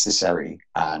is necessary.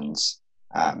 And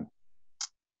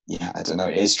yeah, I don't know,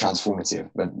 it is transformative,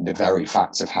 but the very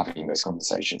fact of having those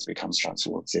conversations becomes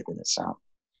transformative in itself.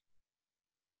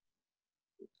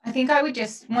 I think I would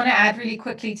just want to add really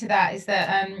quickly to that is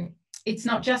that it's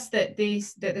not just that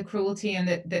the cruelty and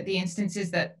that the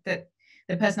instances that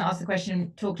the person that asked the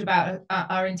question talked about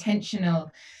are intentional.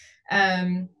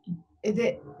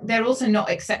 They're also not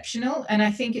exceptional, and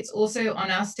I think it's also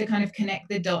on us to kind of connect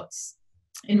the dots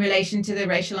in relation to the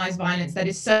racialized violence that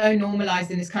is so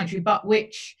normalized in this country, but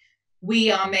which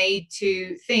we are made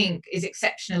to think is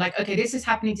exceptional. Like, okay, this is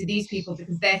happening to these people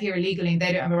because they're here illegally and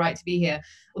they don't have a right to be here.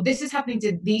 Or this is happening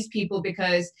to these people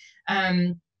because,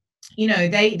 you know,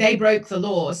 they broke the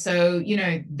law. So, you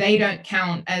know, they don't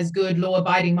count as good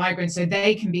law-abiding migrants, so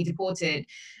they can be deported.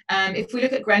 If we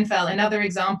look at Grenfell, another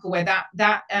example where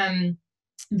that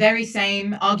very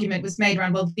same argument was made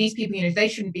around, well, these people, you know, they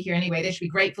shouldn't be here anyway. They should be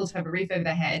grateful to have a roof over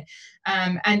their head.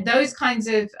 And those kinds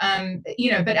of,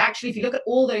 you know, but actually, if you look at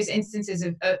all those instances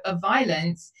of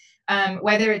violence,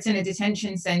 whether it's in a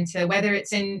detention center, whether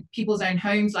it's in people's own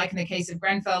homes, like in the case of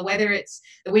Grenfell, whether it's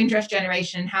the Windrush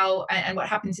generation, how and what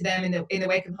happened to them in the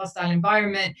wake of hostile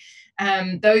environment,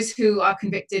 those who are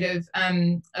convicted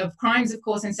of crimes, of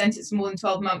course, and sentenced to more than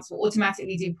 12 months were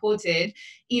automatically deported,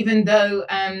 even though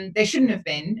they shouldn't have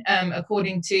been,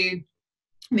 according to,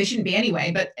 they shouldn't be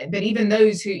anyway, but even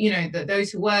those who, you know, those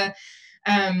who were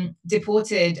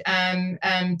deported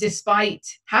despite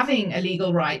having a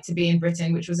legal right to be in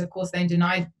Britain, which was of course then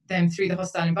denied them through the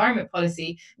hostile environment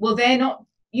policy, well, they're not,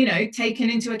 you know, taken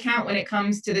into account when it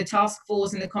comes to the task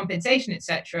force and the compensation,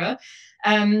 etc.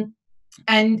 And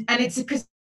it's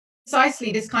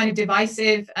precisely this kind of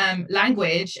divisive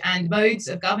language and modes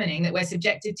of governing that we're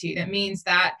subjected to that means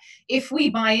that if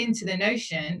we buy into the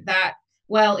notion that,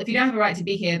 well, if you don't have a right to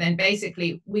be here, then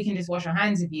basically we can just wash our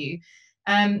hands of you,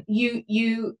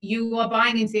 you are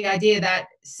buying into the idea that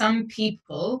some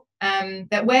people,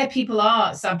 that where people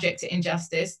are subject to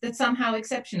injustice, that's somehow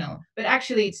exceptional. But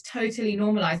actually it's totally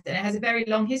normalized, and it has a very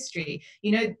long history.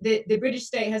 You know, the British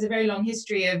state has a very long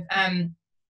history of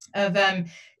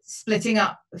splitting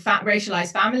up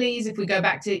racialized families. If we go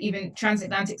back to even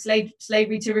transatlantic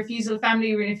slavery to refusal of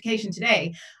family reunification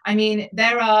today, I mean,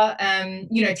 there are,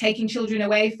 you know, taking children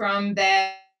away from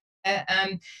their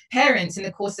parents in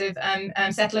the course of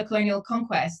settler colonial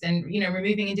conquest, and, you know,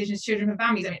 removing indigenous children from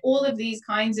families. I mean, all of these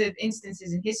kinds of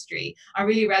instances in history are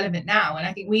really relevant now, and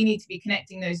I think we need to be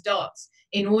connecting those dots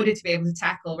in order to be able to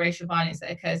tackle racial violence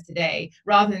that occurs today,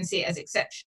 rather than see it as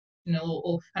exceptional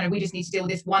or kind of we just need to deal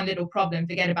with this one little problem,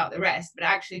 forget about the rest, but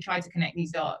actually try to connect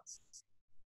these dots.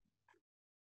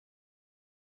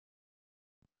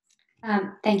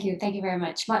 Thank you very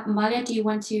much. Malia, do you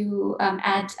want to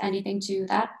add anything to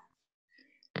that?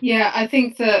 Yeah, I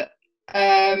think that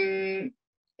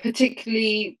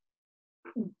particularly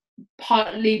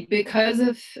partly because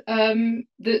of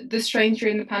the strain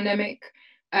during the pandemic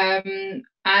and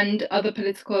other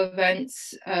political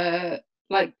events,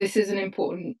 like this is an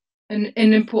important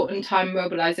time of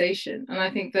mobilization. And I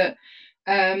think that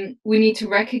we need to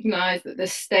recognize that the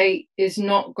state is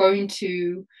not going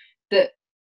to, that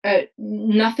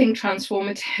nothing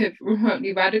transformative,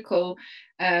 remotely radical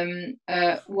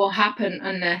will happen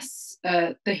unless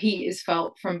the heat is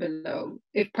felt from below,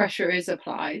 if pressure is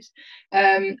applied.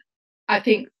 I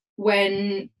think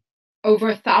when over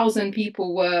 1,000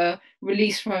 people were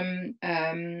released from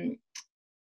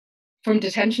from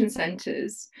detention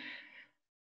centers,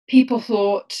 people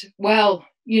thought, well,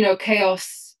 you know,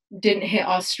 chaos didn't hit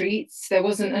our streets. There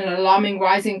wasn't an alarming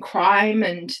rise in crime,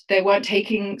 and they weren't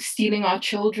stealing our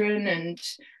children, and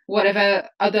whatever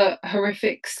other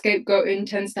horrific scapegoating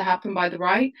tends to happen by the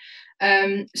right.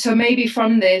 So maybe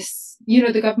from this, you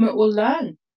know, the government will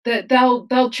learn that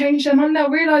they'll change their mind. They'll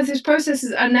realize this process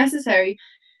is unnecessary,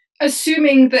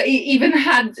 assuming that he even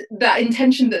had that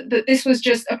intention that this was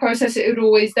just a process it had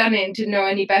always done it and didn't know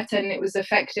any better, and it was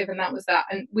effective, and that was that.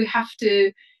 And we have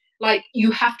to, like,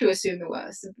 you have to assume the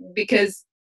worst, because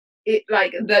it,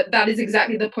 like, that is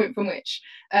exactly the point from which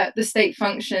the state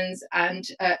functions and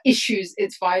issues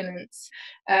its violence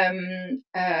and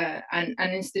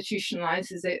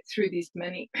institutionalizes it through these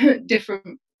many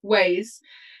different ways.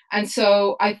 And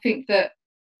so I think that,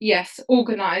 yes,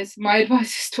 organize. My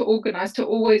advice is to organize, to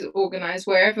always organize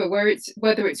wherever,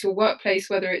 whether it's your workplace,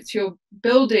 whether it's your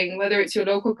building, whether it's your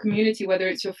local community, whether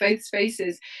it's your faith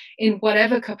spaces, in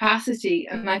whatever capacity.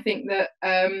 And I think that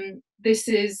this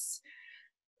is,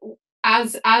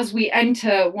 as we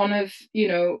enter one of, you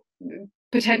know,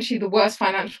 potentially the worst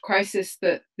financial crisis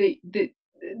that the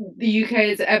UK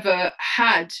has ever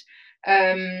had,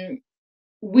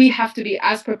 we have to be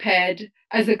as prepared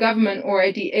as the government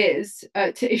already is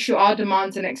to issue our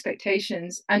demands and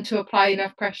expectations, and to apply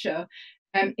enough pressure,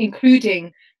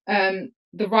 including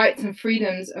the rights and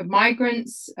freedoms of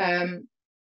migrants,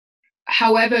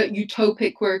 however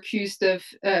utopic we're accused of,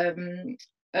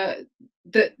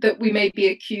 that we may be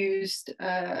accused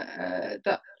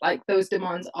that, like, those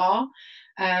demands are.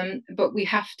 But it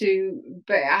has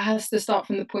to start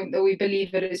from the point that we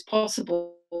believe it is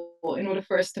possible in order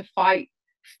for us to fight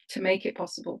to make it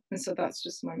possible. And so that's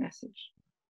just my message.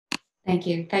 Thank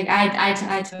you.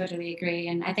 I totally agree.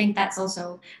 And I think that's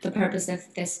also the purpose of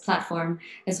this platform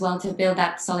as well, to build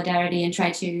that solidarity and try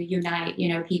to unite, you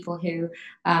know, people who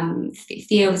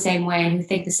feel the same way and who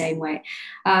think the same way.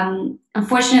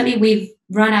 Unfortunately, we've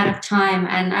run out of time,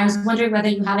 and I was wondering whether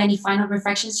you have any final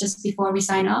reflections just before we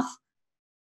sign off.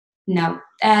 No.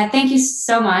 Thank you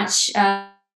so much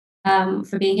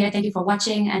for being here. Thank you for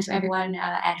watching, and to everyone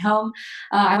at home.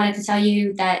 I wanted to tell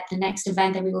you that the next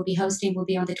event that we will be hosting will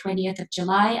be on the 20th of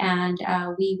July, and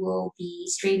we will be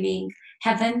streaming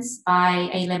Heavens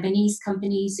by a Lebanese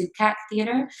company, Zukak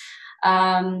Theater.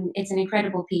 It's an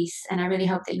incredible piece, and I really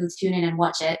hope that you'll tune in and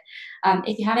watch it.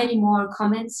 If you have any more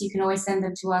comments, you can always send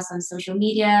them to us on social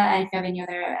media, and if you have any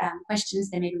other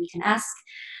questions, then maybe we can ask.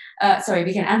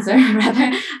 We can answer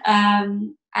rather.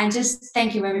 And just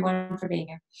thank you everyone for being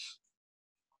here.